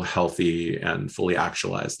full, healthy, and fully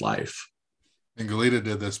actualized life. And Goleta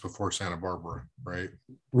did this before Santa Barbara, right?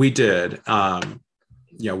 We did.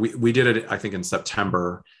 We did it, I think, in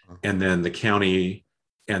September, and then the county,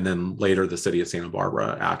 and then later the city of Santa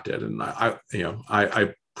Barbara acted. And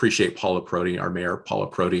I appreciate Paula Prodi, our mayor, Paula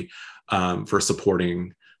Prodi, for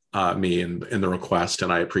supporting me in the request,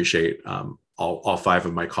 and I appreciate all five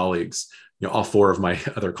of my colleagues. All four of my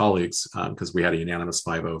other colleagues, because we had a unanimous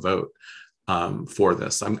 5-0 vote for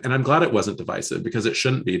this. And I'm glad it wasn't divisive, because it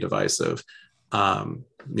shouldn't be divisive.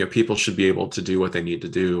 People should be able to do what they need to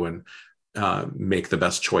do and make the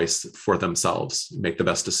best choice for themselves, make the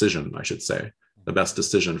best decision, I should say, the best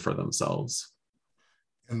decision for themselves.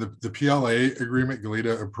 And the PLA agreement,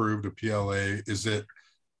 Goleta approved a PLA. Is it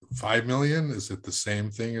 5 million? Is it the same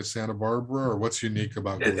thing as Santa Barbara, or what's unique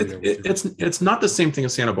about Goleta? It's not the same thing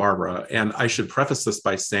as Santa Barbara. And I should preface this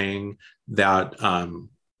by saying that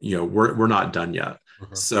we're not done yet.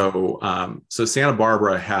 Okay. So Santa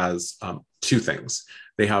Barbara has two things.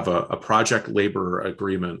 They have a project labor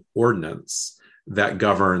agreement ordinance that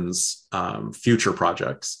governs future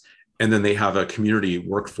projects, and then they have a community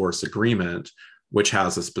workforce agreement which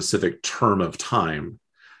has a specific term of time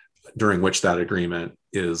during which that agreement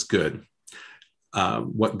is good.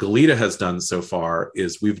 What Goleta has done so far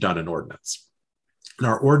is we've done an ordinance. And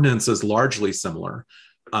our ordinance is largely similar.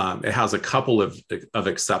 It has a couple of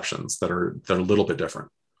exceptions that are a little bit different.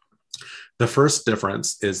 The first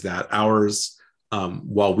difference is that ours,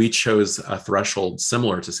 while we chose a threshold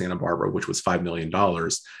similar to Santa Barbara, which was $5 million,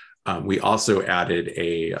 we also added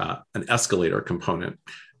an escalator component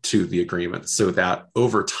to the agreement, so that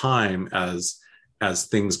over time, as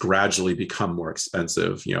things gradually become more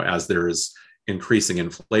expensive, as there is increasing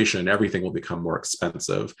inflation, everything will become more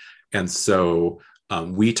expensive. And so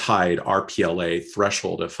we tied our PLA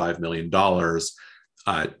threshold of $5 million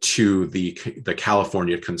to the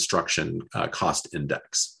California construction cost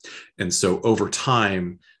index. And so over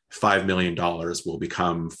time, $5 million will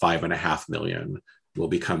become $5.5 million, will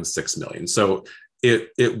become $6 million. So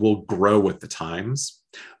it will grow with the times.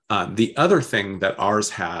 The other thing that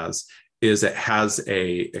ours has is it has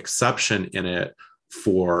a exception in it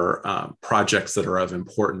for projects that are of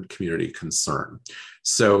important community concern.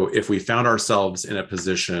 So if we found ourselves in a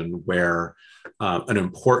position where an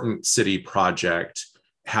important city project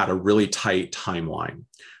had a really tight timeline,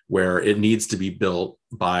 where it needs to be built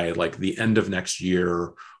by like the end of next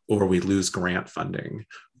year, or we lose grant funding,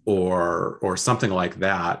 or something like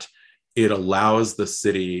that, it allows the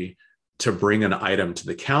city to bring an item to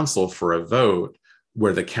the council for a vote,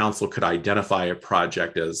 where the council could identify a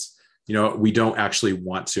project as, we don't actually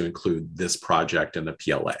want to include this project in the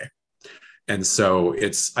PLA. And so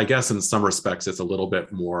it's, I guess in some respects, it's a little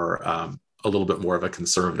bit more of a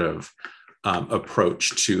conservative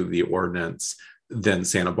approach to the ordinance than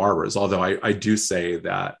Santa Barbara's. Although I do say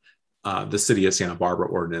that the city of Santa Barbara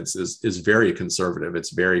ordinance is very conservative.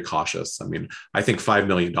 It's very cautious. I mean, I think $5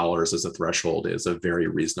 million as a threshold is a very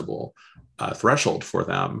reasonable threshold for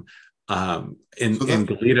them. In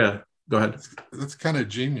Goleta, go ahead. That's kind of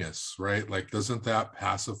genius, right? Like, doesn't that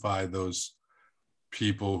pacify those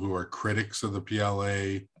people who are critics of the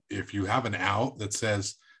PLA? If you have an out that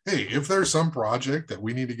says, hey, if there's some project that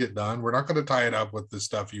we need to get done, we're not going to tie it up with the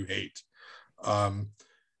stuff you hate.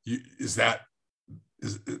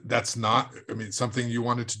 that's not, I mean, something you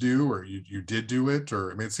wanted to do, or you did do it,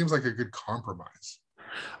 or I mean, it seems like a good compromise.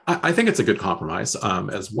 I think it's a good compromise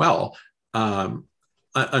as well.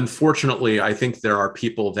 Unfortunately, I think there are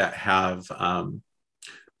people that have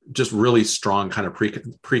just really strong kind of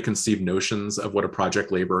preconceived notions of what a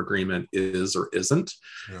project labor agreement is or isn't.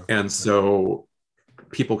 Yeah. And so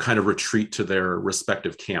people kind of retreat to their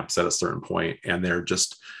respective camps at a certain point, and they're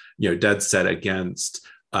just, dead set against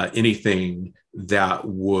anything that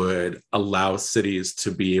would allow cities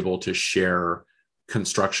to be able to share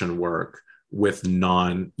construction work with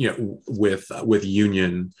with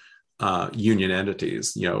union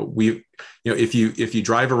entities. If you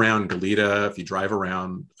drive around Goleta, if you drive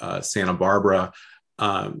around Santa Barbara,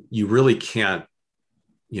 you really can't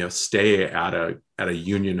stay at a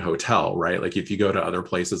union hotel, right? Like if you go to other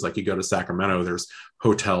places, like you go to Sacramento, there's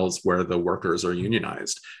hotels where the workers are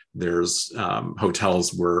unionized. There's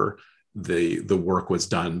hotels where the work was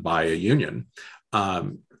done by a union.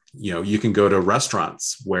 You can go to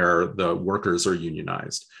restaurants where the workers are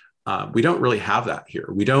unionized. We don't really have that here.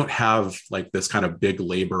 We don't have like this kind of big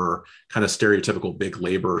labor, kind of stereotypical big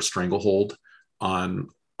labor stranglehold on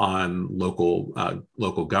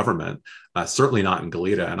local government. Certainly not in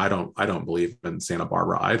Goleta, and I don't believe in Santa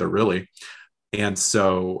Barbara either, really. And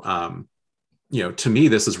so, to me,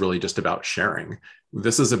 this is really just about sharing.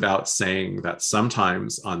 This is about saying that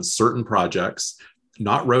sometimes on certain projects,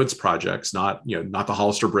 not roads projects, not the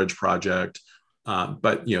Hollister Bridge project,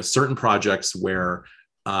 but certain projects where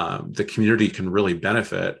the community can really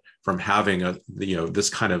benefit from having this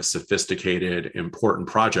kind of sophisticated, important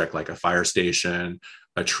project like a fire station,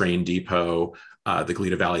 a train depot, the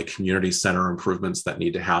Goleta Valley Community Center improvements that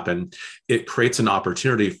need to happen. It creates an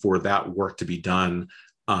opportunity for that work to be done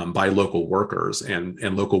by local workers and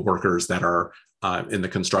local workers that are in the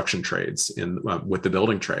construction trades, with the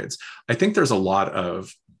building trades. I think there's a lot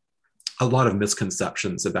of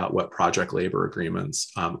misconceptions about what project labor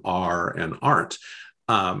agreements are and aren't.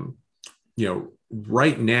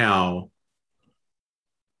 Right now,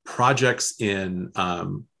 projects in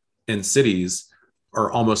cities are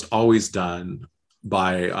almost always done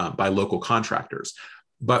by local contractors.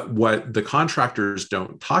 But what the contractors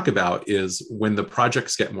don't talk about is when the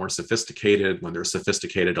projects get more sophisticated, when there's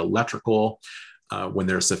sophisticated electrical, when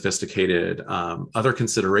there's sophisticated other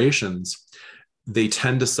considerations, they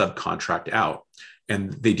tend to subcontract out.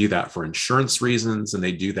 And they do that for insurance reasons, and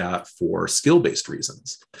they do that for skill-based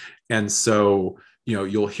reasons. And so,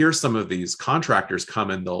 you'll hear some of these contractors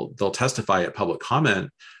come and they'll testify at public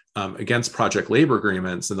comment against project labor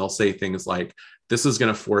agreements, and they'll say things like, this is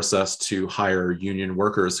going to force us to hire union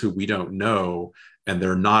workers who we don't know, and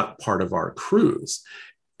they're not part of our crews.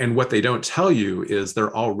 And what they don't tell you is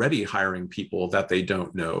they're already hiring people that they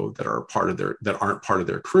don't know that aren't part of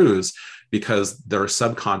their crews, because they're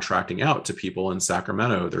subcontracting out to people in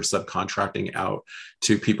Sacramento. They're subcontracting out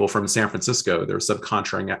to people from San Francisco. They're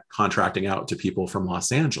subcontracting out to people from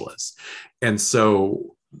Los Angeles. And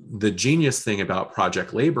so the genius thing about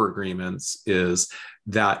project labor agreements is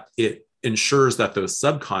that it ensures that those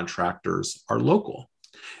subcontractors are local,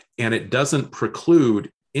 and it doesn't preclude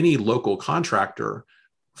any local contractor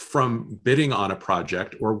from bidding on a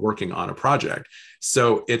project or working on a project.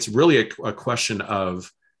 So it's really a question of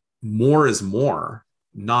more is more,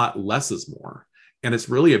 not less is more. And it's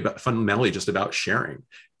really fundamentally just about sharing.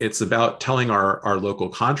 It's about telling our local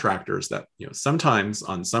contractors that, sometimes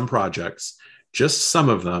on some projects, just some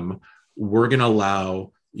of them, we're going to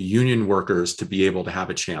allow union workers to be able to have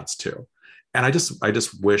a chance to. And I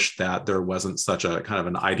just wish that there wasn't such a kind of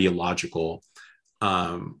an ideological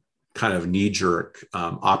kind of knee-jerk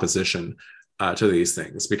opposition to these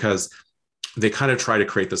things, because they kind of try to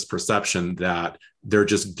create this perception that they're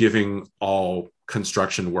just giving all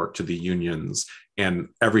construction work to the unions and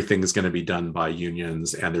everything is going to be done by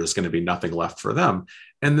unions and there's going to be nothing left for them.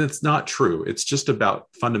 And that's not true. It's just about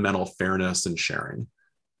fundamental fairness and sharing.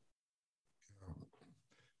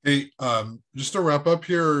 Hey, just to wrap up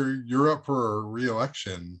here, you're up for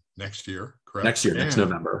re-election next year, correct? Next year, next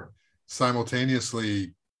November.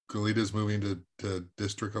 Simultaneously, Goleta's moving to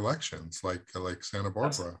district elections like Santa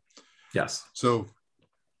Barbara. Yes. So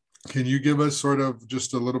can you give us sort of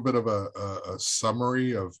just a little bit of a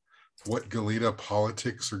summary of what Goleta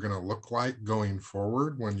politics are going to look like going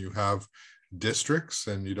forward when you have districts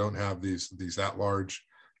and you don't have these at-large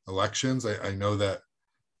elections? I know that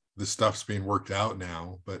the stuff's being worked out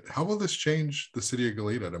now, but how will this change the city of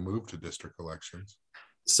Goleta to move to district elections?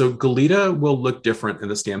 So Goleta will look different in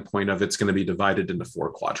the standpoint of it's going to be divided into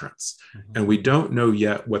 4 quadrants. Mm-hmm. And we don't know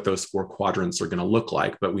yet what those 4 quadrants are going to look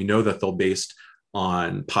like, but we know that they'll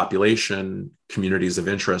on population, communities of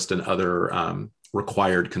interest, and other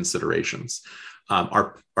required considerations.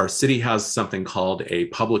 Our city has something called a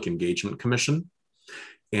Public Engagement Commission,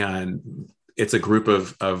 and it's a group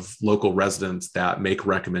of local residents that make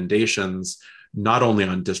recommendations not only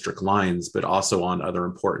on district lines, but also on other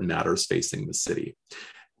important matters facing the city.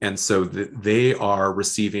 And so they are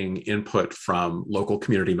receiving input from local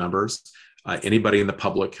community members. Anybody in the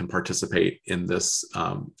public can participate in this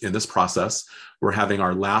process. We're having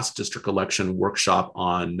our last district election workshop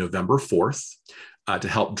on November 4th to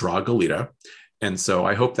help draw Goleta. And so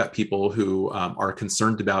I hope that people who are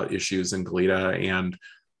concerned about issues in Goleta and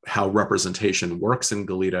how representation works in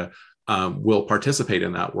Goleta will participate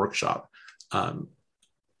in that workshop.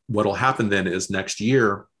 What will happen then is next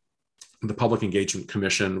year, the Public Engagement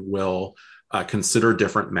Commission will consider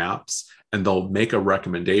different maps, and they'll make a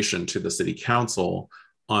recommendation to the city council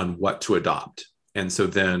on what to adopt. And so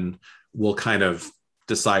then we'll kind of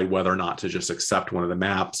decide whether or not to just accept one of the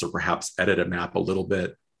maps or perhaps edit a map a little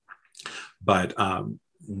bit. But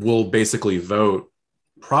we'll basically vote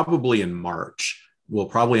probably in March. We'll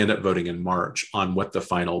probably end up voting in March on what the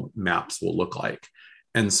final maps will look like.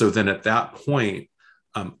 And so then at that point,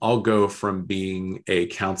 I'll go from being a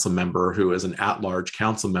council member who is an at-large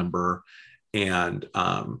council member and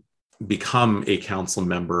become a council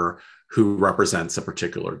member who represents a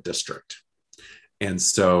particular district. And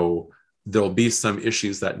so there'll be some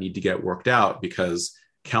issues that need to get worked out because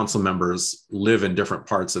council members live in different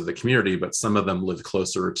parts of the community, but some of them live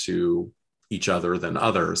closer to each other than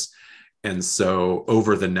others. And so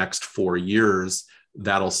over the next 4 years,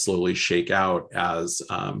 that'll slowly shake out as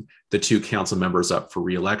the two council members up for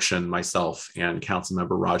re-election, myself and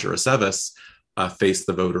Councilmember Roger Aceves, face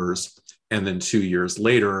the voters. And then 2 years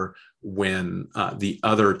later, when the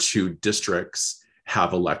other two districts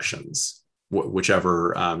have elections,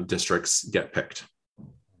 whichever districts get picked.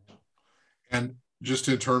 And just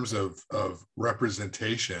in terms of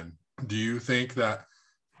representation, do you think that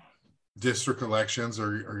district elections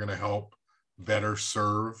are going to help better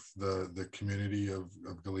serve the community of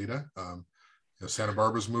Goleta? Santa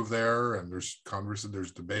Barbara's moved there, and there's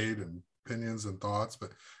there's debate and opinions and thoughts, but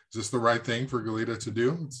is this the right thing for Goleta to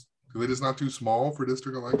do? Goleta's not too small for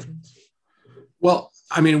district elections. Well,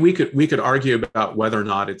 I mean, we could argue about whether or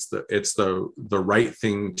not it's the right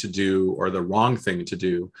thing to do or the wrong thing to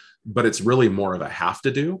do, but it's really more of a have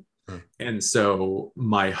to do. And so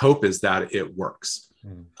my hope is that it works.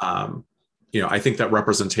 I think that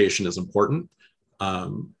representation is important.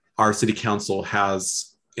 Our city council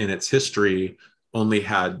has, in its history, only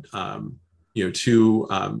had two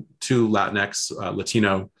Latinx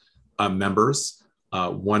Latino members,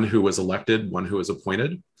 one who was elected, one who was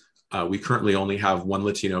appointed. We currently only have one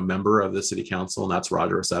Latino member of the city council, and that's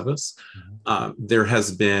Roger Aceves. There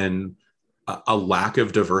has been a lack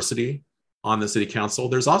of diversity on the city council.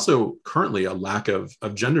 There's also currently a lack of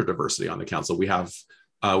gender diversity on the council. We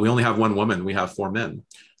only have one woman, we have 4 men,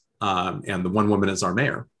 and the one woman is our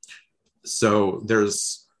mayor. So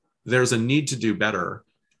there's a need to do better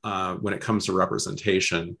when it comes to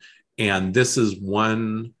representation. And this is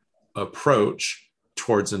one approach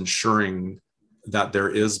towards ensuring that there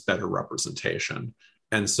is better representation.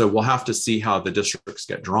 And so we'll have to see how the districts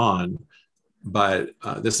get drawn. But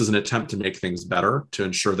this is an attempt to make things better, to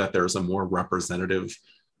ensure that there's a more representative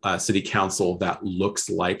city council that looks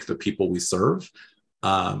like the people we serve.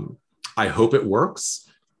 I hope it works.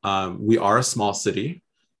 We are a small city.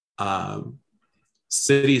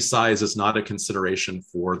 City size is not a consideration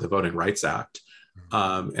for the Voting Rights Act.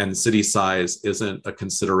 And city size isn't a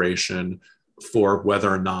consideration for whether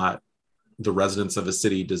or not the residents of a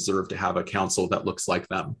city deserve to have a council that looks like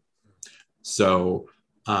them. So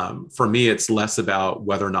for me, it's less about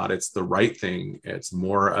whether or not it's the right thing. It's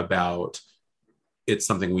more about it's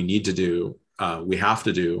something we need to do, we have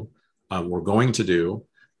to do, we're going to do.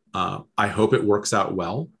 I hope it works out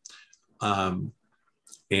well.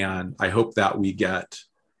 And I hope that we get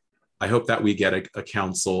a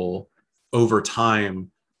council over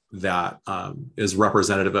time that is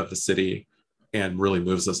representative of the city and really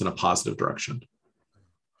moves us in a positive direction.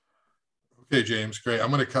 Okay, James, great. I'm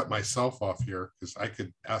going to cut myself off here because I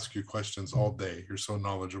could ask you questions all day. You're so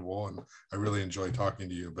knowledgeable, and I really enjoy talking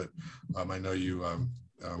to you. But I know you.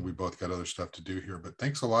 We both got other stuff to do here. But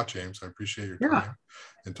thanks a lot, James. I appreciate your time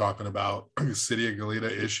and talking about City of Goleta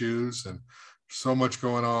issues, and so much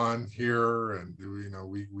going on here. And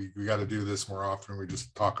we got to do this more often. We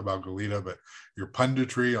just talk about Goleta, but your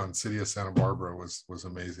punditry on City of Santa Barbara was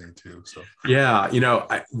amazing too. So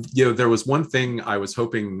there was one thing I was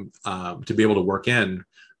hoping to be able to work in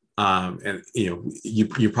And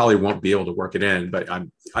you probably won't be able to work it in, but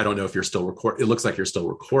I don't know if you're still recording. It looks like you're still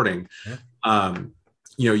recording. Yeah.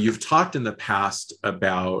 You've talked in the past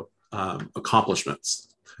about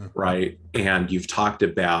accomplishments, right? And you've talked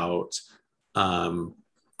about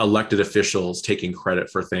elected officials taking credit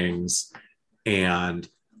for things. And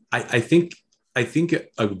I think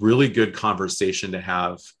a really good conversation to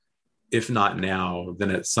have, if not now,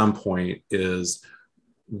 then at some point, is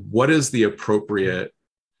what is the appropriate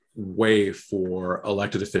way for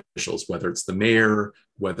elected officials, whether it's the mayor,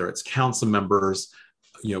 whether it's council members,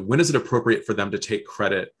 when is it appropriate for them to take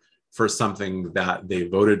credit for something that they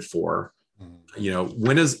voted for?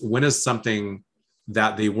 When is something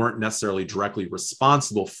that they weren't necessarily directly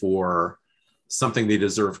responsible for something they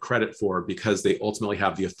deserve credit for because they ultimately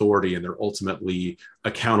have the authority and they're ultimately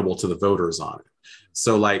accountable to the voters on it?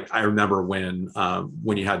 So, like, I remember when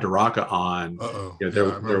you had Daraka on,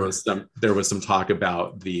 there was some talk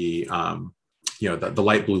about the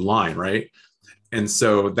light blue line, right? And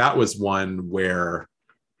so that was one where,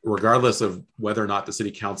 regardless of whether or not the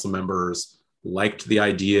city council members liked the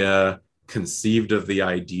idea, conceived of the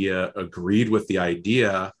idea, agreed with the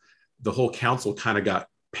idea, the whole council kind of got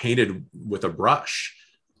painted with a brush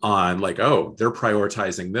on, like, oh, they're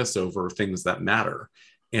prioritizing this over things that matter.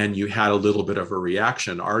 And you had a little bit of a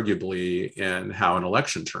reaction, arguably, in how an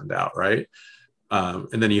election turned out, right?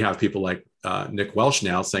 And then you have people like Nick Welsh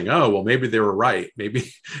now saying, oh, well, maybe they were right.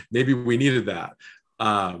 Maybe we needed that.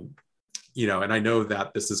 And I know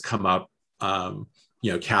that this has come up.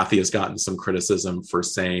 Kathy has gotten some criticism for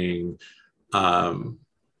saying, for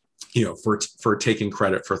taking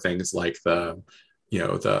credit for things like the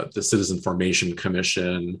Citizen Formation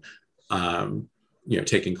Commission,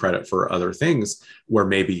 taking credit for other things where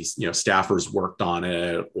maybe, staffers worked on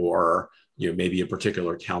it, or, maybe a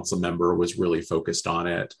particular council member was really focused on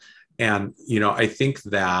it. And, I think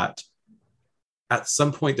that at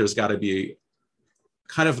some point there's got to be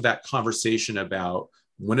kind of that conversation about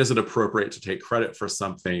when is it appropriate to take credit for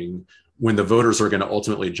something when the voters are going to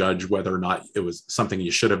ultimately judge whether or not it was something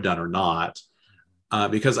you should have done or not.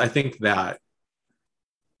 Because I think that,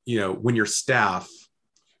 when you're staff,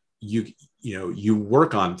 you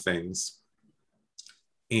work on things,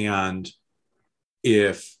 and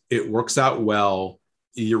if it works out well,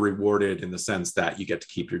 you're rewarded in the sense that you get to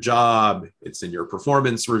keep your job. It's in your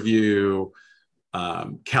performance review.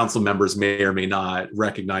 Council members may or may not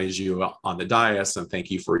recognize you on the dais and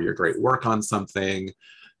thank you for your great work on something.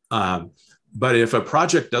 But if a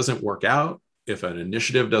project doesn't work out, if an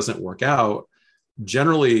initiative doesn't work out,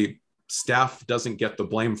 generally staff doesn't get the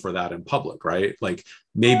blame for that in public, right? Like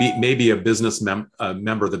maybe a business member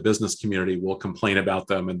of the business community will complain about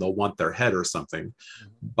them and they'll want their head or something.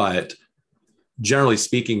 But generally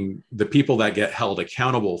speaking, the people that get held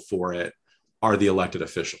accountable for it are the elected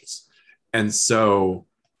officials. And so,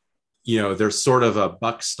 there's sort of a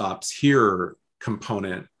buck stops here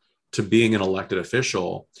component to being an elected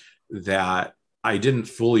official that I didn't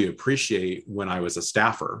fully appreciate when I was a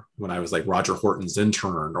staffer, when I was like Roger Horton's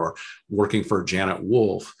intern or working for Janet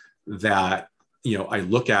Wolf, that, I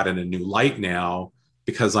look at in a new light now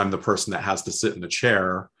because I'm the person that has to sit in the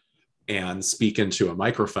chair and speak into a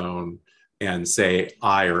microphone and say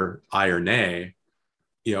aye or nay.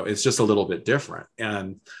 It's just a little bit different.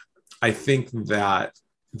 And I think that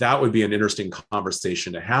would be an interesting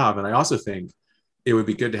conversation to have. And I also think it would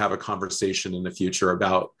be good to have a conversation in the future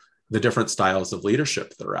about the different styles of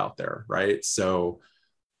leadership that are out there, right? So,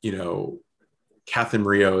 Catherine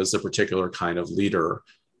Rio is a particular kind of leader.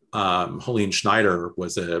 Helene Schneider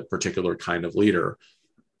was a particular kind of leader.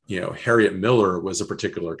 Harriet Miller was a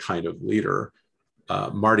particular kind of leader.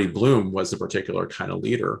 Marty Bloom was a particular kind of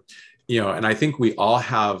leader. And I think we all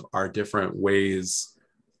have our different ways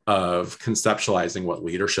of conceptualizing what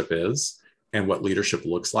leadership is and what leadership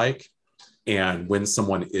looks like, and when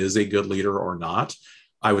someone is a good leader or not.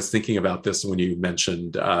 I was thinking about this when you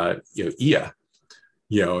mentioned, Ia,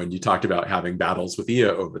 and you talked about having battles with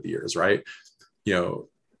Ia over the years, right?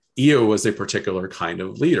 Ia was a particular kind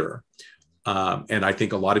of leader. And I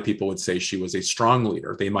think a lot of people would say she was a strong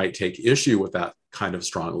leader. They might take issue with that kind of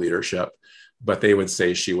strong leadership, but they would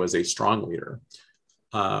say she was a strong leader.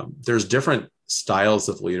 There's different styles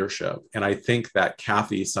of leadership. And I think that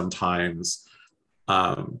Kathy sometimes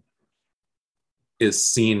is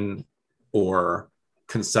seen or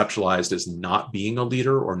conceptualized as not being a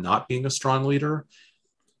leader or not being a strong leader.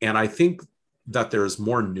 And I think that there's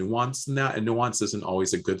more nuance in that. And nuance isn't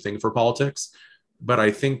always a good thing for politics. But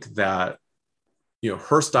I think that,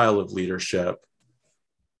 her style of leadership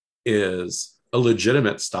is a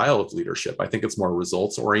legitimate style of leadership. I think it's more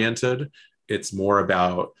results oriented. It's more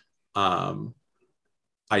about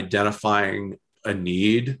identifying a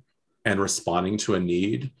need and responding to a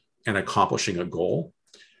need and accomplishing a goal.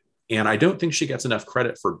 And I don't think she gets enough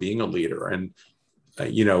credit for being a leader. And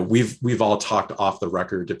we've all talked off the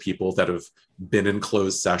record to people that have been in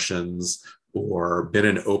closed sessions or been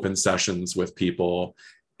in open sessions with people,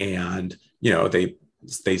 and they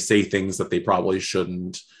say things that they probably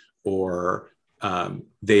shouldn't, or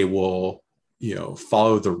they will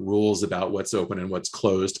follow the rules about what's open and what's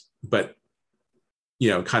closed, but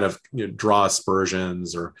kind of draw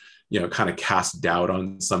aspersions or kind of cast doubt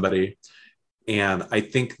on somebody. And I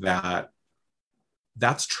think that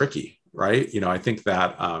that's tricky, right? I think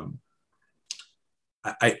that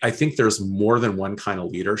I think there's more than one kind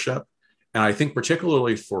of leadership. And I think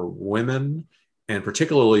particularly for women, and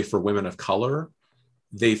particularly for women of color,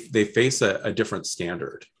 they face a different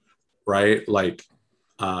standard, right? Like,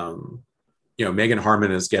 Megan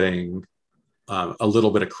Harmon is getting a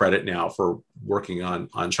little bit of credit now for working on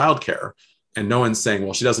childcare. And no one's saying,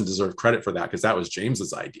 well, she doesn't deserve credit for that because that was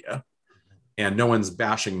James's idea. And no one's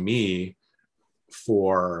bashing me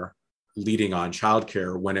for leading on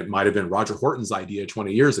childcare when it might have been Roger Horton's idea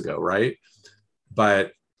 20 years ago, right?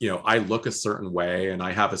 But I look a certain way and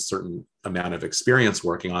I have a certain amount of experience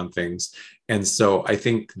working on things. And so I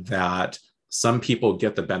think that some people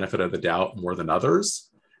get the benefit of the doubt more than others.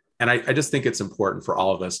 And I just think it's important for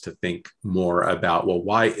all of us to think more about, well,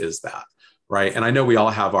 why is that, right? And I know we all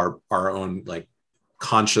have our own like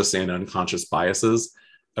conscious and unconscious biases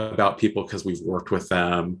about people because we've worked with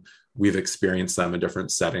them, we've experienced them in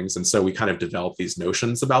different settings. And so we kind of develop these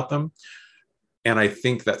notions about them. And I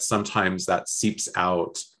think that sometimes that seeps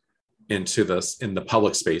out into this in the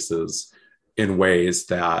public spaces in ways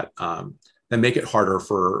that that make it harder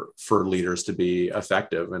for leaders to be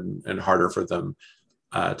effective and harder for them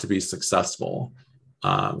to be successful.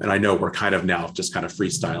 And I know we're kind of now just kind of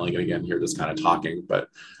freestyling it again here, just kind of talking, but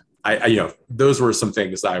I those were some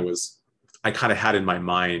things I kind of had in my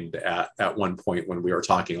mind at one point when we were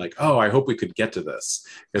talking, like, oh, I hope we could get to this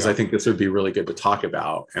because I think this would be really good to talk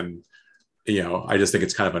about. And I just think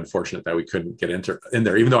it's kind of unfortunate that we couldn't get in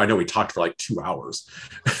there, even though I know we talked for like 2 hours.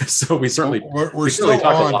 So we certainly we're still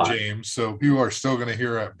on, James. So people are still going to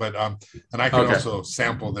hear it, but and I can also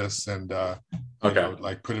sample this and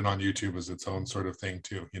like put it on YouTube as its own sort of thing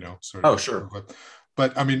too. Sure.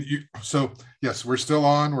 But I mean, so yes, we're still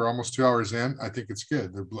on. We're almost 2 hours in. I think it's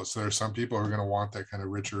good. So there's some people who are going to want that kind of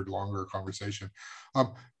richer, longer conversation.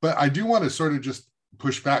 But I do want to sort of just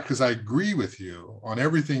push back because I agree with you on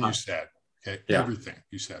everything you said. Okay, everything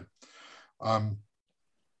you said. But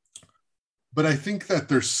I think that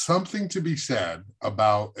there's something to be said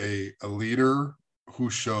about a leader who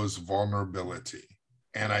shows vulnerability.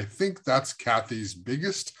 And I think that's Kathy's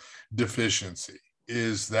biggest deficiency,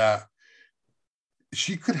 is that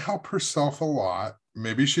she could help herself a lot.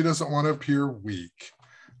 Maybe she doesn't want to appear weak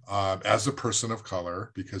as a person of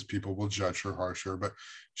color because people will judge her harsher, but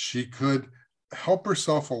she could help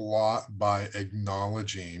herself a lot by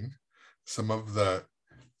acknowledging some of the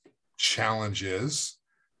challenges,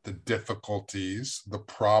 the difficulties, the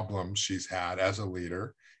problems she's had as a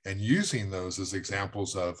leader, and using those as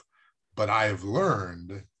examples of, but I have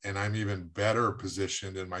learned, and I'm even better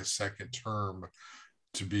positioned in my second term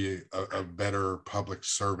to be a better public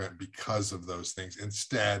servant because of those things.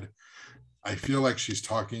 Instead, I feel like she's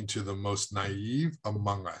talking to the most naive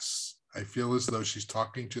among us. I feel as though she's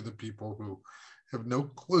talking to the people who have no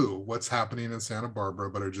clue what's happening in Santa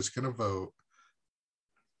Barbara, but are just going to vote.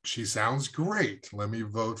 She sounds great. Let me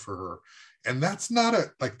vote for her. And that's not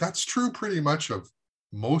that's true pretty much of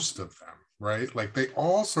most of them, right? Like they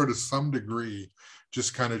all sort of some degree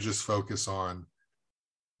just kind of just focus on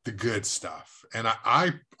the good stuff. And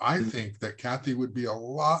I think that Kathy would be a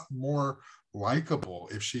lot more likable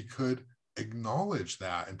if she could acknowledge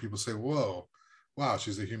that. And people say, whoa, wow,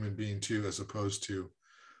 she's a human being too, as opposed to,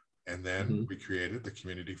 and then we created the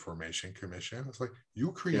Community Formation Commission. It's like,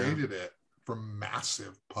 you created it from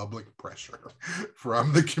massive public pressure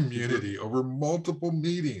from the community over multiple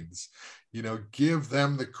meetings. Give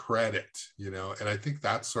them the credit, and I think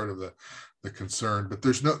that's sort of the concern. But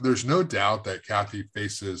there's no doubt that Kathy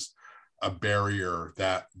faces a barrier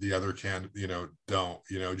that the other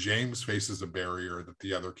don't. James faces a barrier that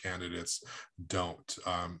the other candidates don't.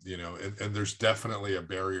 And there's definitely a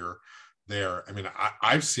barrier there. I mean,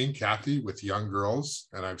 I've seen Kathy with young girls,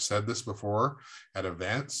 and I've said this before at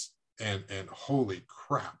events, and holy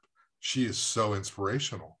crap, she is so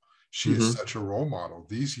inspirational. She is such a role model.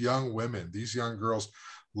 These young women, these young girls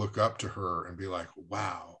look up to her and be like,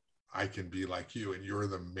 wow, I can be like you, and you're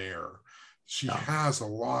the mayor. She has a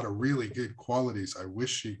lot of really good qualities. I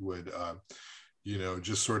wish she would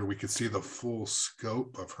just sort of we could see the full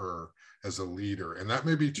scope of her as a leader. And that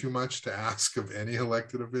may be too much to ask of any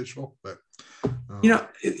elected official, but let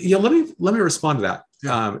me respond to that.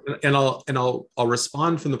 Yeah. And I'll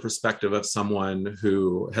respond from the perspective of someone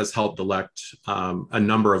who has helped elect a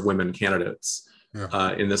number of women candidates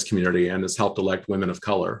in this community, and has helped elect women of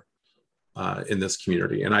color in this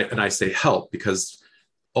community. And I say help because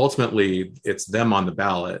ultimately it's them on the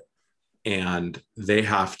ballot, and they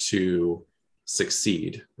have to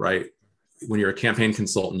succeed, right? When you're a campaign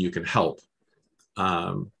consultant, you can help.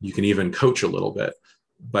 You can even coach a little bit,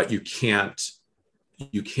 but you can't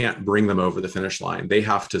bring them over the finish line. They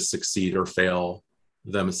have to succeed or fail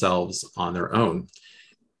themselves on their own.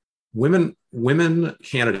 Women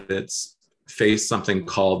candidates face something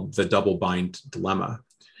called the double bind dilemma.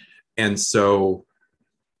 And so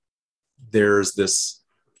there's this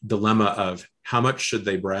dilemma of how much should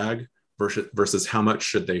they brag versus how much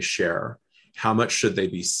should they share? How much should they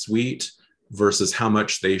be sweet versus how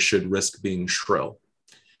much they should risk being shrill?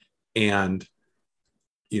 And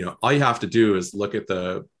all you have to do is look at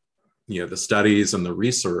the studies and the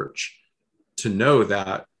research to know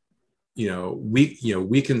that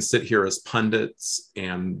we can sit here as pundits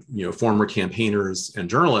and former campaigners and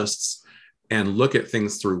journalists and look at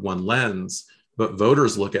things through one lens, but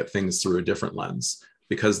voters look at things through a different lens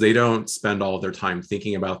because they don't spend all of their time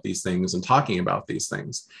thinking about these things and talking about these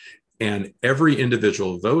things. And every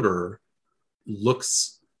individual voter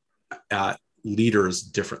looks at leaders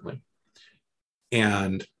differently.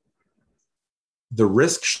 And the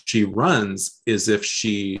risk she runs is if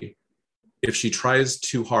she tries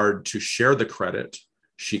too hard to share the credit,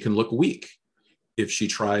 she can look weak. If she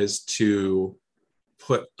tries to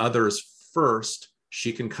put others first,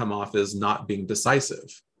 she can come off as not being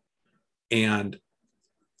decisive. And,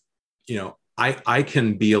 I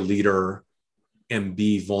can be a leader and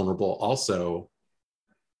be vulnerable also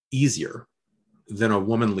easier than a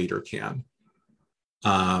woman leader can.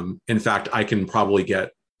 In fact, I can probably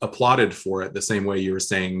get applauded for it the same way you were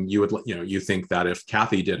saying you would, you think that if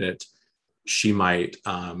Kathy did it, she might,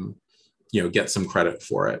 get some credit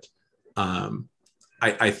for it.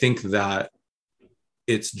 I think that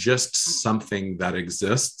it's just something that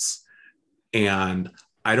exists. And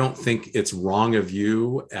I don't think it's wrong of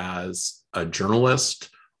you as a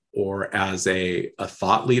journalist or as a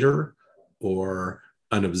thought leader or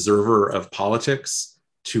an observer of politics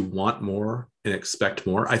to want more and expect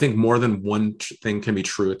more. I think more than one thing can be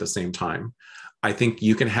true at the same time. I think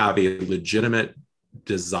you can have a legitimate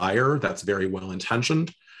desire that's very well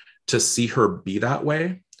intentioned to see her be that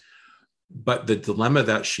way, but the dilemma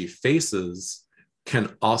that she faces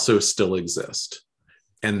can also still exist,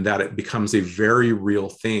 and that it becomes a very real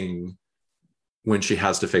thing when she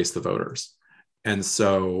has to face the voters. And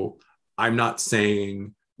so I'm not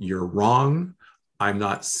saying you're wrong. I'm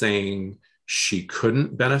not saying she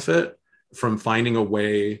couldn't benefit from finding a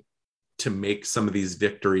way to make some of these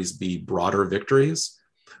victories be broader victories.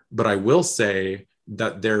 But I will say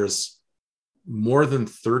that there's more than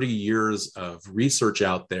 30 years of research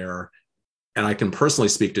out there, and I can personally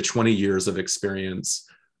speak to 20 years of experience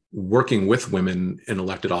working with women in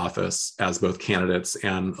elected office as both candidates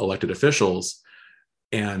and elected officials.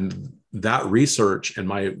 And that research and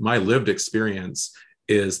my lived experience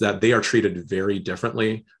is that they are treated very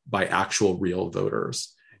differently by actual real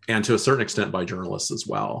voters, and to a certain extent by journalists as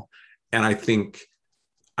well. And I think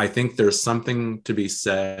there's something to be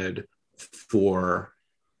said for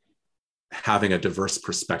having a diverse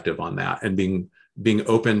perspective on that and being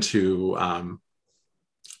open to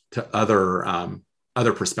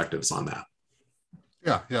other perspectives on that.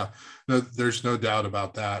 Yeah. No, there's no doubt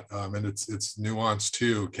about that. And it's nuanced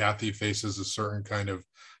too. Kathy faces a certain kind of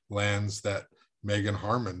lens that Megan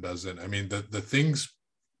Harmon doesn't. I mean, the things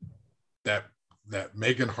that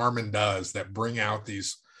Megan Harmon does that bring out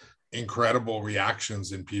these incredible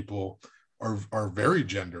reactions in people are very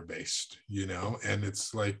gender-based, and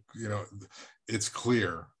it's like, it's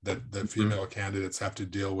clear that the female candidates have to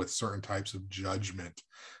deal with certain types of judgment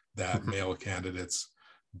that male candidates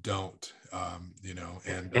don't,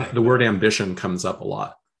 and the word ambition comes up a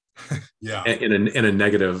lot. Yeah. In a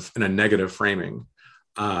negative framing.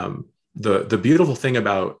 The beautiful thing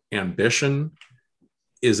about ambition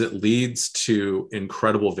is it leads to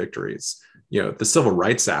incredible victories. The Civil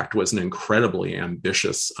Rights Act was an incredibly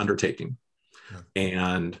ambitious undertaking. Yeah.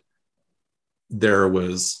 And there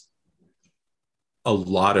was a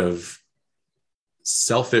lot of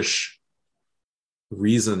selfish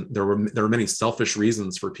reason. There were many selfish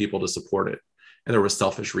reasons for people to support it. And there were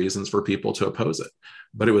selfish reasons for people to oppose it.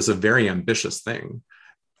 But it was a very ambitious thing.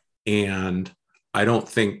 And I don't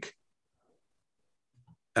think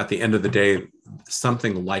at the end of the day,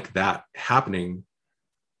 something like that happening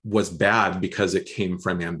was bad because it came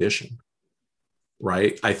from ambition,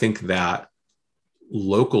 right? I think that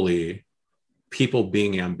locally, people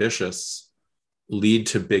being ambitious lead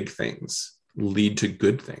to big things, lead to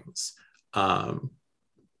good things, and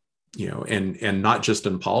not just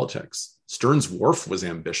in politics. Stearns Wharf was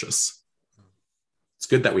ambitious. It's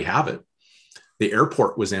good that we have it. The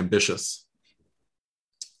airport was ambitious.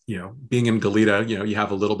 Being in Goleta, you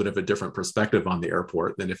have a little bit of a different perspective on the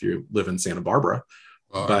airport than if you live in Santa Barbara.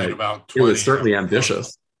 Well, but I mean, about 20, it was certainly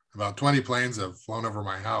ambitious. About 20 planes have flown over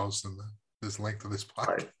my house in this length of this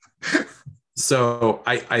podcast. Right. So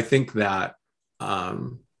I think that,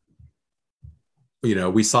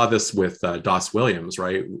 we saw this with Doss Williams,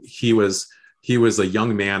 right? He was a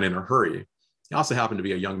young man in a hurry. He also happened to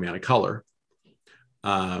be a young man of color.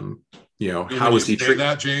 How was he treated?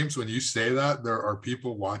 That, James, when you say that, there are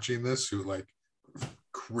people watching this who like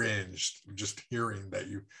cringed just hearing that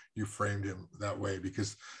you framed him that way,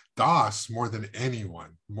 because Doss, more than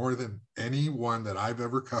anyone that I've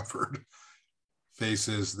ever covered,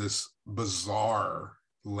 faces this bizarre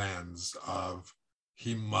lens of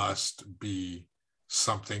he must be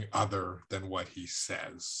something other than what he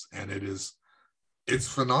says. And it's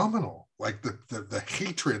phenomenal. Like the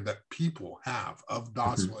hatred that people have of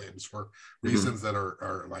Doss Williams for reasons that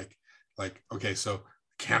are like, okay, so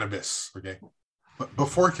cannabis, okay. But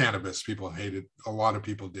before cannabis, a lot of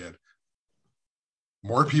people did.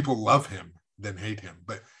 More people love him than hate him,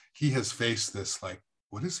 but he has faced this, like,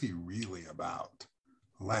 what is he really about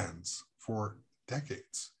lens for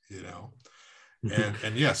decades,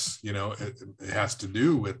 and yes, it has to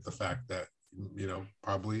do with the fact that,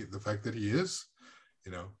 probably the fact that he is,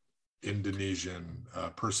 Indonesian,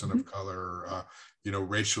 person of color,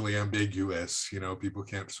 racially ambiguous, people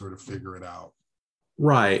can't sort of figure it out.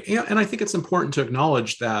 Right. And I think it's important to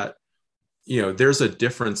acknowledge that, there's a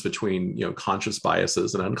difference between, conscious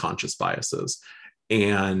biases and unconscious biases.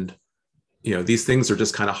 And, these things are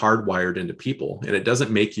just kind of hardwired into people. And it doesn't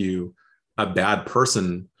make you a bad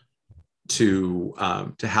person to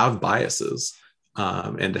have biases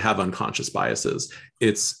and to have unconscious biases.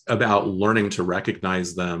 It's about learning to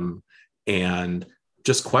recognize them and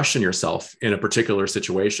just question yourself in a particular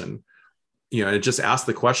situation. And just ask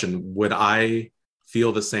the question, would I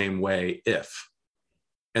feel the same way if?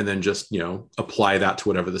 And then just, apply that to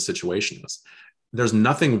whatever the situation is. There's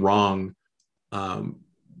nothing wrong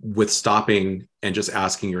with stopping and just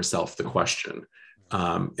asking yourself the question.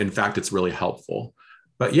 In fact, it's really helpful.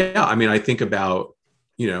 But yeah, I mean, I think about,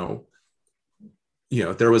 there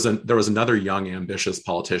was another young, ambitious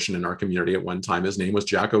politician in our community at one time. His name was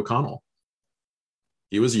Jack O'Connell.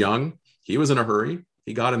 He was young. He was in a hurry.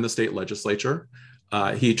 He got in the state legislature.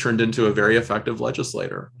 He turned into a very effective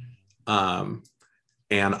legislator. And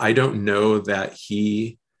I don't know that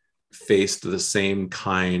he faced the same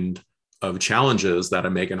kind of challenges that a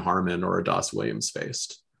Megan Harmon or a Doss Williams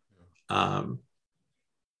faced. I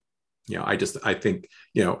think,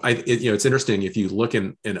 it's interesting. If you look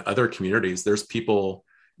in other communities, there's people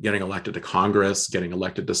getting elected to Congress, getting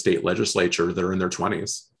elected to state legislature that are in their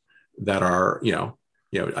 20s that are,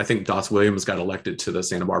 I think Doss Williams got elected to the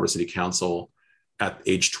Santa Barbara City Council at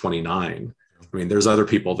age 29. I mean, there's other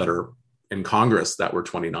people that are in Congress that were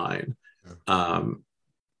 29.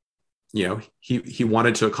 He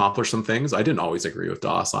wanted to accomplish some things. I didn't always agree with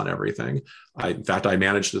Doss on everything. In fact, I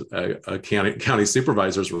managed a county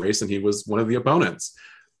supervisor's race, and he was one of the opponents.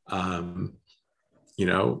 I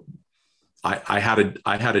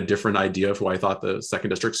had a different idea of who I thought the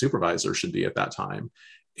second district supervisor should be at that time.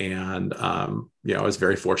 And, I was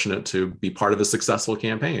very fortunate to be part of a successful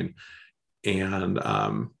campaign. And,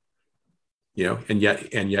 and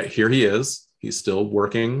yet here he is. He's still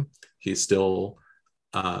working. He's still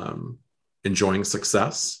enjoying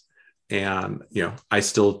success. And, I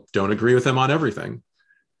still don't agree with him on everything.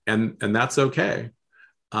 And that's okay.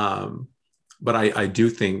 But I do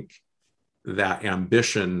think that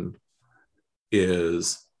ambition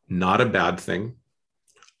is not a bad thing.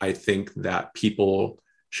 I think that people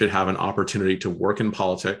should have an opportunity to work in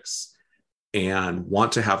politics and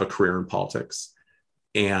want to have a career in politics.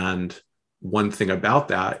 And one thing about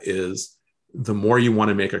that is the more you want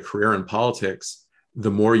to make a career in politics,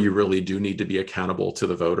 the more you really do need to be accountable to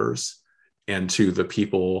the voters and to the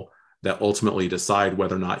people that ultimately decide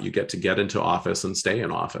whether or not you get into office and stay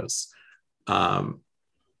in office,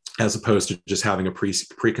 as opposed to just having a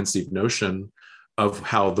preconceived notion of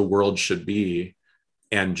how the world should be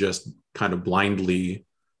and just kind of blindly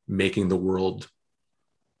making the world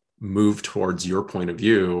move towards your point of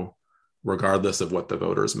view, regardless of what the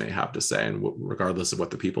voters may have to say and regardless of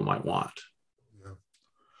what the people might want. Yeah.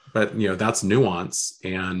 but that's nuance,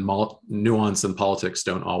 and nuance and politics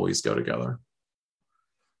don't always go together.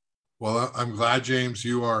 Well, I'm glad, James,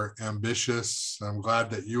 you are ambitious. I'm glad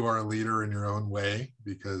that you are a leader in your own way,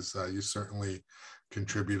 because you certainly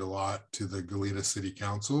contribute a lot to the Goleta City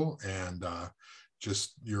Council, and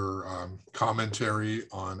just your commentary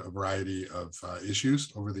on a variety of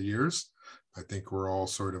issues over the years. I think we're all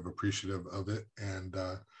sort of appreciative of it. And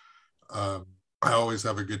I always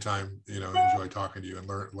have a good time, enjoy talking to you and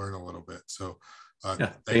learn a little bit. So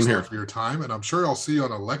thanks a lot for your time. And I'm sure I'll see you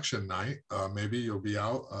on election night. Maybe you'll be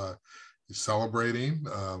out celebrating,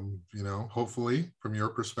 hopefully from your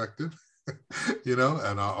perspective,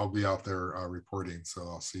 and I'll be out there reporting. So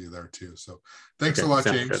I'll see you there too. So thanks a lot,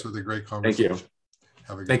 James, for the great conversation. Thank you.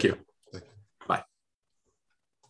 Have a good Thank day. you.